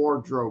did a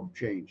wardrobe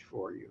change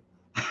for you.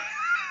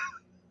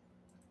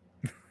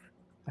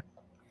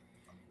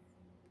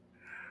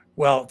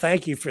 Well,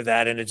 thank you for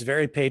that. And it's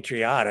very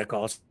patriotic.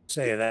 I'll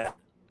say that.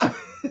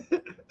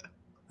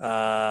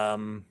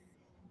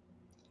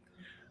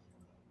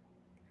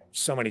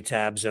 So many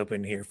tabs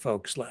open here,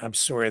 folks. I'm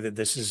sorry that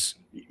this is.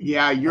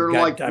 Yeah, you're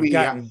like me. I've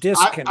gotten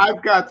disconnected.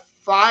 I've got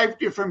 5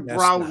 different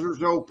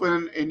browsers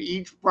open, and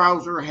each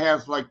browser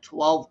has like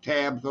 12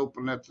 tabs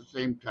open at the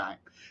same time.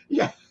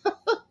 Yeah.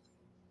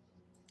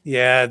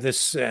 Yeah,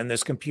 this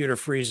computer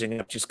freezing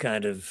up just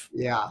kind of.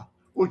 Yeah.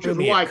 Which is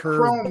why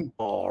Chrome,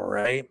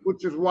 right?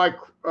 Which is why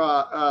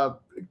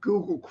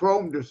Google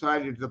Chrome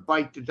decided to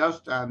bite the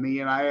dust on me,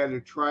 and I had to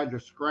try to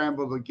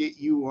scramble to get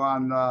you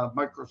on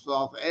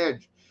Microsoft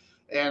Edge.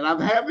 And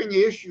I'm having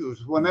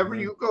issues. Whenever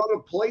you go to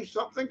play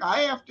something,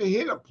 I have to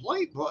hit a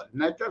play button.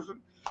 That doesn't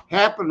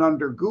happen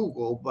under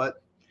Google,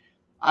 but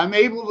I'm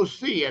able to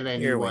see it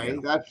anyway.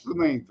 That's the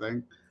main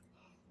thing.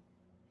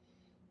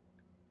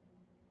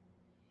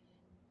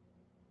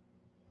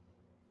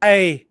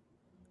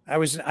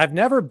 I've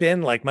never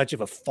been like much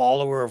of a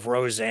follower of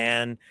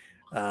Roseanne.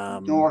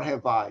 Nor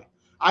have I.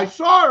 I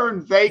saw her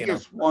in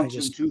Vegas once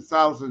in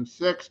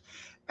 2006,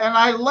 and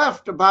I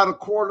left about a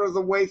quarter of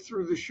the way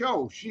through the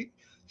show.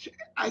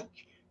 Her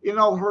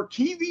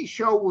TV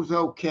show was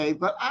okay,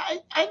 but I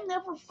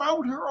never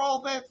found her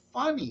all that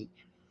funny.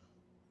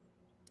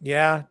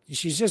 Yeah,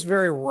 she's just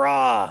very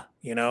raw,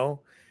 and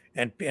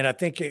I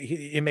think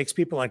it makes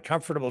people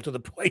uncomfortable to the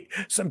point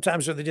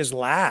sometimes where they just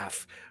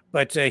laugh.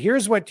 But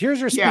here's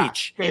her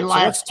speech. They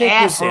laugh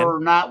at her,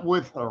 not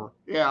with her.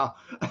 Yeah.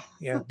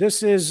 Yeah.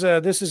 This is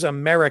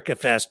America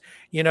Fest.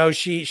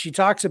 She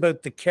talks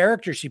about the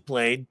character she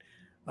played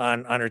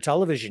on her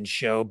television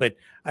show, but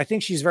I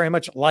think she's very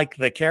much like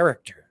the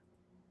character.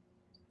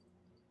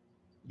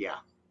 Yeah.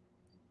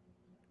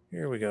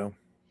 Here we go.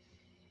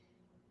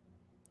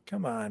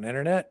 Come on,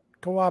 internet,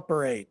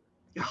 cooperate.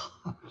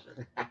 Oh,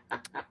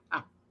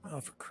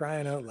 for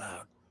crying out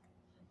loud.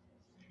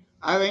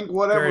 I think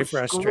whatever's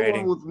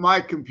screwing with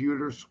my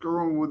computer,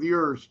 screwing with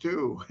yours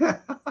too.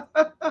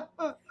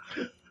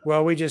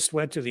 Well, we just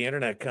went to the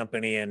internet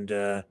company and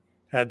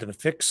had them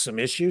fix some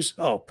issues.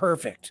 Oh,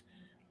 perfect.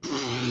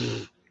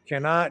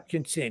 Cannot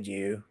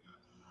continue.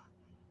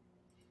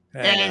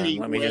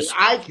 Anyway,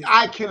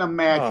 I can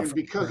imagine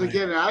because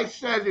again, I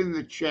said in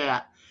the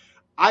chat,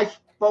 I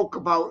spoke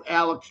about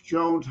Alex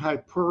Jones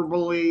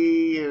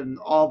hyperbole and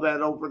all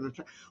that over the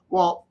time.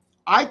 Well,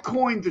 I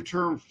coined the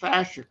term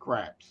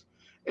fascocrats.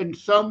 And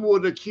some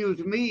would accuse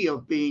me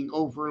of being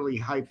overly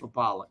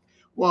hyperbolic.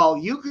 Well,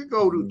 you could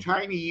go to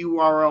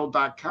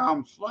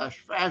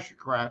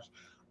tinyurl.com/fascocrats.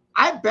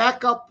 I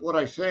back up what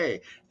I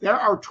say. There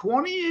are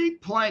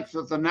 28 planks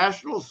of the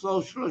National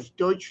Socialist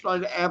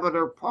Deutschland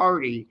Arbeiter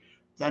Party,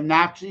 the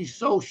Nazi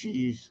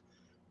Socios,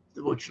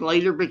 which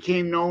later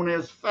became known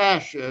as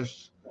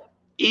fascists,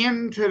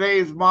 in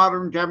today's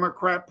modern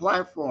Democrat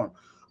platform.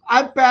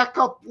 I back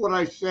up what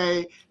I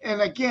say,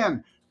 and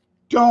again,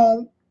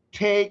 don't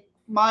take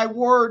my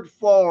word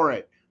for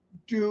it.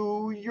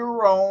 Do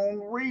your own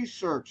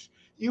research.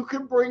 You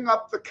can bring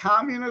up the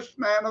Communist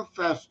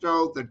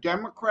Manifesto, the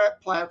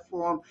Democrat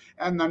platform,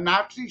 and the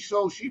Nazi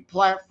Soci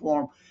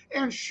platform.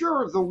 And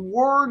sure, the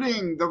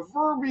wording, the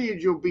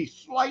verbiage will be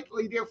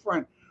slightly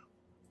different,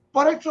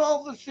 but it's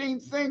all the same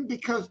thing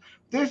because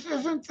this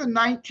isn't the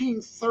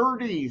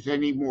 1930s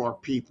anymore,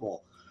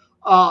 people.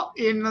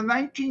 In the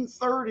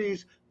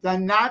 1930s, the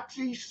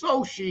Nazi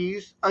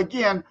Socis,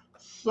 again,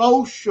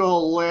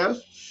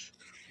 socialists,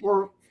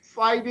 were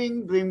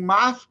fighting the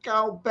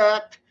Moscow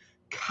backed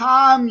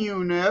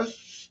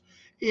communists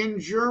in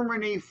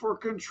Germany for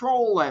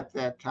control at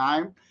that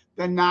time.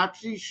 The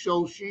Nazi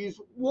Socis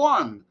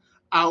won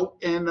out,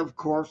 and of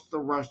course, the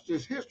rest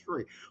is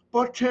history.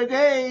 But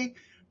today,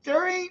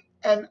 there ain't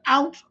an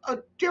ounce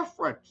of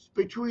difference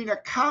between a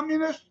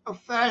communist, a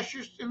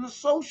fascist, and a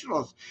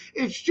socialist.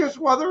 It's just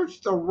whether it's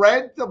the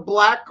red, the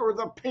black, or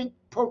the pink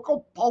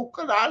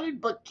polka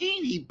dotted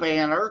bikini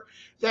banner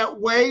that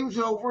waves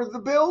over the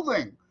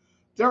building.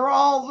 They're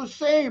all the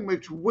same.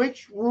 It's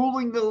which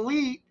ruling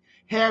elite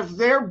has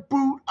their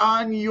boot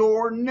on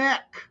your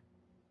neck.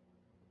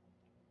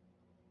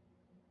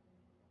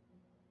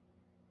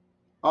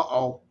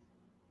 Uh-oh.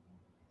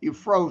 You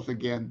froze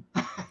again.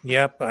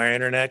 Yep, our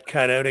internet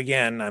cut out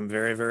again. I'm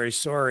very, very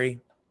sorry.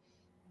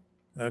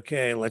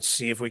 Okay, let's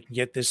see if we can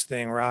get this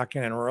thing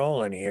rocking and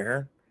rolling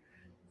here.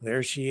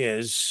 There she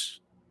is.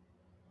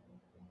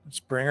 Let's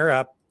bring her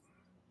up.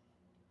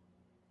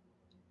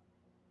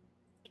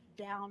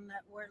 Down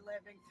that we're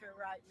living through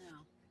right now.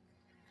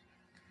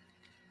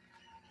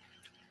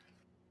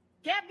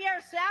 Give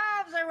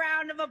yourselves a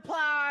round of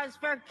applause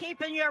for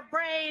keeping your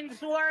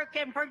brains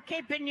working, for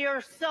keeping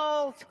your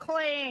souls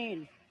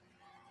clean,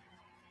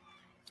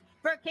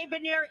 for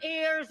keeping your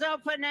ears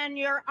open and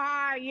your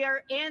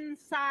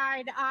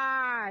inside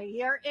eye,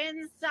 your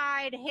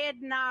inside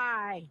hidden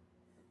eye.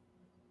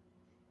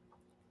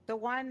 The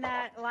one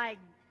that, like,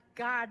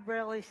 God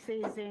really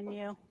sees in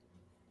you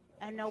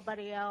and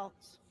nobody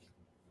else.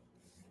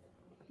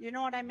 You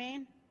know what I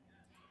mean?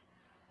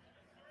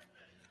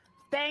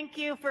 Thank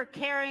you for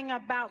caring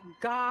about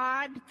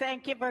God.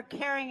 Thank you for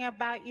caring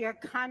about your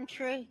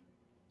country.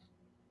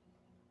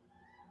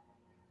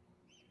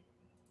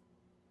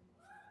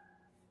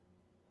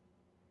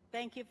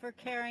 Thank you for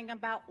caring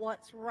about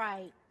what's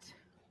right.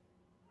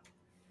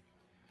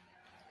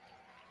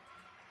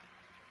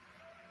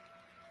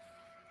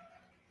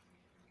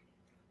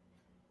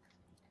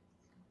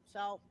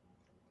 So,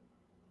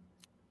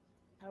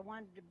 I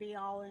wanted to be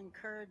all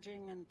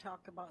encouraging and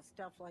talk about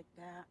stuff like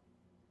that.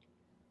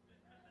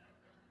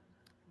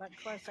 But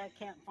of course, I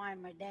can't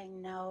find my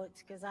dang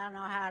notes because I don't know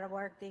how to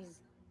work these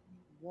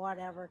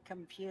whatever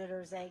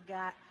computers they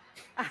got.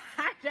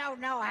 I don't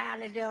know how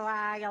to do it.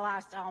 I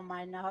lost all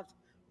my notes.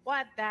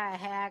 What the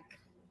heck?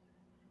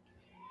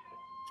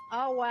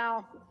 Oh,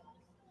 well.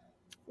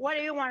 What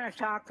do you want to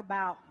talk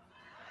about?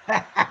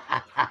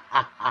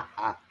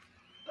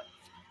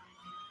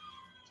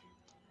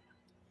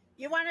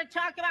 You want to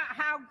talk about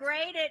how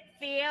great it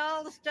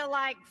feels to,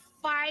 like,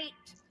 fight,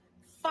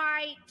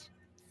 fight,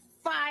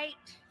 fight,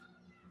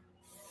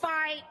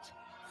 fight,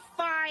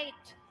 fight,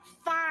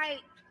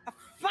 fight,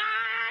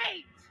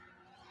 fight,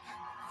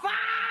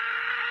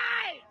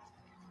 fight,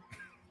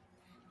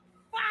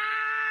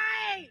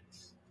 fight,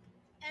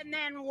 and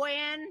then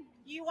win?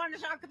 You want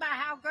to talk about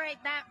how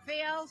great that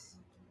feels?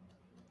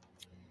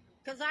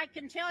 Because I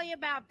can tell you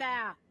about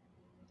that.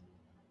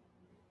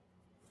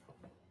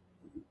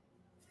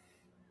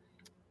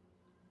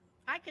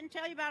 I can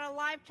tell you about a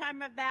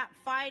lifetime of that,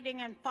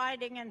 fighting and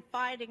fighting and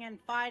fighting and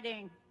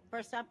fighting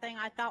for something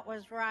I thought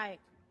was right.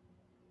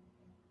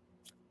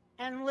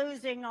 And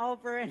losing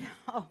over and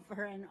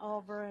over and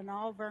over and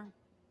over.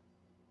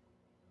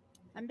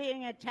 And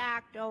being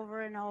attacked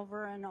over and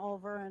over and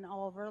over and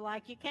over.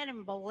 Like, you can't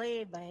even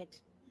believe it.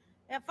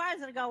 If I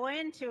was to go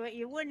into it,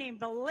 you wouldn't even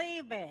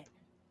believe it.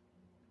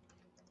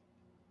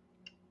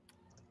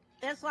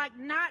 It's like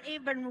not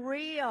even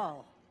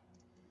real.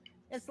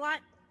 It's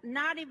like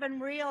not even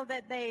real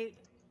that they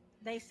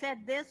said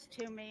this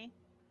to me.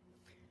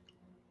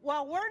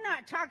 Well, we're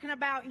not talking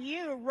about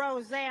you,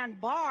 Roseanne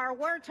Barr.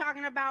 We're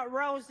talking about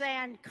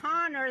Roseanne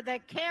Connor, the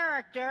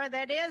character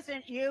that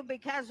isn't you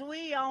because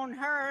we own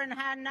her and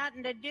had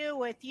nothing to do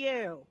with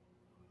you.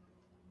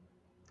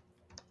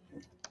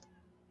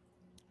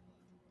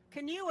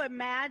 Can you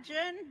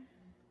imagine?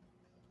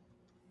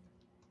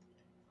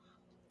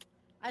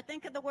 I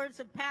think of the words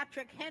of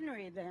Patrick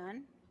Henry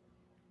then.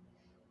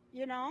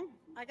 You know,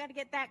 I got to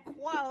get that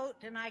quote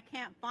and I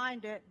can't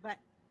find it, but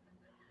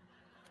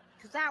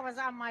because that was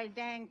on my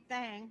dang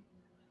thing.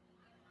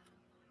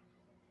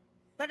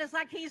 But it's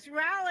like he's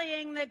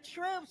rallying the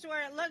troops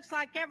where it looks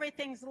like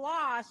everything's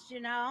lost,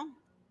 you know?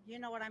 You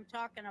know what I'm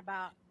talking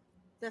about.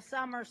 The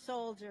summer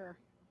soldier.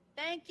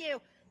 Thank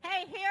you.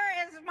 Hey, here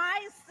is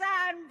my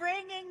son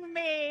bringing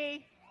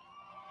me.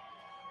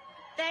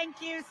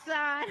 Thank you,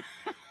 son.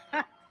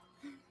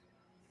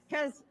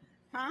 Because,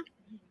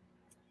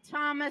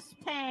 Thomas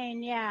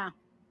Paine, yeah.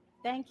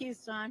 Thank you,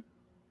 son.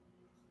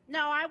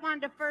 No, I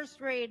wanted to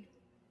first read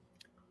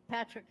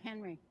Patrick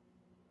Henry.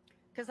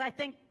 Because I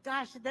think,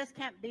 gosh, this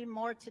can't be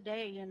more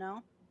today, you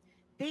know?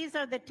 These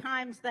are the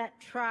times that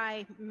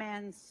try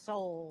men's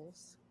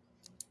souls.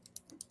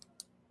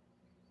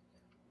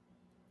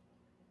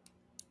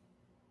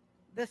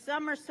 The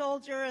summer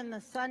soldier and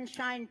the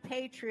sunshine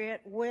patriot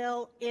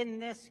will, in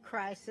this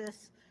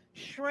crisis,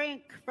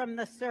 shrink from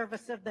the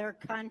service of their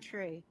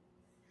country.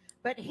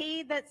 But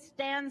he that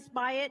stands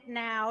by it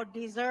now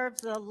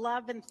deserves the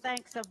love and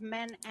thanks of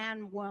men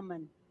and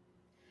women.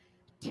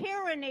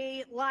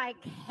 Tyranny,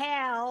 like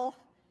hell,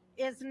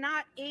 is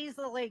not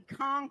easily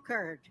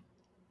conquered.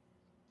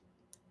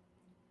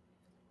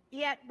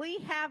 Yet we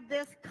have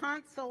this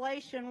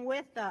consolation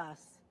with us,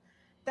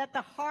 that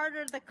the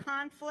harder the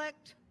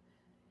conflict,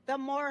 the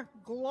more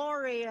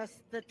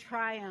glorious the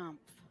triumph.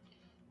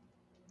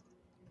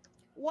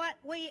 What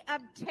we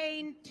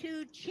obtain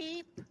too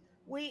cheap,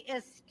 we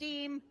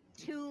esteem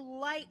too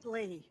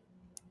lightly.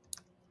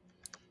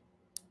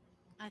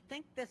 I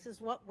think this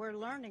is what we're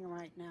learning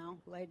right now,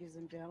 ladies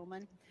and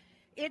gentlemen.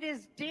 It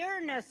is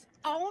dearness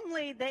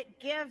only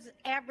that gives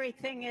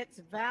everything its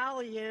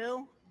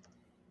value.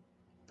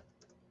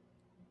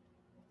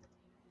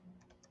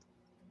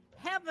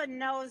 Heaven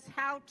knows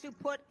how to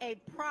put a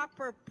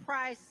proper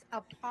price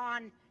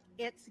upon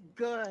its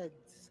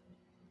goods.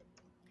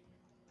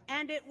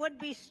 And it would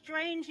be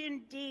strange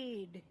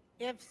indeed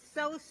if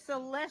so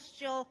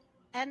celestial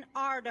an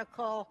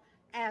article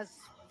as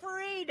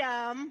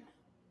freedom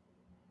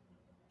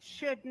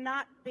should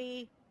not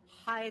be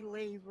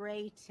highly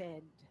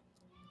rated.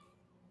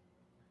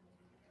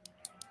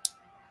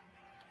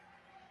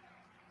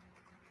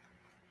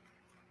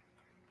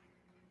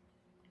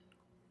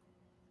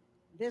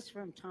 This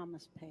from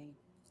Thomas Paine,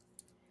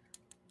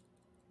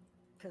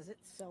 because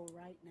it's so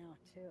right now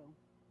too.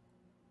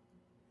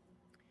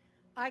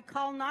 I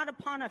call not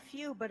upon a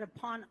few, but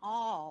upon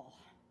all.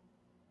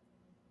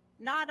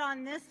 Not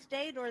on this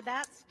state or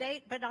that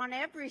state, but on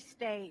every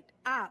state,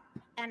 up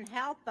and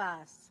help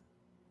us.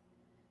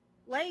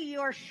 Lay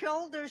your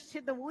shoulders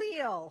to the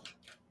wheel.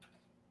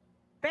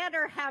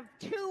 Better have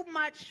too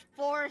much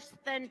force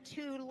than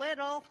too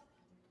little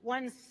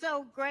when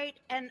so great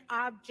an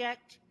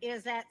object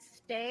is at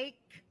stake.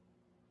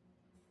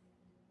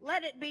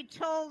 Let it be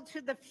told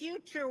to the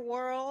future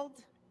world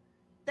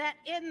that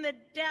in the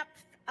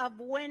depth of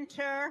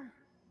winter,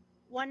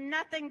 when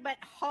nothing but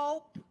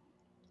hope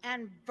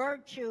and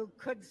virtue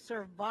could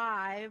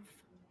survive,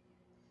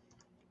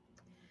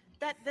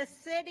 that the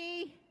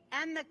city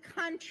and the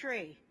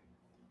country,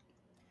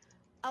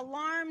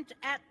 alarmed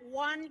at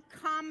one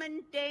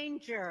common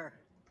danger,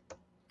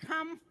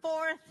 come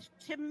forth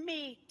to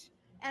meet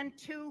and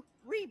to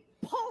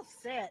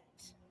repulse it.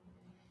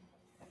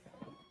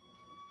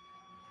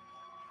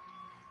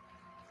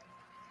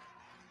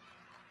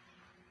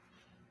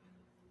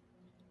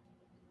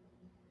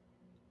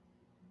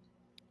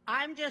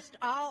 I'm just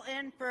all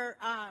in for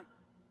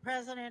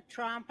President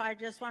Trump. I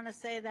just want to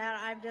say that.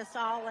 I'm just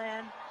all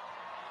in.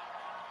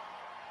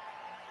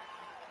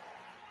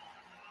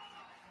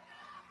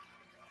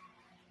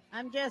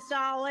 I'm just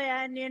all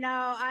in, you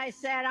know. I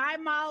said,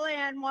 I'm all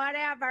in,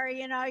 whatever,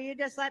 you know, you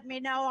just let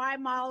me know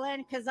I'm all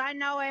in, because I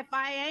know if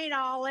I ain't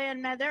all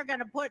in, man, they're going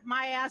to put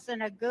my ass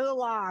in a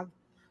gulag.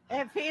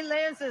 If he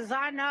loses,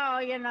 I know,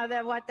 you know,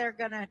 that what they're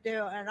going to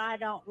do, and I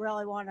don't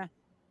really want to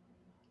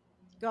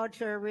go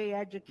to a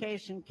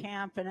re-education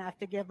camp and have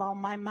to give all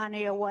my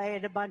money away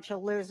to a bunch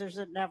of losers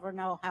that never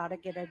know how to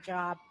get a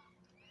job.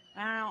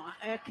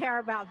 I care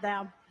about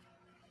them.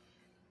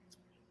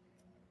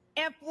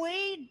 If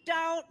we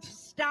don't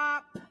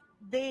stop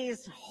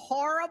these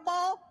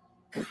horrible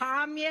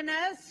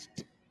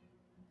communists,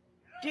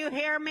 do you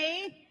hear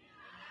me?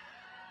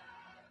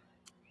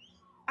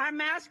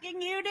 I'm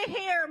asking you to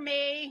hear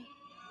me.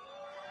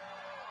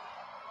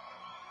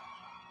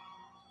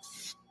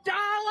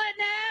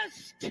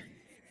 Stalinist,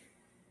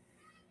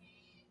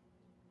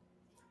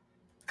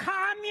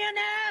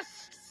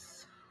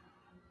 communists,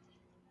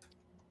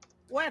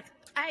 with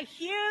a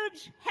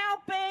huge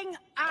helping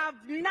of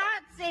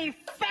Nazi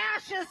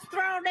fascists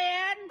thrown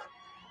in,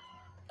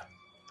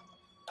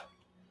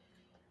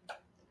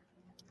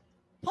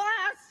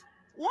 plus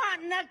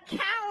wanting a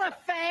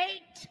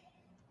caliphate,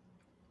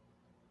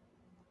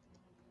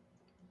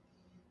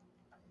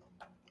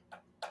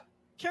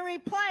 to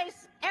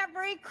replace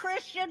every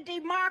Christian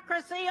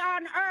democracy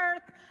on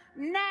earth,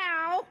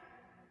 now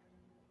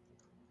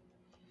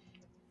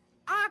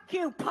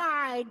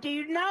occupied. Do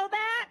you know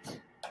that?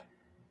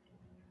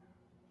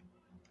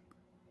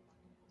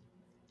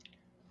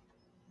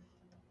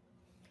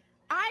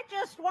 I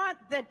just want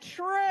the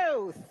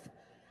truth.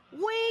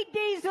 We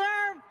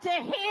deserve to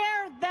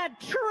hear the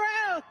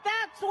truth.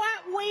 That's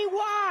what we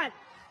want.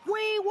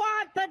 We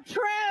want the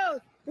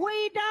truth.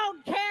 We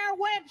don't care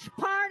which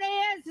party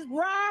is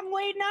wrong.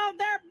 We know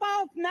they're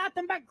both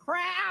nothing but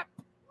crap.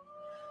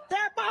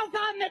 They're both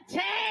on the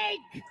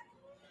take.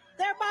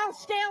 They're both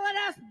stealing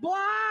us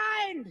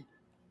blind.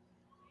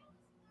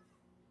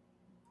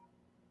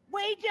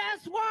 We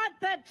just want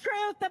the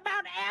truth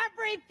about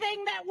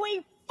everything that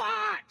we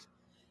fought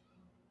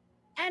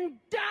and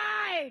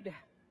died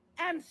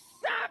and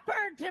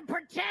suffered to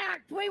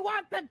protect. We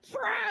want the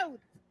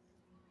truth.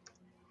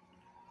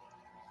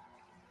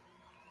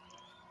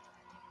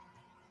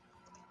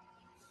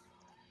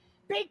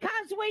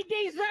 Because we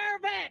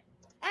deserve it.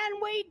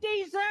 And we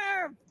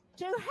deserve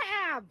to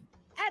have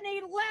an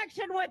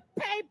election with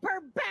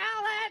paper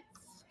ballots.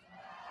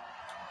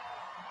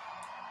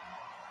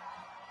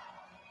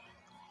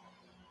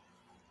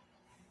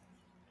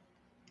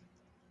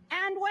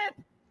 And with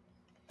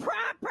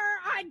proper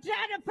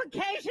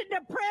identification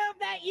to prove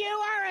that you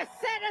are a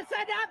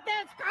citizen of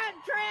this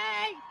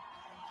country.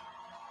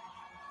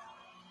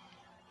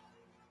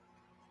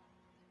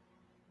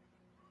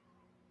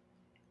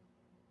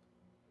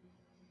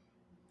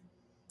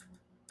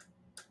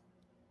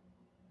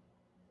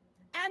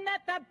 And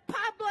that the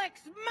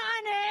public's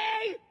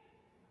money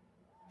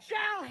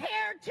shall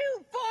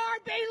heretofore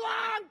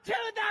belong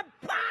to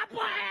the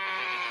public.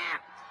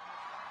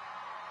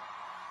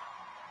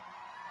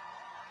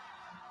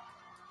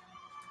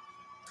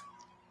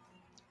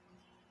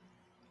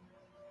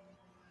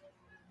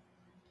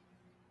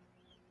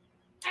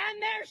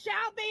 And there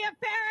shall be a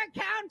fair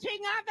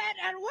accounting of it,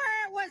 and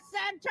where it was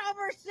sent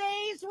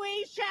overseas,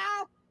 we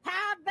shall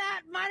have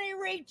that money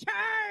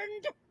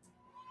returned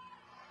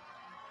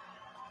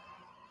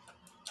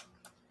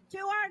to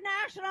our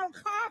national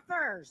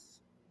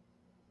coffers.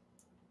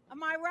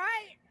 Am I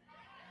right?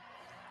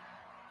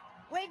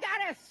 We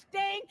got a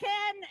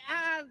stinking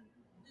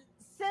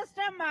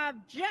system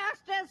of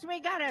justice.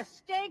 We got a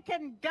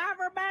stinking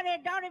government.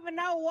 It don't even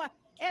know what.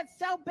 It's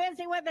so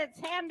busy with its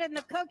hand in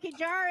the cookie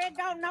jar, it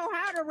don't know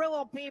how to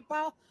rule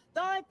people.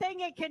 The only thing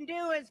it can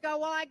do is go,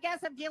 well, I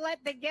guess if you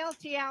let the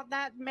guilty out,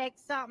 that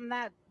makes something,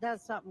 that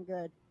does something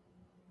good.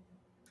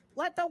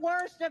 Let the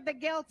worst of the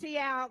guilty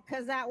out,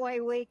 because that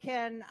way we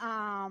can,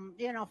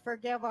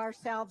 forgive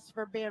ourselves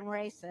for being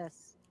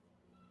racist.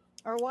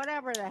 Or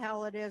whatever the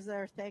hell it is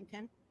they're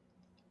thinking.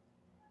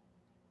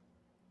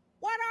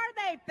 What are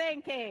they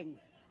thinking?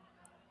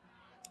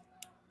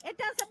 It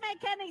doesn't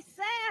make any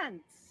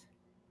sense.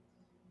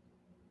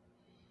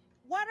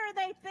 What are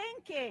they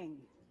thinking?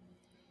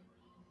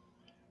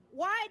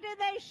 Why do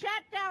they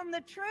shut down the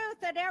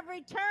truth at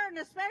every turn,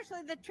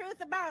 especially the truth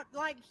about,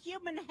 like,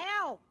 human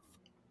health?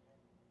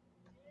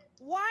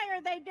 Why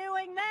are they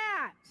doing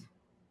that?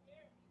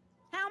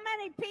 How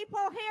many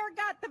people here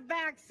got the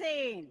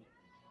vaccine?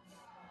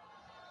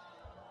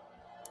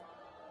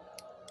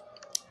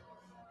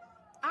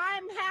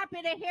 I'm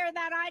happy to hear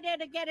that. I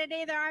didn't get it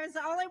either. I was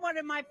the only one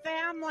in my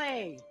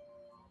family.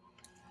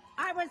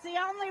 I was the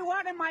only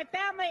one in my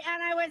family,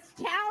 and I was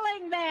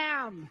telling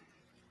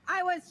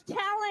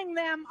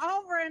them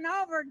over and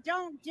over,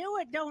 don't do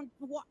it.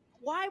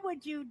 Why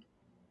would you,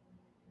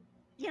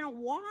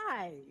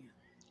 why?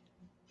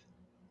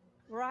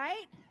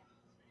 Right?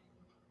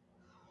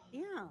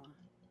 Yeah.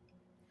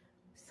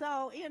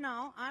 So,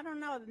 I don't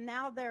know.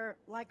 Now they're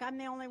like, I'm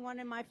the only one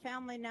in my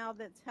family now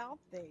that's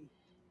healthy.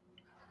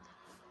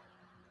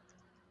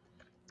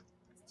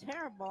 It's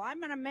terrible. I'm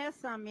going to miss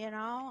them,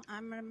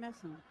 I'm going to miss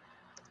them.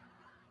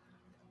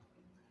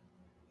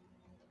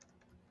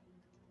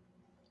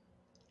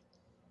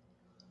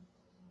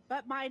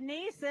 But my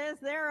nieces,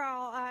 they're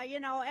all,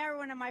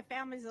 everyone in my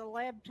family's a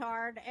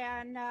libtard,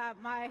 and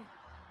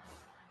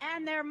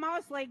they're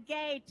mostly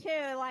gay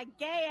too, like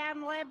gay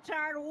and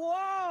libtard.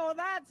 Whoa,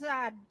 that's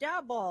a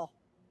double.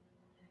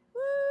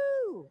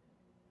 Woo!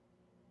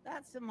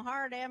 That's some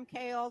hard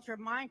MK Ultra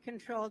mind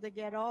control to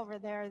get over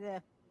there.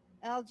 The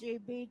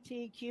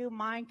LGBTQ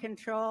mind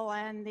control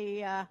and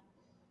the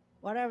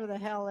whatever the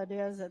hell it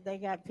is that they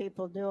got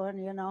people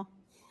doing,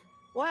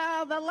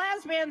 Well, the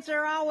lesbians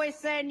are always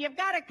saying, you've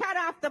got to cut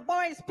off the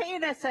boys'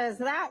 penises.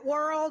 That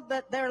world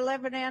that they're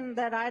living in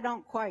that I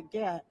don't quite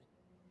get.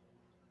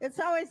 It's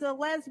always the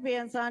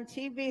lesbians on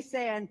TV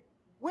saying,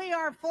 we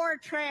are for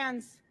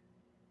trans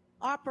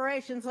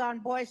operations on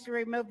boys to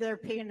remove their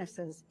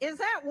penises. Is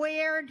that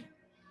weird?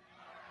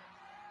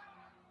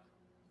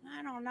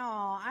 I don't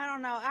know.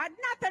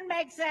 Nothing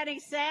makes any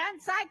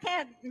sense. I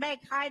can't make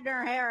hide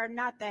her hair or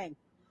nothing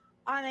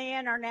on the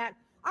internet.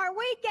 Are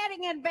we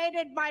getting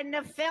invaded by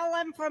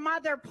Nephilim from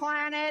other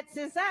planets?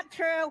 Is that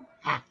true?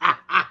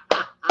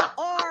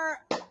 Or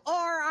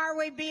are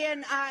we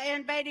being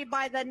invaded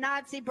by the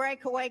Nazi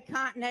breakaway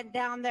continent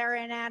down there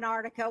in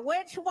Antarctica?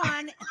 Which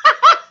one?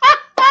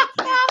 I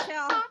can't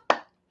tell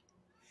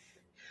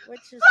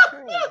which is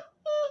true.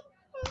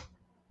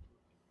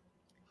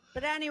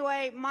 But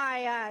anyway,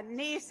 my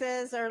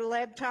nieces are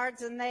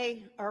libtards, and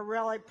they are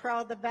really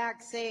pro the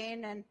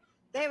vaccine, and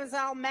they was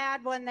all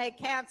mad when they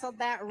canceled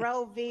that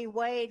Roe v.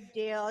 Wade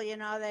deal. You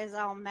know, they was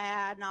all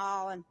mad and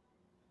all. And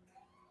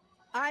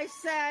I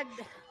said,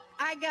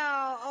 I go,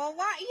 oh,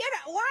 why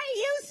are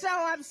you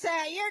so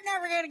upset? You're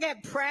never going to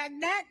get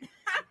pregnant.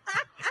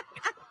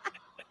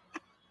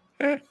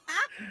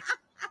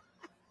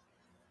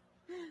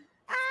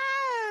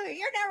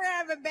 You're never going to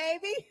have a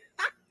baby.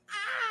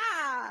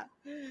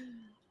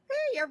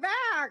 You're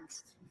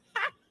vaxxed.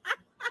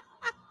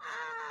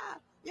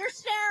 You're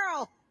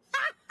sterile.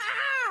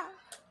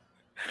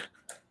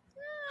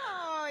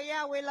 Oh,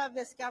 yeah, we love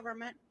this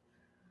government.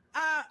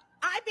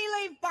 I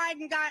believe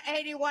Biden got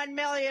 81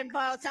 million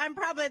votes. I'm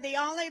probably the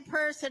only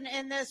person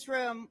in this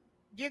room.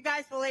 Do you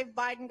guys believe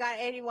Biden got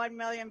 81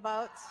 million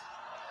votes?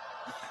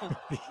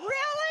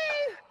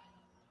 Really?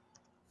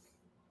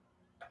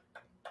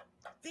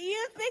 Do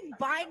you think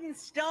Biden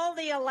stole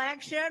the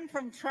election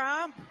from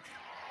Trump?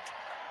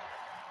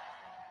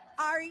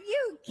 Are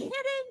you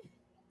kidding?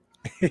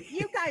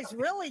 You guys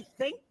really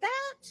think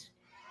that?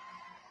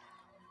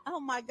 Oh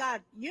my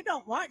God, you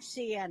don't watch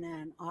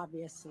CNN,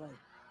 obviously.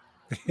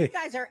 You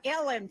guys are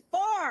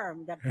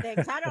ill-informed of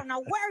things. I don't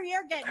know where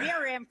you're getting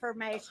your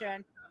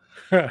information.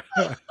 But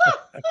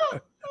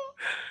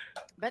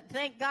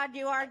thank God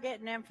you are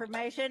getting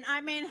information.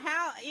 I mean,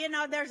 how, you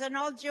know, there's an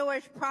old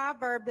Jewish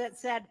proverb that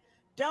said,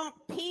 don't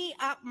pee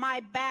up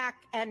my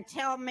back and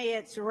tell me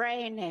it's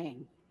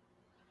raining.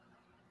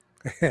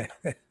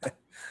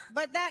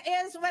 But that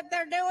is what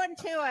they're doing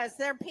to us.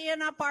 They're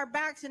peeing up our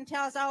backs and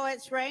tell us, oh,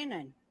 it's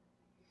raining.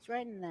 It's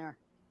raining there.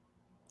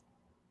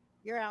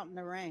 You're out in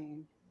the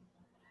rain.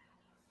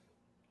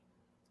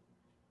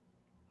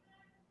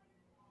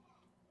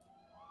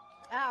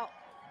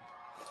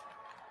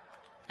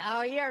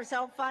 Oh, you're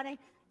so funny.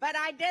 But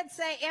I did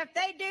say, if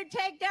they do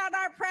take down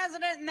our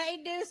president and they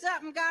do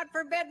something, God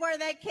forbid, where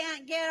they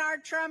can't get our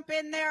Trump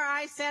in there,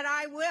 I said,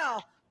 I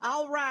will.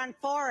 I'll run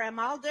for him.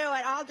 I'll do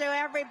it. I'll do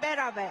every bit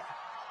of it.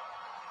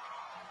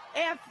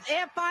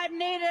 If I'm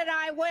needed,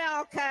 I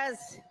will,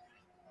 because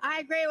I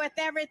agree with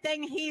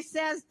everything he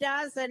says,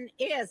 does, and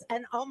is.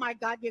 And oh my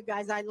God, you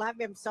guys, I love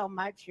him so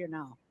much, you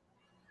know.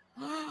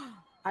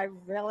 I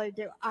really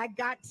do. I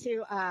got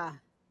to,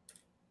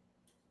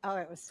 oh,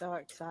 it was so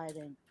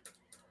exciting.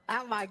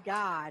 Oh my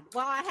God.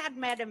 Well, I had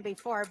met him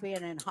before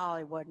being in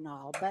Hollywood and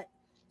all, but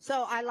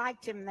so I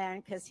liked him then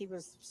because he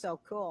was so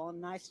cool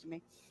and nice to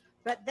me.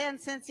 But then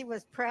since he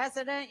was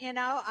president, you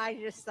know, I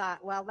just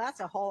thought, well, that's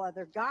a whole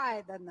other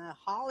guy than the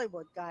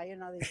Hollywood guy. You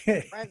know,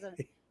 the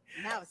president.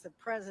 Now it's the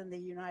president of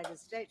the United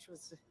States,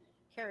 which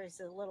carries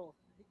a little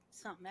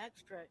something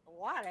extra, a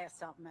lot of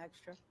something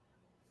extra.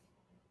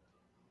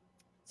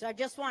 So I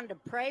just wanted to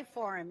pray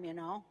for him, you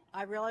know.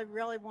 I really,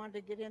 really wanted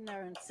to get in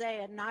there and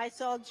say a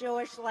nice old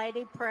Jewish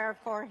lady prayer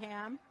for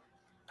him.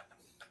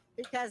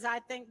 Because I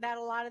think that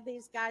a lot of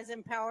these guys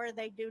in power,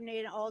 they do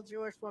need an old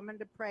Jewish woman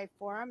to pray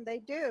for them. They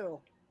do.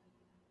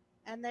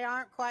 And they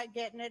aren't quite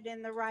getting it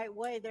in the right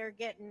way. They're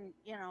getting,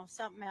 you know,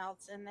 something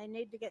else. And they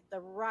need to get the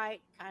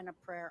right kind of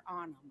prayer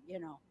on them, you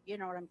know. You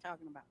know what I'm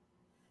talking about.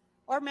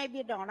 Or maybe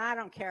you don't. I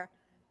don't care.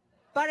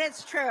 But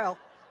it's true.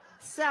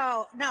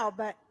 So, no,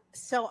 but...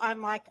 So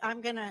I'm like,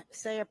 I'm going to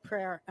say a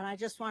prayer, and I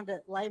just wanted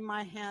to lay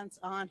my hands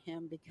on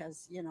him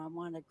because, you know, I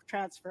want to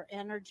transfer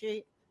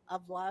energy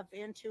of love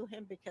into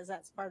him because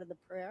that's part of the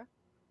prayer.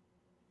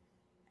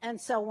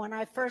 And so when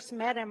I first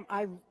met him,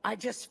 I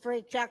just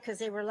freaked out because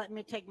they were letting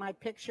me take my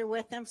picture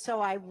with him.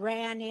 So I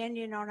ran in,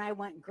 you know, and I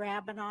went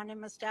grabbing on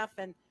him and stuff.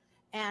 And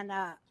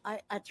I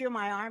threw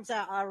my arms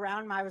out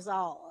around him. I was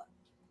all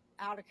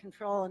out of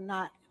control and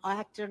not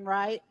acting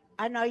right.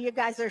 I know you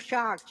guys are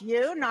shocked.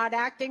 You not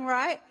acting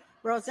right?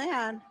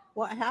 Roseanne,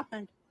 what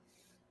happened?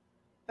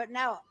 But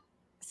no,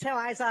 so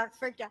I was all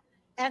freaked out.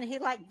 And he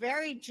like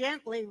very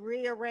gently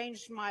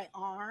rearranged my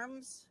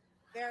arms,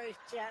 very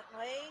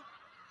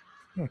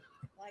gently,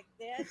 like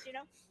this, you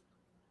know.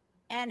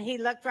 And he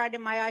looked right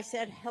in my eye,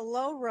 said,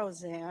 hello,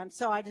 Roseanne.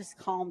 So I just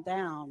calmed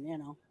down, you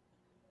know.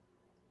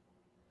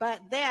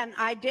 But then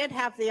I did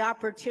have the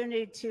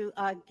opportunity to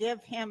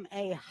give him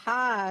a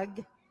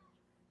hug.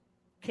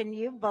 Can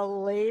you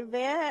believe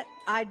it?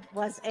 I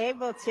was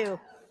able to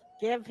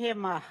give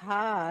him a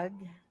hug,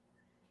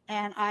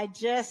 and I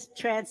just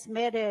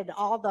transmitted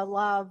all the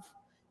love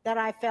that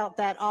I felt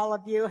that all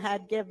of you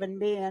had given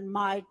me in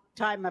my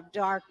time of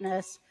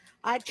darkness.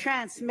 I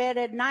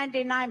transmitted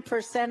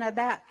 99% of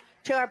that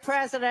to our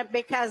president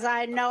because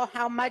I know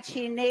how much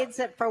he needs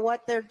it for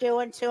what they're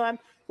doing to him,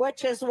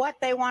 which is what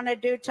they want to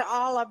do to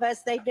all of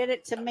us. They did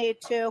it to me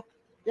too.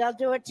 They'll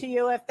do it to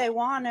you if they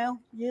want to.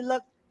 You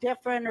look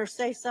different or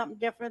say something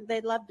different,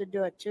 they'd love to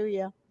do it to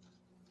you.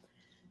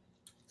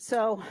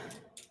 So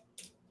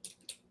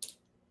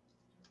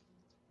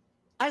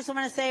I just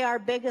want to say our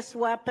biggest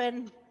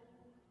weapon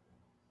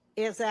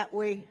is that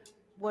we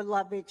would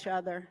love each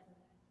other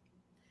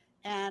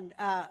and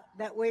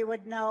that we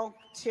would know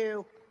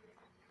to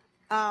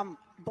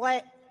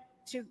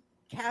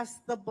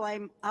cast the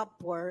blame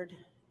upward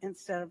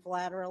instead of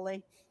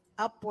laterally,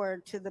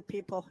 upward to the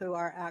people who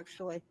are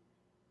actually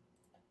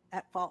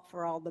at fault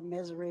for all the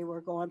misery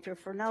we're going through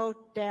for no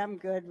damn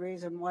good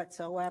reason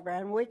whatsoever.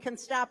 And we can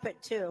stop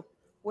it too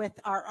with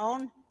our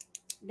own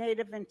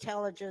native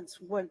intelligence.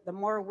 The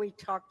more we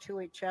talk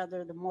to each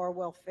other, the more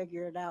we'll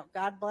figure it out.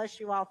 God bless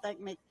you all.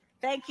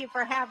 Thank you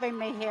for having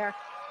me here.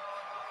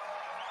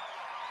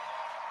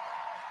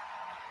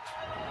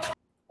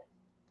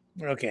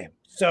 Okay,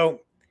 so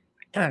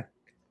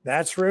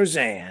that's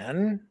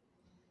Roseanne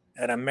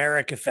at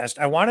America Fest.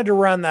 I wanted to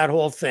run that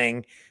whole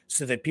thing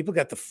so that people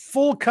got the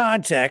full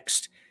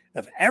context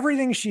of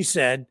everything she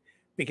said,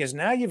 because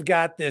now you've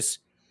got this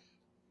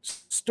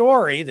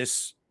story,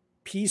 this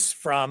piece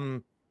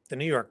from the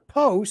New York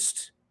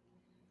Post.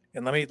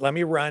 And let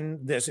me run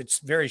this. It's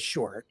very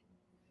short,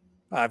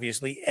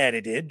 obviously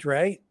edited,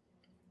 right?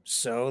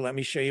 So let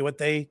me show you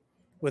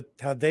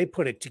how they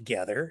put it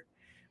together.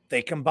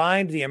 They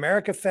combined the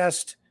America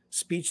Fest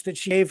speech that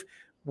she gave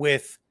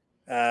with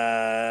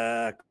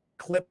a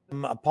clip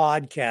from a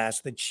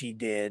podcast that she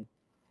did.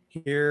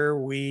 Here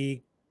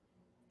we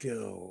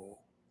go.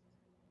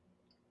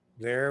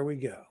 There we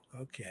go.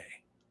 Okay.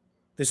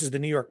 This is the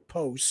New York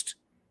Post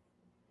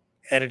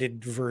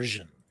edited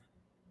version.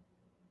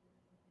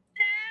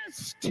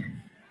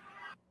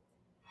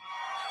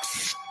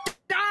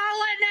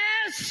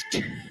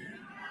 Stalinist,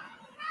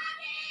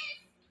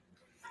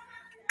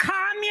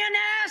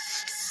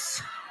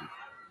 communists,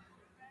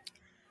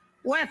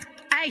 with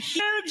a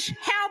huge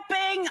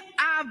helping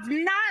of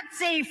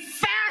Nazi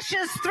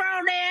fascists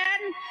thrown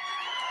in,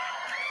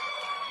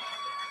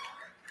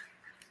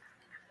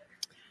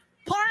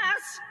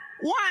 plus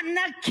wanting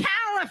a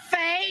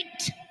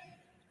caliphate.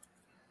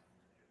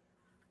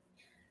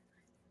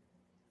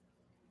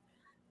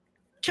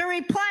 To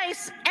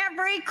replace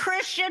every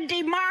Christian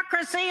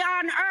democracy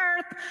on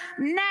earth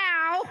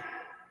now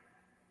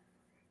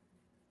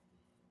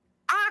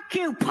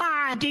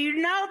occupied. Do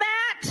you know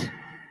that?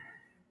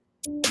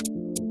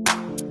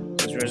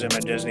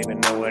 Rosamund doesn't even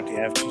know what you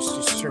have to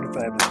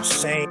certify with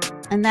insane.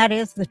 And that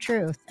is the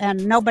truth.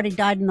 And nobody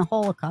died in the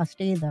Holocaust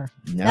either.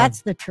 No.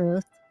 That's the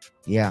truth.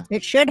 Yeah.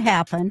 It should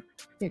happen.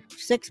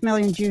 6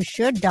 million Jews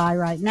should die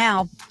right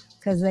now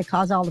because they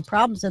cause all the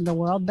problems in the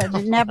world, but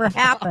it never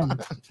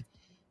happened.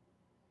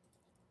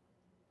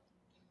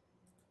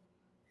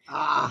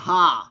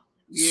 Aha.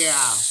 Yeah.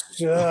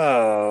 So.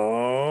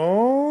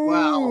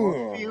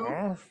 Well,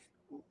 a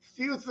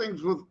few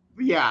things with,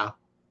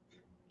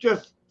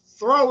 just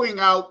throwing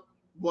out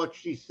what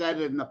she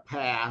said in the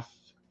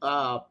past.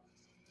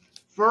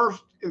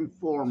 First and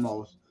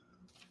foremost,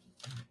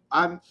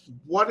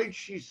 what did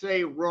she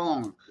say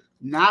wrong?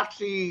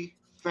 Nazi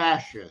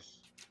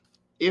fascists.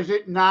 Is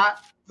it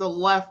not the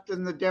left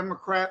and the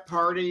Democrat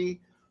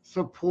Party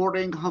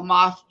supporting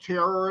Hamas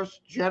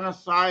terrorist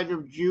genocide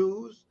of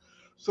Jews?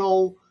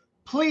 So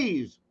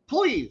please,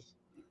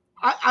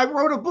 I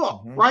wrote a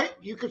book, right?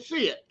 You can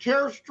see it.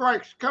 Terror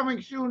strikes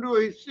coming soon to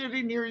a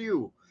city near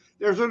you.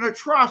 There's an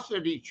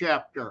atrocity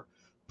chapter.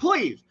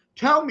 Please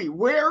tell me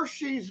where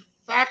she's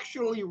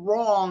factually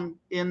wrong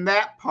in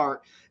that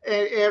part.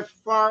 As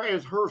far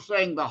as her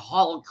saying the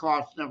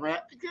Holocaust never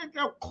happened,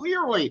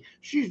 clearly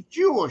she's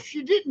Jewish.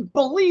 She didn't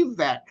believe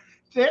that.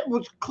 That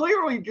was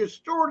clearly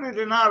distorted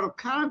and out of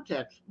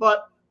context.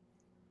 But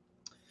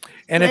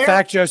and in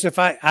fact, Joseph,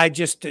 I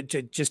just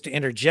to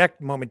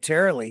interject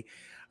momentarily,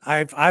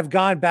 I've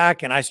gone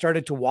back and I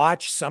started to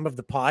watch some of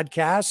the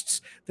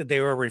podcasts that they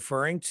were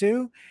referring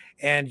to,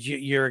 and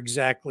you're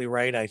exactly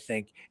right, I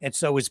think. And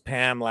so was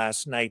Pam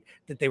last night,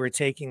 that they were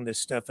taking this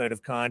stuff out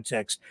of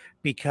context,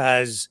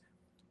 because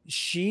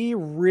she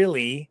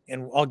really,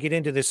 and I'll get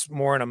into this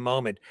more in a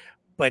moment,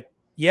 but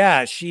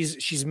yeah,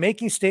 she's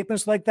making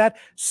statements like that.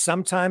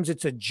 Sometimes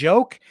it's a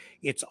joke.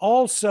 It's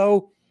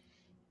also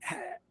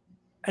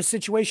a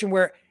situation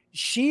where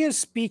she is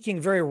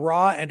speaking very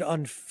raw and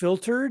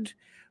unfiltered.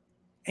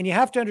 And you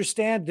have to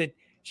understand that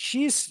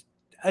she's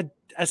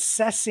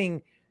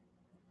assessing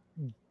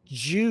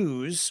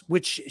Jews,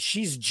 which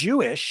she's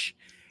Jewish,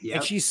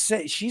 and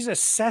she's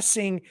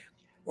assessing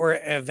or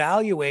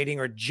evaluating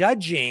or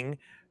judging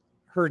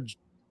her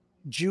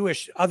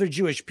other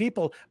Jewish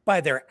people by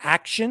their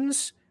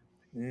actions,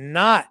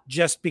 not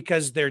just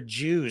because they're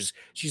Jews.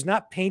 She's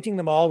not painting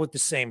them all with the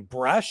same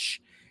brush.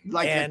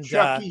 Like a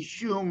Chucky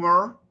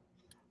Schumer.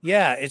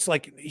 Yeah, it's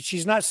like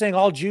she's not saying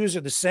all Jews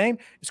are the same.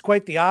 It's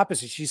quite the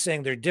opposite. She's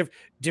saying they're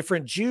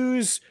different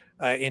Jews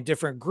in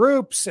different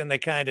groups, and they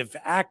kind of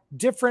act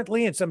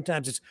differently. And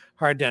sometimes it's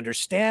hard to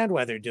understand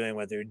why they're doing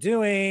what they're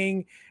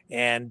doing.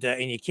 And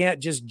you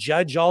can't just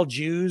judge all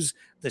Jews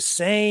the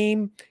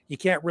same. You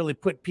can't really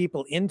put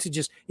people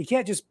you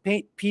can't just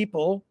paint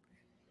people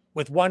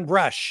with one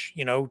brush,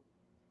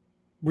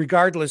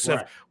 regardless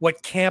of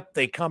what camp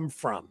they come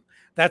from.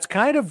 That's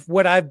kind of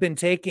what I've been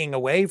taking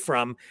away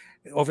from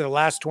over the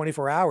last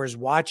 24 hours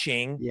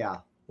watching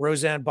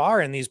Roseanne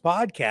Barr in these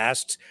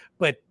podcasts.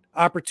 But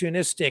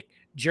opportunistic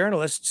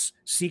journalists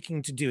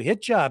seeking to do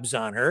hit jobs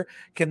on her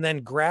can then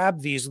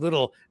grab these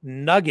little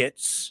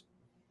nuggets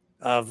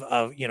of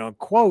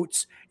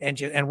quotes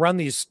and run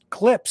these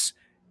clips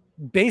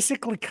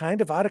basically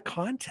kind of out of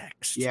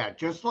context. Yeah,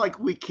 just like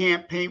we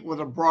can't paint with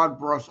a broad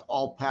brush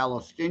all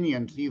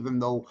Palestinians, even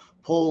though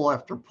poll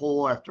after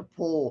poll after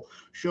poll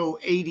show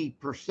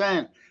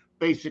 80%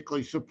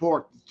 basically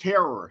support the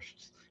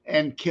terrorists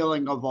and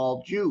killing of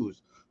all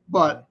Jews.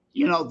 But,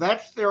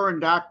 that's their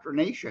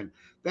indoctrination.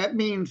 That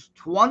means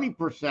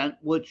 20%,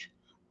 which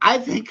I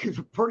think is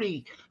a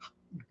pretty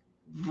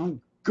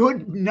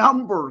good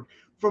number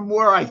from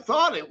where I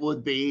thought it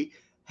would be,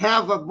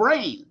 have a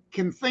brain,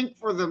 can think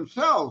for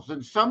themselves.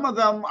 And some of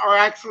them are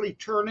actually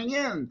turning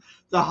in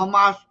the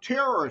Hamas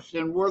terrorists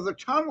and where the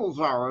tunnels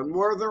are and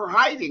where they're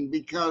hiding,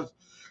 because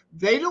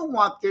they don't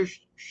want this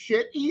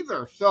shit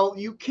either. So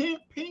you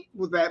can't paint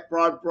with that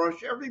broad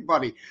brush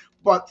everybody.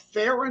 But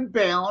fair and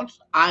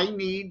balanced, I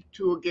need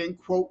to, again,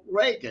 quote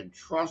Reagan,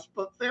 trust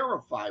but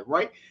verify,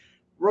 right?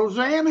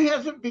 Roseanne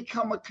hasn't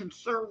become a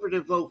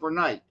conservative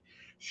overnight.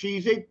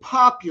 She's a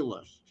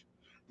populist.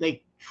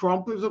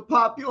 Trump is a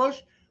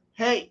populist.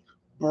 Hey,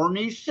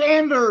 Bernie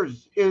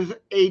Sanders is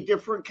a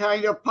different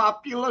kind of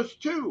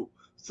populist too.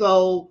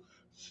 So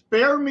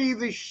spare me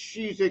that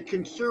she's a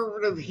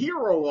conservative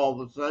hero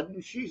all of a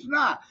sudden. She's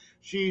not.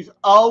 She's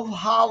of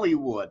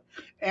Hollywood.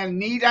 And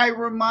need I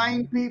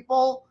remind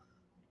people,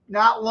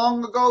 not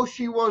long ago,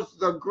 she was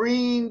the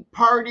Green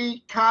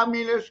Party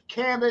communist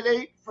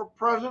candidate for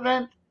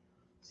president.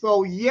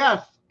 So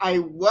yes, I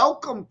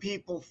welcome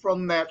people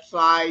from that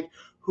side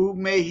who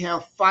may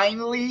have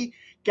finally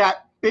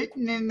got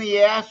bitten in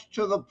the ass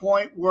to the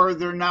point where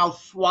they're now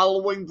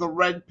swallowing the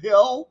red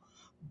pill.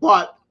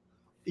 But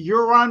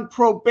you're on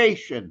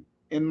probation,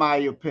 in my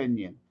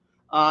opinion.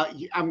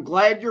 I'm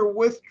glad you're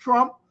with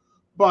Trump,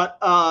 but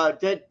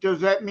does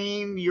that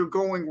mean you're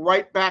going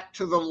right back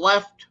to the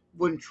left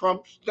when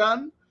Trump's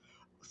done?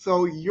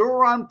 So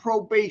you're on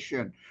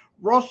probation.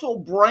 Russell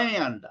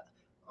Brand,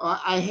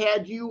 I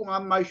had you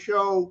on my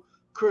show,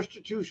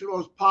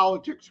 Constitutionalist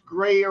Politics,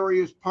 Gray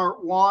Areas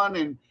Part 1,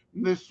 and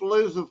Miss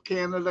Liz of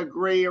Canada,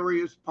 Gray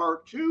Areas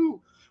Part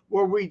 2,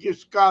 where we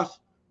discuss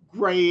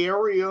gray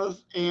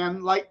areas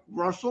and like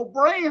Russell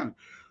Brand.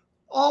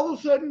 All of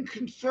a sudden,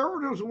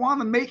 conservatives want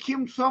to make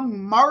him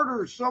some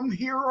martyr, some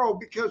hero,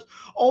 because,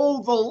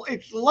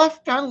 it's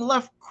left on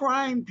left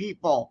crime,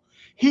 people.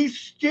 He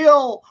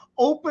still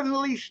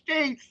openly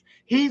states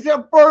he's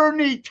a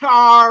Bernie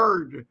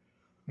tard.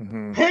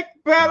 Mm-hmm. Pick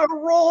better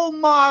role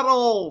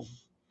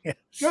models. Yes.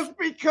 Just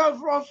because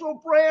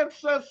Russell Brand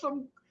says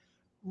some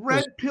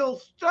red pill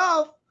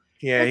stuff,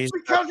 it's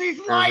because he's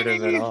lying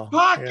in his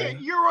pocket. Yeah.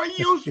 You're a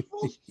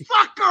useful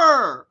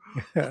sucker.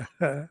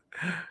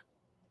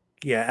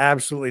 Yeah,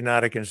 absolutely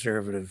not a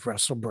conservative,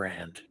 Russell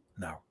Brand.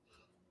 No.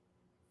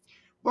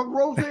 But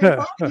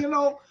Roseanne,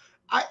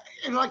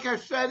 like I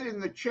said in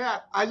the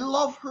chat, I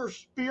love her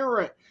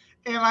spirit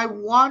and I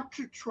want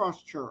to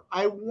trust her.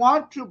 I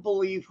want to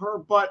believe her,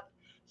 but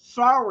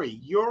sorry,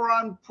 you're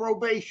on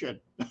probation.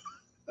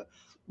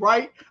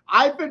 Right?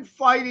 I've been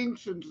fighting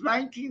since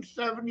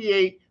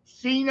 1978,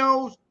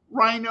 Sinos,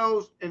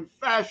 rhinos, and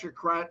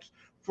fascocrats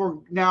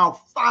for now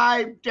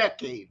 5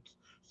 decades.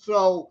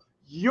 So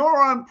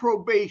you're on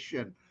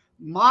probation.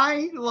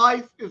 My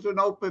life is an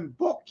open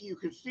book. You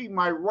can see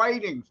my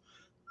writings.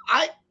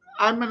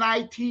 I'm an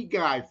IT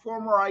guy,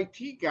 former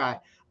IT guy.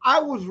 I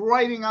was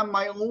writing on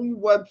my own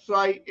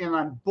website and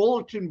on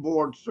bulletin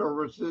board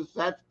services.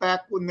 That's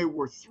back when there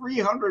were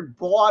 300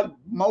 baud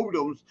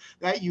modems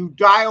that you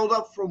dialed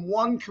up from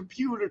one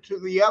computer to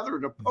the other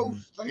to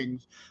post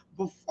things.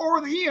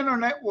 Before the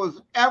internet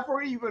was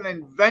ever even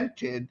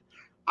invented,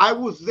 I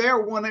was there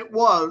when it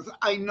was.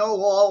 I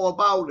know all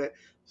about it.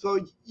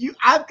 So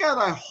I've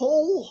got a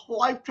whole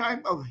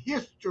lifetime of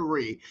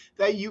history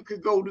that you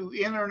could go to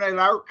Internet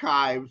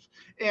Archives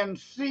and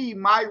see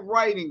my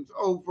writings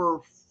over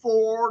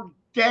 4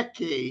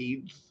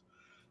 decades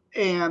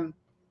and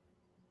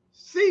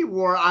see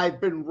where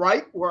I've been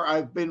right, where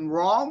I've been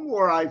wrong,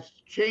 where I've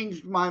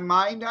changed my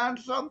mind on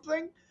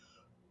something.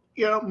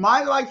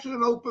 My life's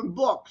an open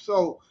book.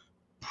 So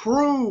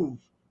prove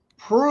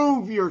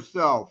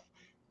yourself.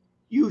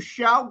 You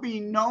shall be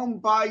known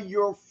by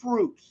your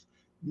fruits,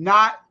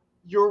 not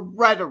your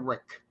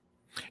rhetoric.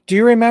 Do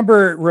you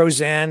remember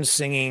Roseanne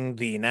singing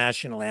the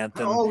national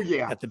anthem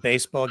at the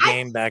baseball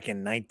game back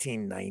in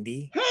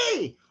 1990?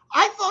 Hey,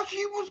 I thought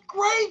she was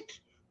great.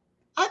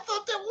 I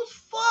thought that was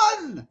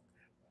fun.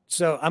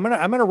 So I'm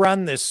gonna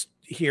run this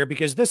here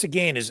because this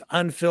again is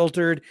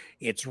unfiltered.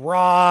 It's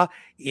raw.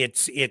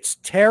 It's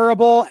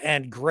terrible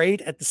and great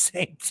at the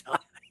same time,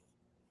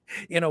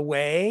 in a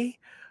way.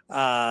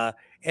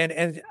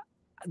 And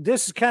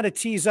this kind of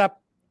tees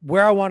up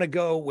where I want to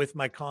go with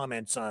my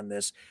comments on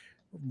this.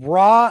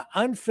 Raw,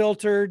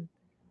 unfiltered,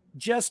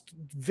 just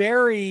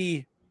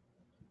very,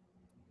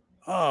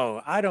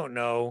 I don't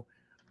know,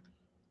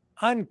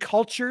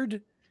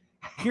 uncultured.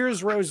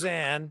 Here's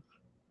Roseanne.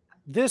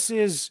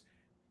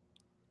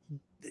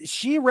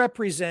 She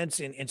represents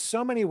in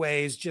so many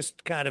ways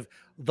just kind of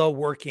the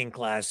working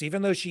class,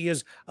 even though she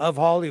is of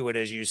Hollywood,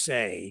 as you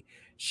say.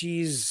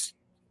 She's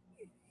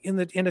in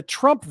a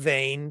Trump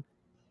vein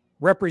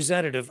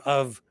representative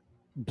of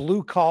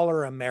blue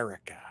collar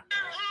America.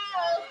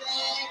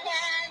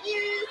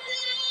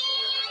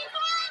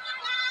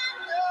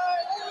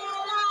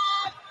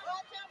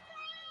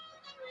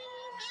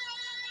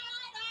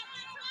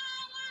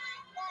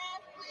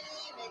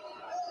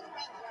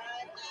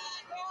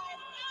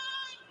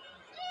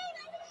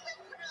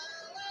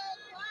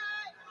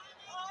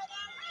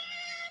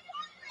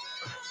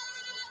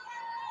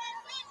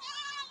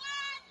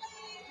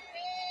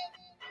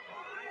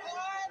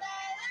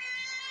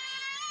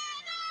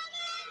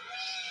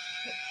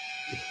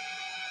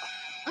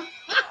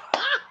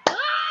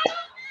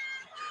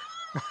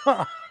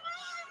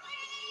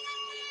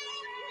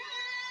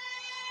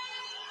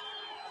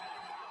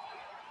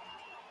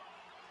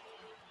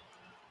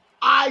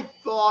 I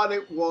thought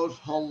it was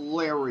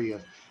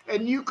hilarious.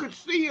 And you could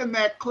see in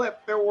that clip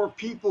there were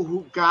people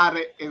who got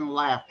it and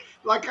laughed.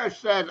 Like I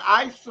said,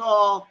 I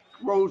saw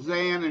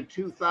Roseanne in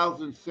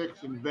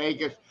 2006 in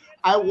Vegas.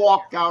 I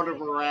walked out of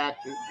her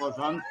act. It was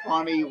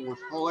unfunny, it was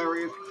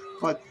hilarious.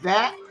 But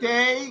that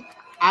day,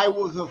 I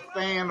was a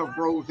fan of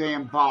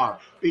Roseanne Barr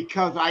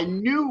because I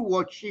knew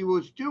what she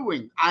was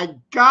doing. I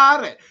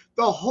got it.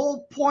 The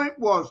whole point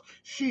was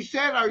she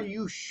said, "Are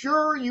you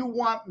sure you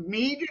want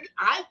me to?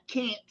 I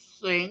can't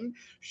sing."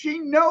 She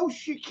knows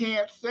she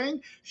can't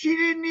sing. She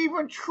didn't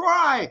even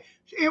try.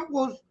 It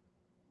was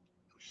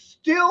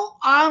still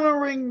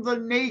honoring the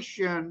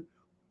nation,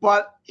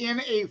 but in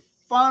a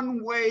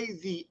fun way,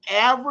 the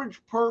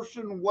average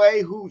person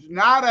way, who's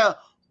not a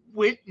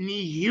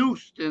Whitney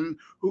Houston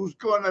who's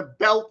going to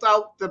belt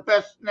out the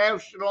best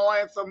national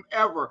anthem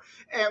ever.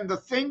 And the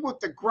thing with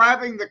the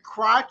grabbing the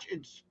crotch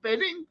and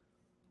spitting,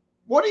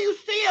 what do you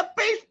see at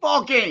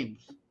baseball games?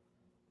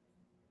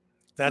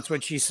 That's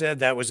what she said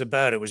that was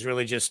about. It was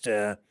really just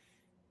to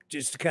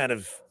kind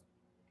of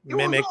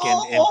mimic and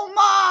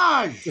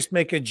homage. Just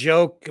make a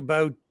joke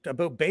about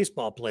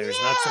baseball players,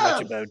 not so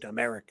much about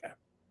America.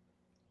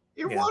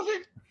 It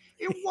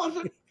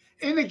wasn't.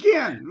 And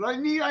again,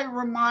 need I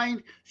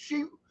remind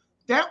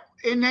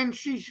and then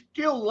she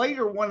still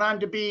later went on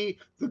to be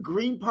the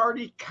Green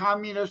Party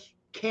communist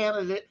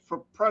candidate for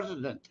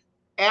president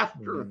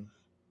after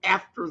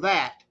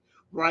that,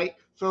 right?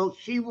 So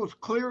she was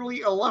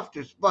clearly a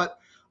leftist, but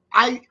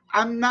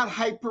I'm not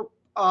hyper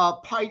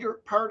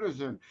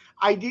partisan.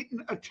 I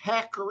didn't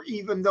attack her,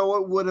 even though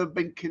it would have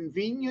been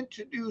convenient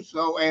to do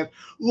so. And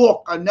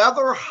look,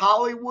 another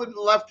Hollywood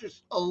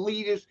leftist,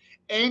 elitist,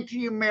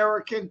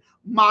 anti-American,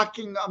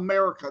 mocking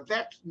America.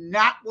 That's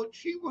not what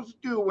she was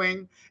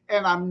doing,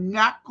 and I'm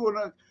not going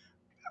to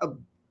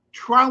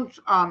trounce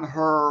on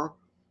her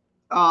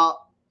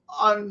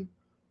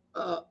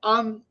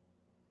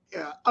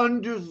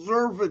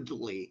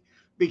undeservedly,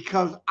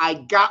 because I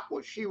got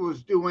what she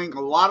was doing.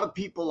 A lot of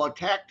people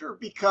attacked her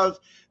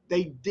because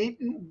they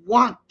didn't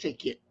want to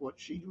get what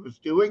she was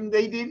doing.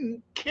 They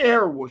didn't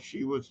care what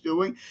she was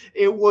doing.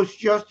 It was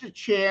just a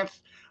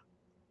chance,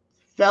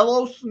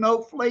 fellow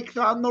snowflakes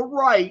on the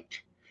right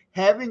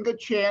having a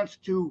chance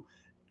to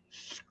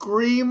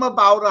scream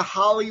about a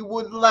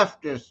Hollywood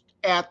leftist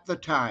at the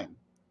time.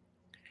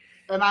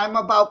 And I'm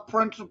about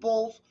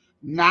principles,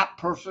 not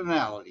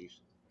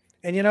personalities.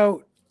 And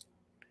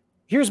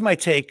here's my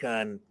take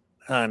on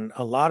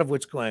a lot of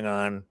what's going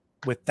on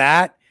with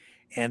that,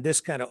 and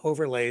this kind of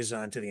overlays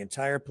onto the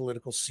entire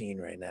political scene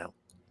right now.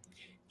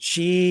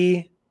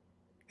 She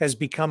has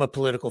become a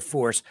political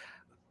force.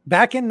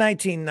 Back in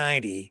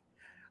 1990,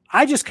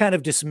 I just kind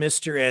of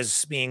dismissed her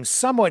as being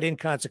somewhat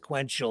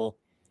inconsequential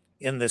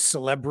in the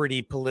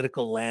celebrity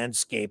political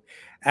landscape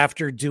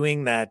after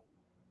doing that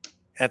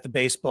at the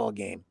baseball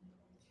game.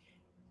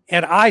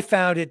 And I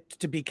found it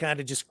to be kind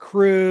of just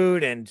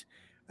crude and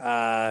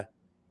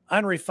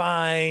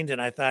unrefined, and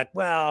I thought,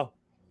 well,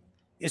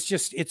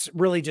 it's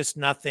really just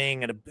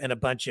nothing and a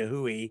bunch of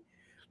hooey.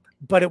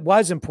 But it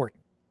was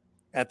important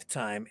at the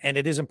time, and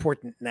it is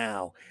important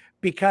now,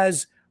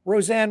 because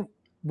Roseanne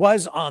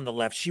was on the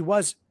left. She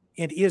was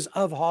and is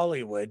of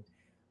Hollywood,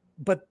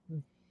 but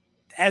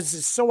as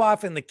is so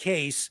often the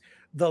case,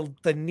 the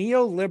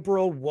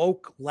neoliberal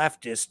woke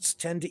leftists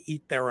tend to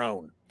eat their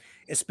own,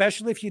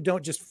 especially if you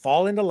don't just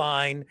fall into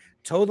line,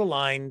 toe the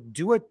line,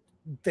 do what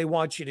they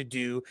want you to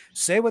do,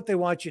 say what they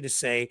want you to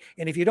say,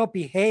 and if you don't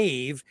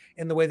behave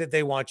in the way that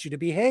they want you to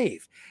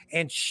behave.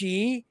 And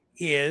she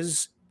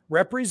is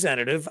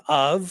representative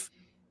of,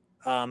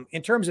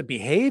 in terms of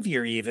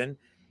behavior even,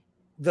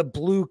 the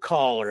blue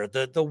collar,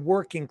 the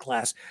working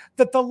class,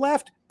 that the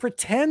left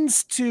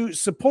pretends to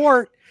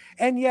support,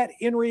 and yet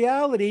in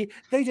reality,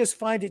 they just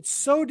find it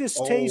so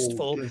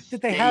distasteful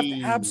that they have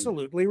to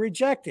absolutely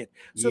reject it.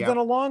 So then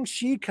along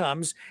she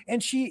comes,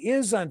 and she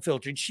is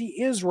unfiltered.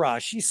 She is raw.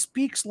 She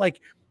speaks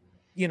like,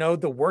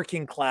 the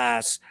working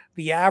class,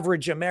 the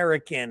average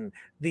American,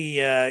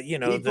 the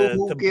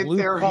people who the get blue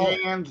their collar,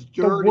 hands the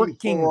dirty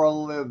working, for a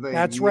living.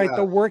 That's right,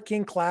 the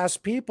working class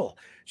people.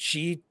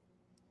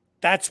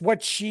 That's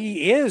what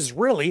she is,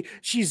 really.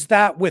 She's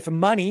that with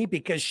money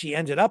because she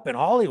ended up in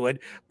Hollywood,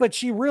 but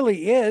she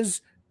really is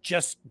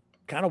just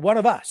kind of one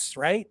of us,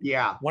 right?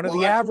 Yeah. One of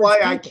the that's average why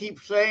people. I keep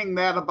saying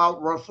that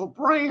about Russell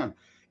Brand.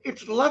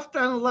 It's left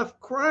on left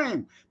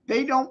crime.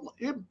 They don't.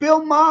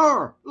 Bill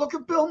Maher. Look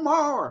at Bill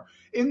Maher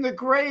in the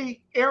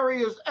Gray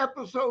Areas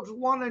episodes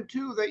 1 and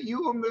 2 that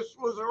you and Miss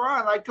Liz are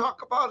on. I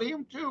talk about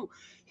him too.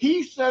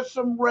 He says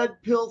some red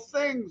pill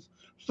things.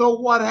 So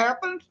what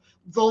happens?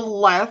 The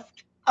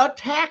left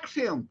attacks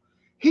him.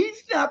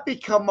 He's not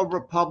become a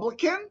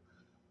Republican.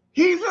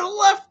 He's a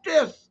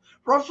leftist.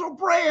 Russell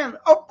Brand,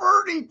 a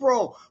Bernie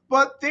bro.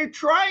 But they're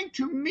trying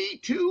to Me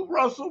Too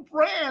Russell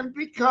Brand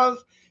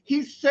because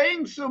he's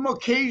saying some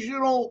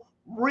occasional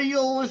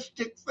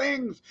realistic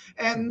things,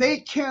 and they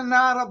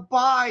cannot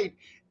abide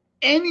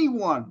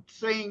anyone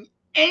saying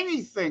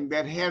anything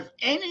that has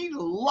any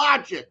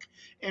logic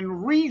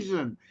and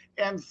reason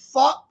and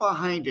thought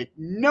behind it.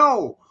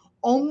 No,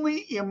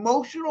 only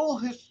emotional,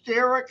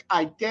 hysteric,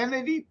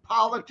 identity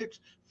politics,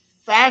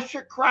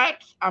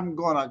 fascocrats. I'm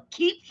going to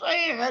keep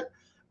saying it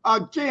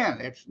again.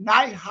 It's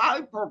not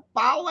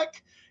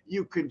hyperbolic.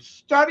 You can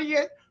study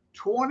it.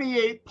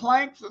 28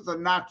 planks of the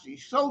Nazi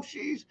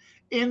Socios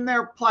in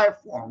their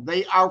platform.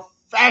 They are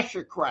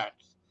fascocrats.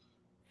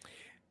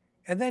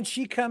 And then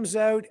she comes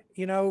out,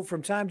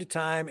 from time to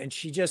time, and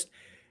she just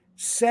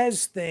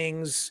says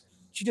things.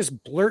 She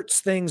just blurts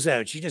things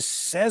out. She just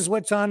says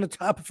what's on the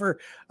top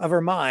of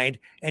her mind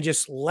and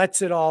just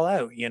lets it all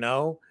out.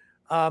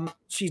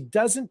 She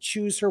doesn't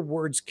choose her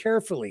words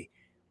carefully.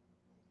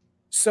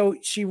 So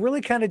she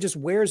really kind of just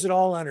wears it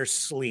all on her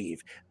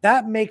sleeve.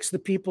 That makes the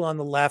people on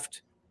the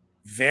left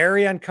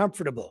very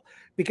uncomfortable,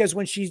 because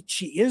when she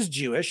is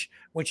Jewish,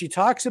 when she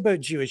talks about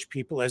Jewish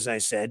people, as I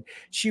said,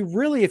 she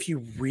really, if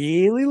you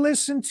really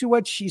listen to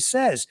what she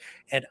says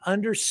and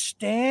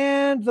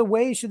understand the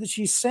way that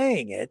she's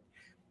saying it,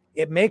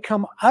 it may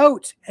come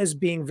out as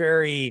being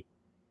very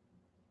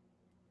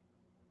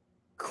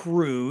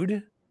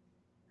crude,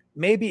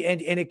 maybe,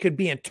 and it could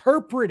be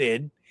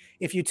interpreted,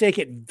 if you take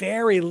it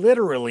very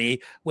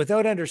literally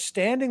without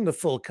understanding the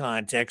full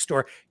context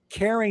or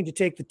caring to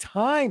take the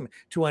time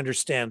to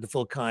understand the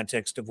full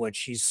context of what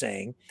she's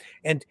saying,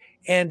 and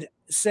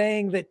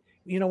saying that,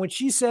 when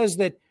she says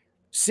that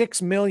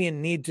 6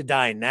 million need to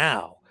die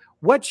now,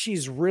 what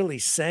she's really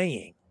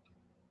saying,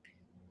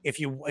 if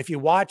you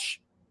watch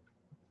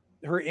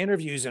her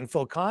interviews in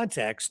full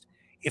context,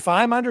 if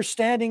I'm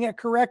understanding it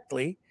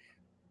correctly,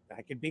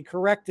 I could be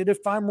corrected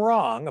if I'm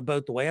wrong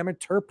about the way I'm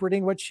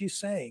interpreting what she's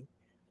saying,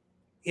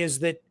 is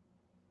that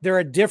there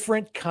are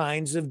different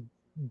kinds of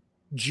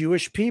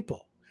Jewish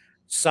people.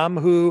 Some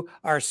who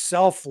are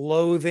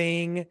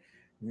self-loathing,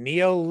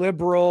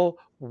 neoliberal,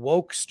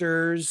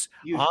 wokesters.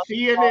 You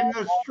see it in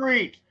the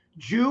street.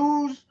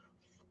 Jews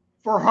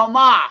for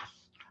Hamas.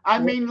 I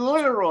mean,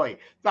 literally,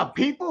 the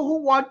people who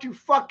want to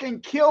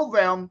fucking kill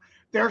them,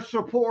 they're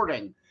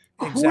supporting.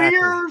 Exactly.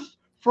 Queers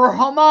for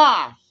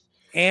Hamas.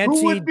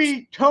 Who would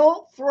be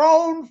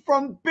thrown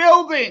from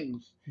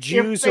buildings.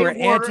 Jews who are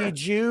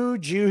anti-Jew,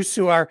 Jews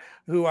who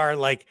are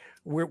like,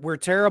 we're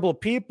terrible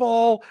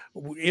people.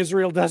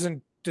 Israel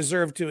doesn't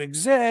deserve to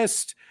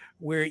exist.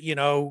 We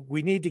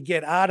need to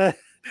get out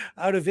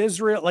of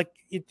Israel. Like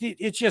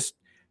it's just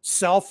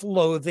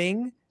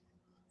self-loathing,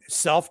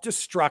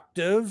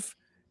 self-destructive,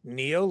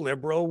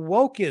 neoliberal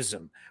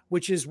wokeism,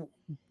 which is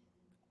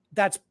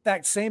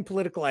that same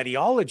political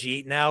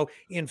ideology now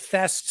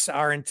infests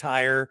our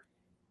entire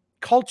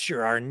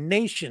culture, our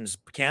nations,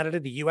 Canada,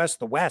 the US,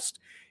 the West.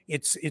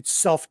 It's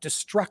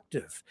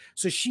self-destructive.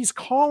 So she's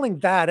calling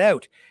that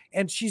out.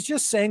 And she's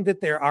just saying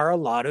that there are a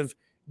lot of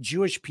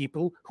Jewish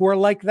people who are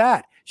like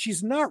that.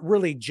 She's not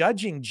really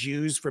judging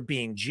Jews for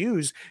being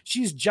Jews.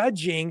 She's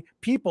judging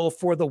people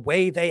for the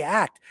way they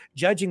act,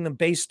 judging them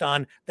based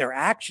on their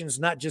actions,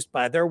 not just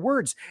by their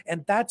words.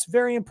 And that's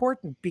very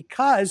important,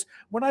 because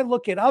when I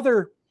look at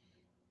other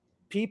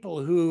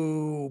people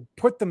who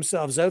put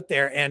themselves out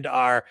there and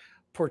are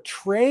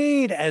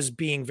portrayed as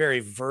being very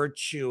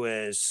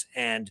virtuous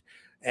and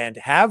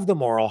have the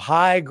moral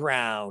high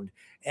ground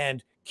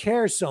and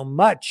care so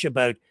much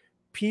about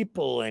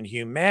people and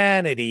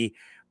humanity,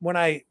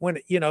 when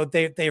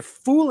they're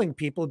fooling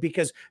people,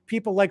 because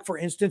people like, for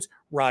instance,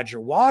 Roger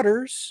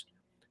Waters,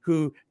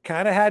 who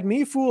kind of had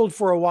me fooled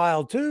for a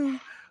while too,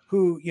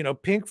 who,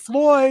 Pink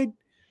Floyd,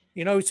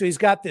 so he's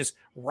got this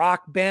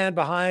rock band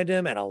behind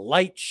him and a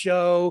light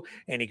show,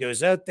 and he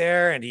goes out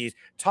there and he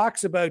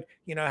talks about,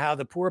 how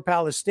the poor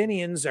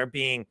Palestinians are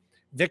being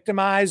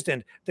victimized,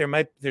 and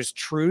there's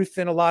truth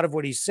in a lot of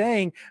what he's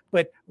saying,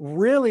 but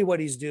really what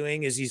he's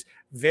doing is he's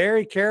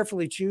very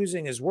carefully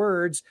choosing his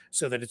words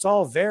so that it's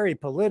all very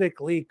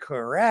politically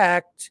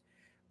correct.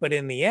 But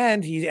in the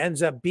end, he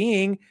ends up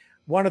being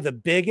one of the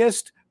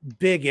biggest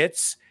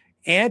bigots,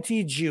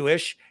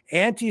 anti-Jewish,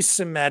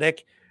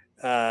 anti-Semitic,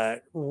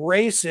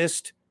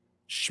 racist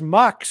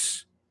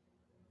schmucks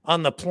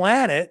on the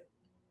planet,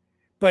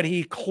 but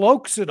he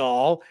cloaks it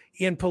all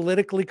in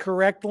politically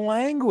correct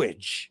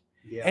language.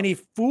 Yeah. And he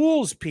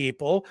fools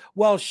people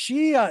while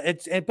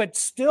but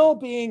still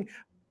being,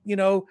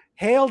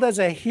 hailed as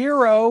a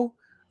hero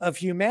of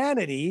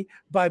humanity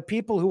by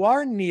people who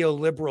are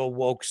neoliberal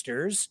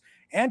wokesters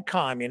and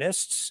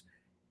communists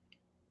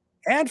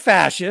and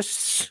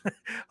fascists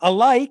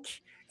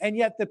alike. And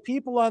yet the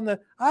people on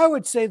I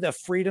would say the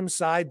freedom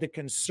side, the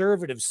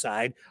conservative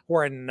side, who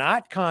are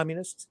not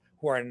communists,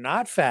 who are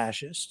not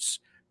fascists,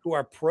 who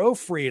are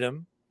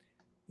pro-freedom,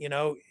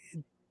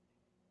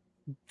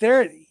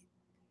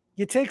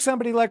 you take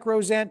somebody like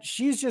Roseanne,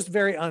 she's just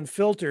very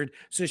unfiltered,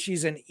 so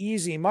she's an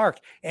easy mark.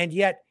 And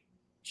yet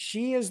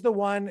she is the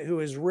one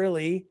who is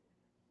really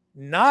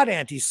not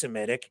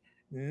anti-Semitic,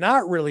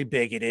 not really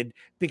bigoted,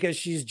 because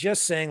she's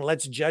just saying,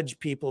 let's judge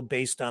people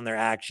based on their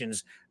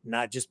actions,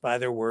 not just by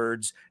their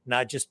words,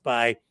 not just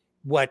by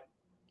what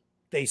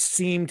they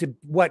seem to,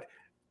 what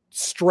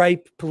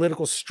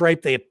political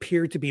stripe they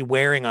appear to be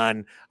wearing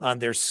on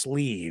their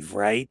sleeve,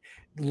 right?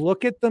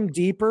 Look at them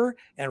deeper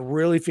and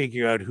really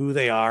figure out who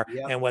they are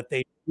and what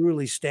they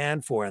truly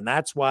stand for. And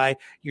that's why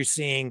you're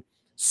seeing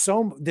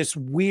this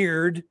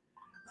weird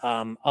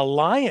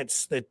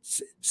alliance that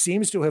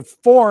seems to have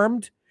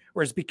formed,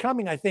 or is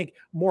becoming, I think,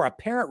 more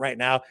apparent right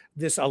now,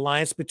 this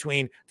alliance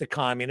between the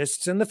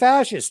communists and the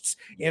fascists.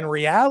 In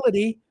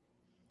reality,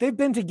 they've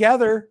been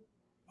together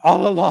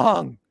all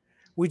along.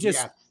 We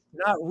just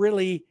not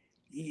really,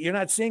 you're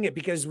not seeing it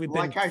because we've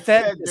been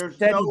fed this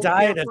steady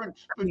diet of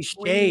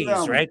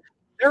cliches, right?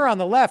 They're on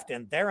the left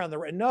and they're on the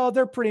right. No,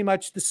 they're pretty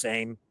much the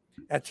same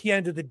at the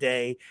end of the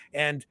day.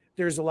 And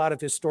there's a lot of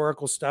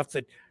historical stuff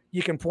that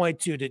you can point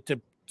to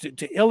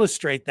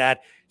illustrate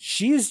that.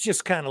 She's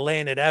just kind of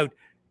laying it out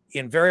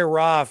in very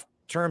raw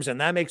terms, and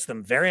that makes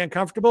them very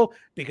uncomfortable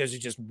because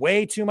there's just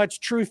way too much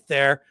truth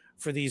there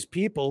for these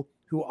people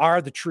who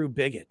are the true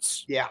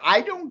bigots. Yeah,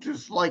 I don't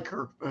dislike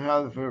her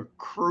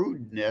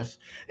crudeness.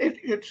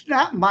 It's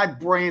not my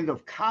brand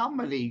of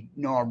comedy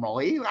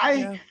normally.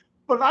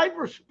 But I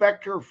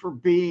respect her for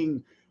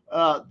being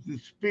the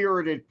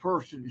spirited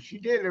person she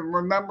did. And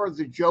remember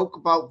the joke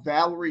about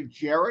Valerie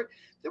Jarrett?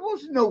 There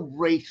was no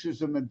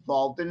racism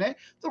involved in it.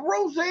 The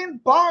Roseanne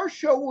Barr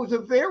show was a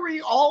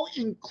very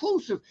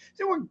all-inclusive.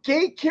 There were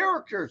gay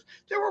characters.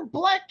 There were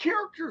black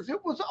characters. It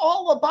was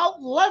all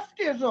about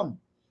leftism.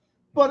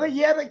 But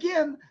yet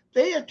again,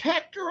 they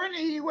attacked her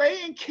anyway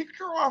and kicked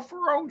her off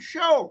her own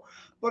show.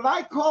 But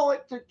I call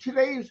it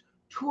today's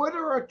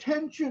Twitter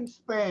attention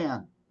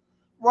span,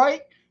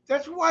 right?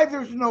 That's why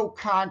there's no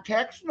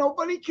context.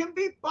 Nobody can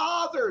be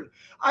bothered.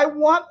 I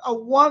want a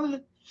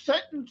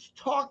one-sentence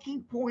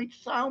talking point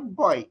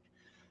soundbite.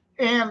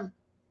 And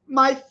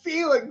my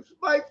feelings,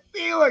 my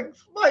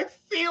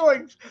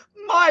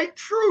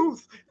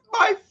truth.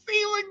 My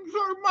feelings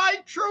are my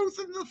truth,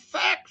 and the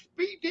facts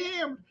be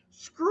damned.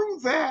 Screw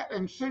that.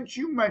 And since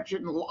you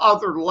mentioned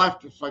other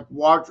leftists like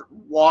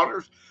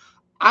Waters,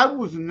 I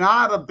was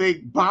not a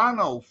big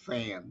Bono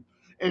fan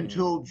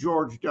until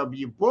George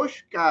W.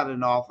 Bush got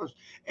in office,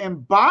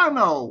 and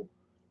Bono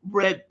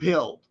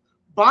red-pilled.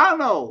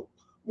 Bono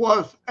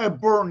was a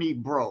Bernie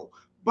bro.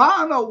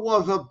 Bono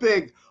was a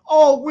big,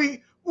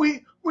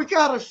 we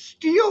got to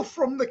steal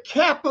from the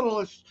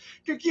capitalists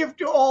to give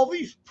to all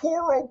these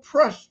poor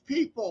oppressed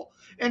people,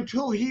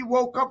 until he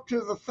woke up to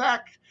the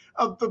fact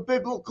of the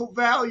biblical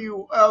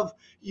value of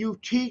you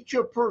teach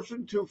a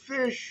person to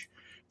fish,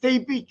 they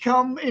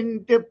become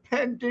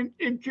independent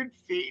and can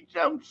feed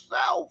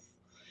themselves.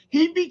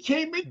 He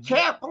became a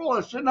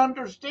capitalist and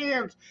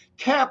understands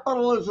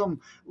capitalism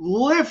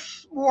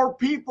lifts more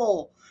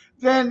people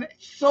than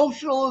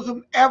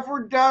socialism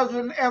ever does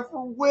and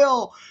ever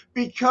will,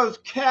 because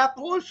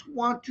capitalists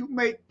want to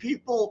make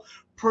people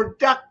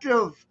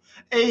productive,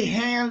 a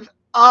hand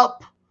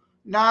up,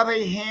 not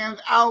a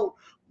hand out.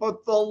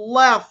 But the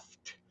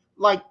left,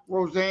 like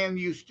Roseanne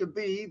used to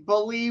be,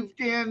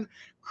 believed in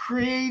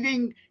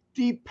creating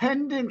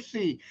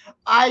dependency.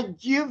 I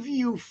give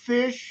you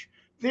fish,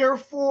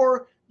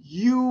 therefore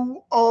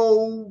you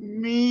owe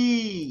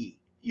me.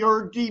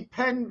 You're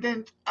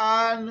dependent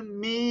on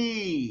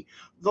me.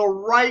 The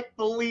right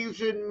believes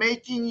in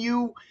making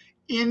you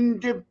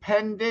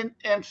independent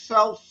and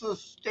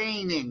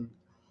self-sustaining.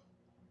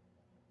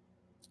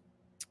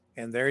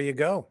 And there you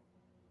go.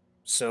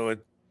 So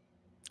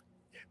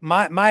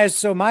my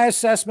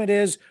assessment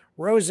is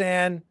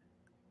Roseanne,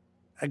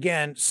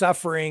 again,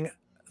 suffering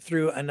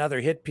through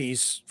another hit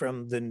piece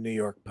from the New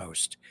York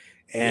Post.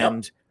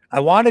 And I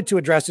wanted to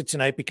address it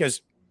tonight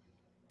because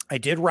I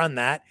did run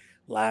that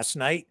last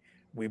night.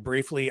 I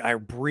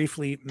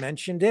briefly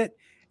mentioned it,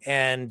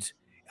 and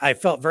I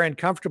felt very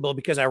uncomfortable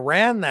because I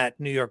ran that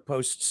New York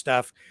Post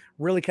stuff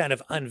really kind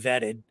of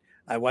unvetted.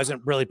 I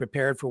wasn't really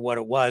prepared for what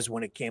it was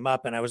when it came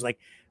up. And I was like,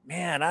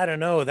 man, I don't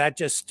know. That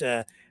just,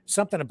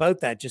 something about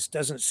that just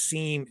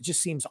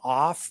seems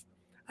off.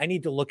 I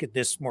need to look at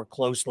this more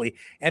closely.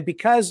 And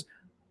because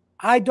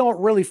I don't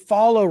really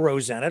follow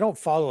Roseanne, I don't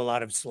follow a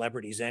lot of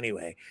celebrities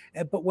anyway,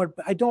 but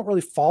I don't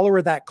really follow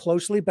her that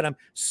closely, but I'm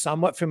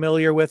somewhat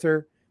familiar with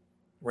her.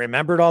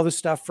 Remembered all the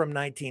stuff from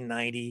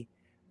 1990,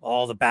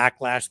 all the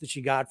backlash that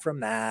she got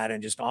from that,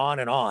 and just on,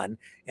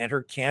 and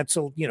her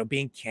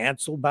being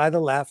canceled by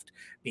the left,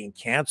 being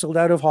canceled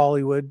out of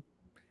Hollywood,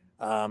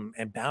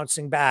 and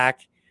bouncing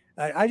back.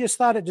 I just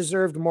thought it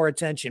deserved more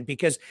attention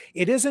because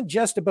it isn't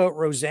just about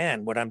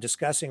Roseanne, what I'm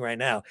discussing right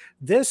now.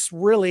 This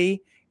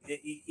really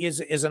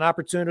is an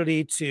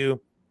opportunity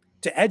to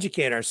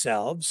educate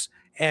ourselves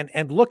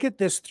and look at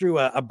this through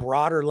a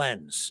broader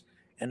lens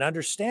and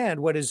understand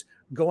what is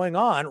going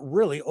on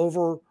really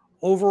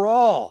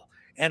overall.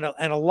 And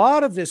a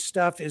lot of this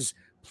stuff is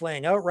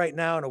playing out right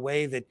now in a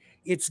way that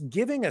it's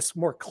giving us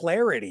more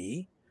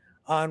clarity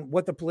on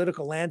what the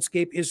political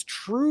landscape is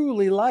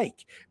truly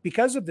like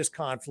because of this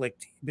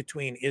conflict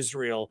between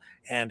Israel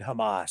and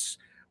Hamas.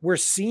 We're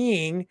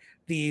seeing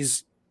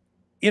these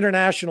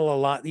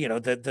international,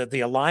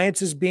 the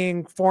alliances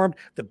being formed,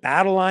 the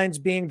battle lines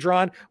being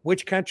drawn,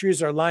 which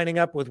countries are lining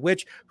up with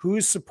which,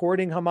 who's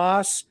supporting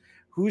Hamas.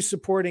 who's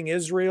supporting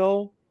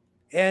Israel,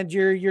 and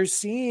you're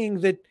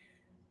seeing that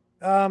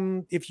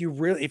if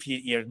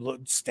you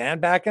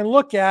stand back and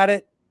look at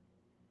it,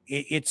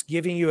 it's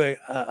giving you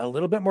a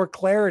little bit more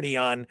clarity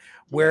on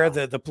where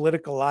the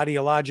political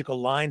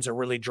ideological lines are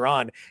really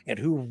drawn and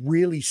who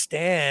really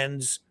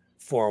stands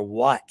for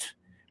what.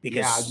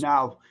 Because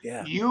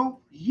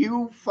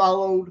you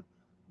followed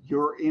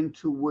your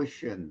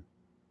intuition.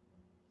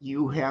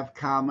 You have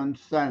common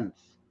sense.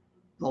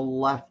 The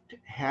left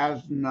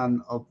has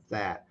none of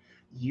that.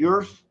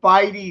 Your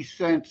spidey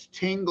sense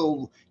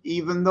tingled,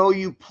 even though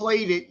you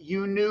played it.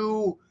 You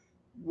knew,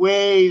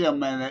 wait a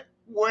minute,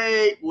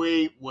 wait.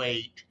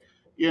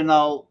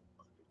 Know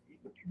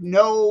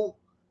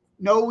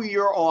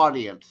your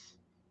audience,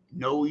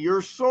 know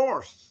your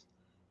source.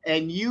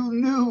 And you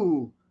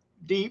knew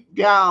deep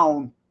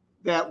down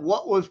that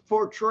what was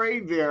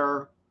portrayed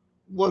there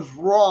was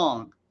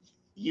wrong.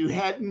 You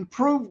hadn't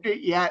proved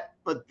it yet,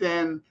 but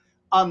then,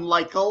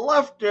 unlike a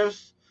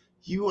leftist,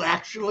 you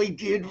actually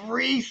did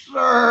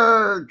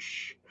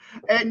research.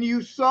 And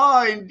you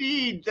saw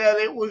indeed that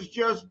it was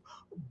just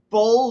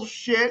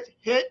bullshit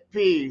hit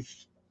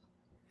piece.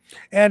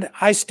 And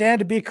I stand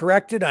to be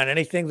corrected on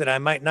anything that I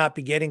might not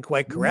be getting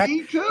quite correct.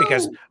 Me too.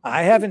 Because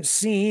I haven't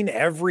seen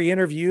every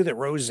interview that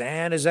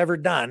Roseanne has ever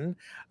done.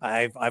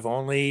 I've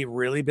only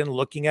really been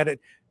looking at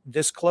it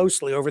this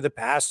closely over the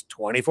past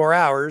 24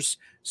 hours.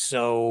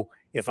 So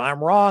if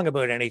I'm wrong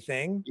about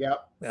anything,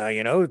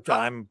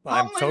 I'm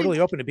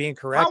totally open to being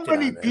corrected. How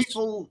many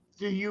people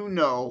do you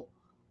know?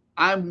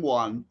 I'm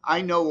one.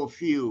 I know a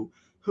few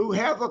who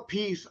have a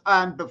piece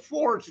on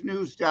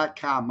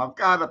beforeitsnews.com. I've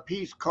got a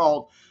piece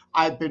called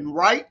 "I've Been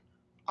Right,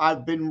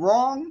 I've Been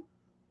Wrong,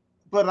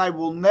 but I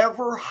Will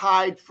Never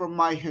Hide from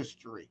My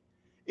History."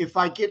 If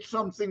I get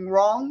something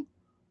wrong,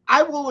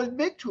 I will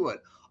admit to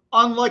it.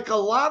 Unlike a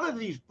lot of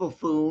these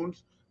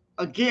buffoons,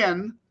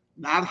 again,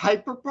 not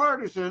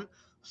hyper-partisan,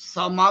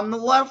 some on the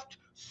left,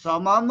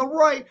 some on the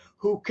right,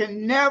 who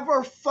can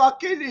never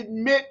fucking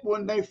admit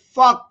when they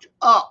fucked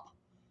up.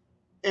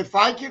 If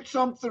I get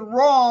something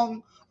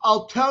wrong,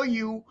 I'll tell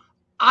you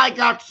I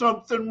got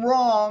something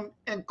wrong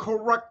and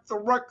correct the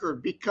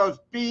record, because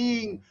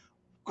being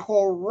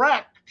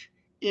correct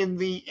in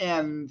the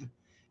end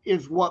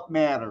is what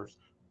matters.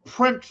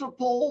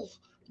 Principles,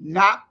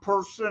 not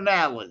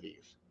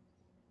personalities.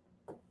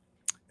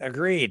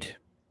 Agreed.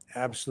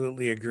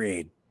 Absolutely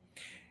agreed.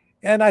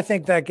 And I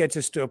think that gets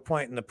us to a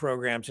point in the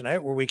program tonight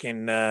where we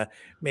can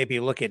maybe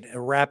look at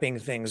wrapping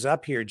things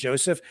up here,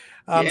 Joseph.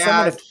 So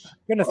I'm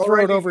going to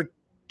throw it over.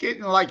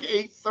 Getting like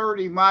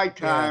 8:30 my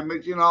time.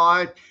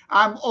 Yeah.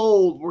 I'm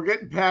old. We're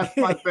getting past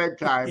my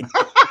bedtime.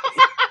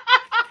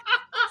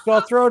 So I'll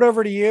throw it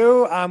over to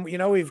you.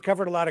 We've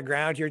covered a lot of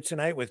ground here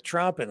tonight with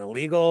Trump and the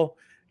legal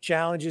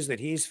challenges that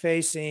he's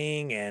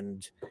facing,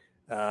 and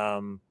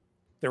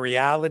the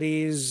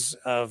realities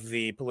of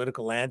the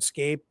political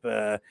landscape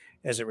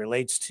as it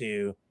relates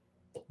to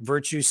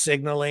virtue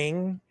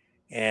signaling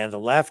and the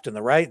left and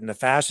the right and the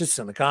fascists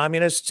and the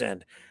communists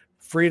and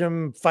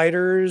freedom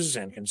fighters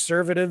and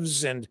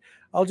conservatives. And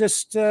I'll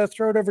just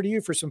throw it over to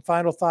you for some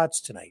final thoughts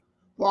tonight.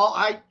 Well,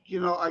 I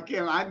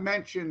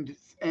mentioned,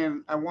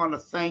 and I want to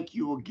thank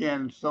you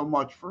again so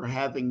much for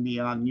having me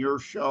on your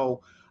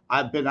show.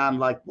 I've been on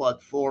 4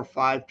 or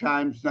 5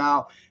 times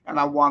now, and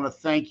I want to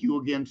thank you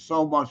again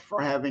so much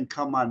for having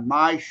come on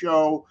my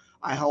show.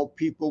 I hope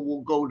people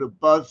will go to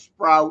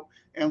Buzzsprout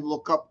and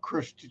look up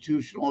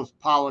Constitutionalist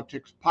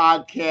Politics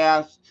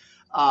Podcast.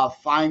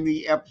 Find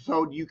the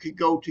episode. You could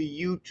go to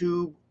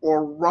YouTube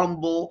or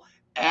Rumble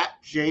at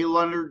J.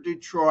 Lenard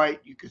Detroit.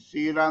 You can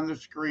see it on the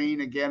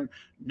screen. Again,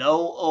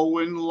 no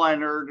Owen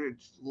Lenard.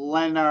 It's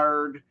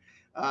Lenard.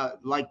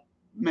 Like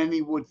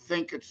many would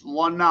think it's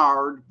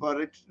Lenard,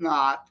 but it's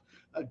not.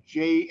 At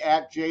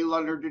J.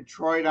 Lenard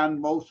Detroit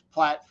on most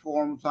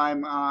platforms.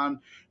 I'm on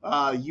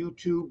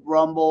YouTube,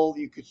 Rumble.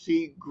 You can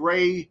see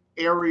Gray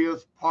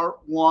Areas Part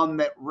 1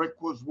 that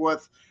Rick was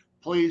with.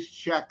 Please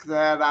check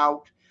that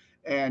out.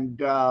 And,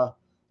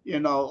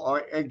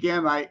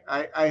 again,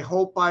 I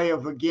hope I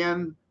have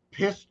again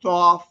pissed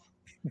off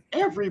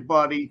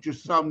everybody to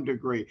some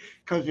degree,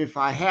 because if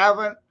I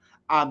haven't,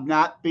 I'm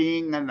not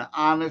being an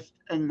honest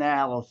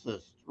analyzer,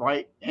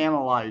 right?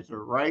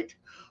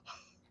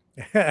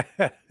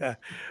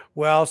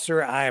 Well,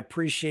 sir, I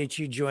appreciate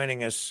you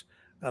joining us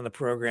on the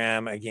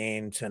program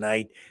again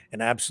tonight. An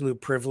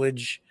absolute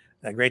privilege.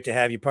 Great to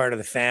have you part of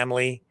the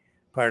family.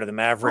 Part of the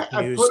Maverick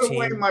News team. I put team.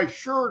 away my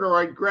shirt or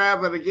I'd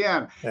grab it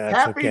again.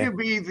 Happy to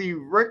be the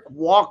Rick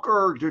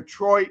Walker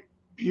Detroit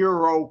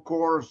Bureau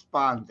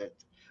correspondent.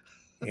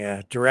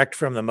 Yeah, direct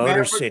from the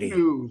Motor City.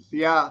 News,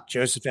 yeah.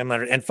 Joseph M.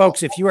 Lenard. And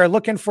folks, if you are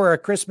looking for a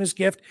Christmas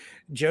gift,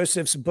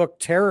 Joseph's book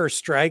Terror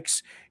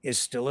Strikes is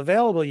still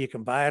available. You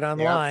can buy it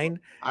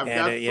online. I've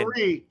got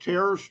 3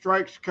 Terror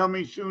Strikes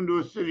coming soon to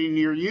a city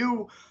near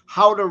you.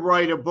 How to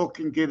write a book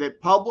and get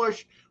it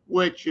published.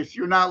 Which, if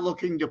you're not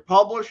looking to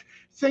publish,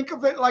 think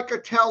of it like a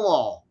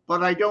tell-all,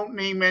 but I don't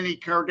name any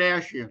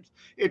Kardashians.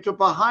 It's a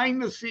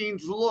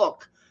behind-the-scenes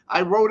look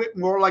I wrote it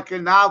more like a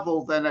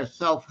novel than a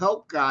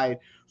self-help guide,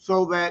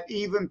 so that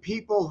even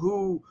people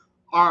who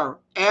are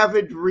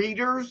avid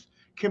readers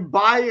can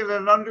buy it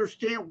and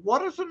understand what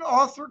does an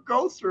author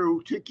go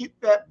through to get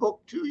that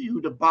book to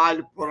you to buy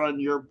to put on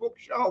your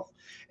bookshelf.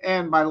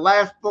 And my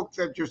last book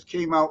that just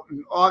came out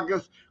in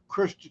August,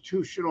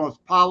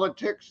 Constitutionalist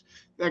Politics,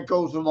 that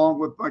goes along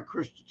with my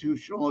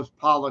Constitutionalist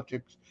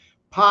Politics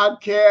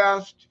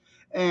podcast.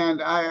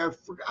 And I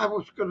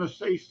was going to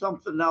say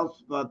something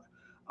else, but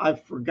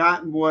I've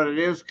forgotten what it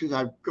is because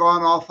I've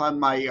gone off on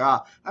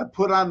my, I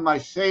put on my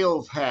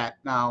sales hat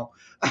now.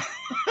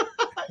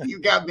 You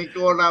got me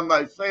going on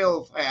my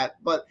sales hat.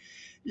 But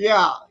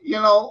yeah, you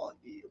know,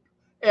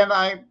 and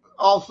I'm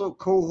also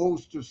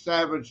co-host of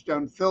Savage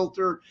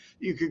Unfiltered.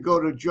 You could go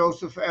to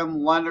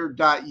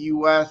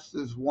josephmlenard.us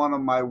is one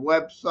of my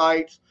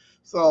websites.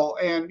 So,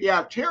 and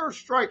yeah, Terror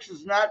Strikes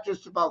is not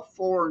just about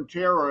foreign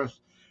terrorists,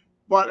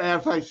 but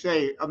as I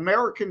say,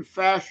 American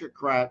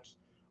fascocrats,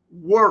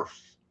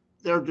 worse.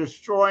 They're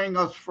destroying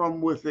us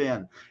from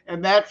within.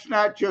 And that's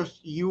not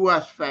just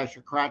U.S.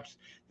 fascocrats.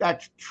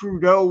 That's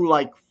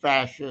Trudeau-like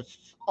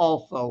fascists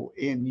also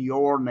in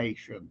your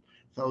nation.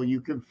 So you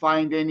can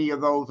find any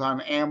of those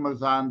on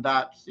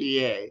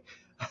Amazon.ca.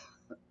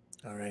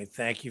 All right.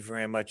 Thank you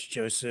very much,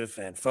 Joseph.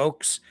 And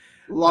folks.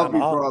 Love you,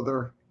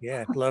 brother.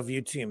 Yeah, love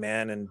you too,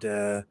 man.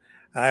 And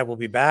I will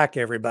be back,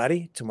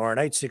 everybody, tomorrow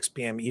night, 6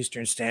 p.m.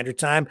 Eastern Standard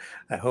Time.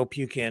 I hope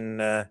you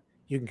can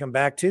come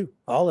back too,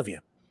 all of you.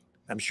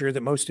 I'm sure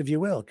that most of you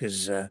will,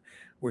 because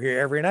we're here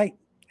every night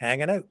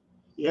hanging out.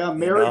 Yeah,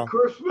 Merry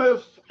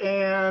Christmas,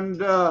 and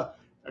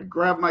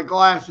grab my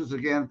glasses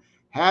again.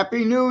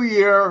 Happy New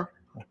Year.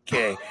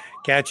 Okay,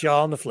 catch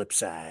y'all on the flip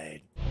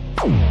side.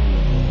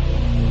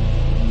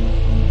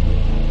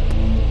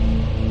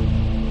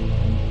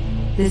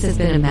 This has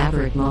been a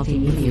Maverick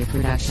Multimedia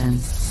production.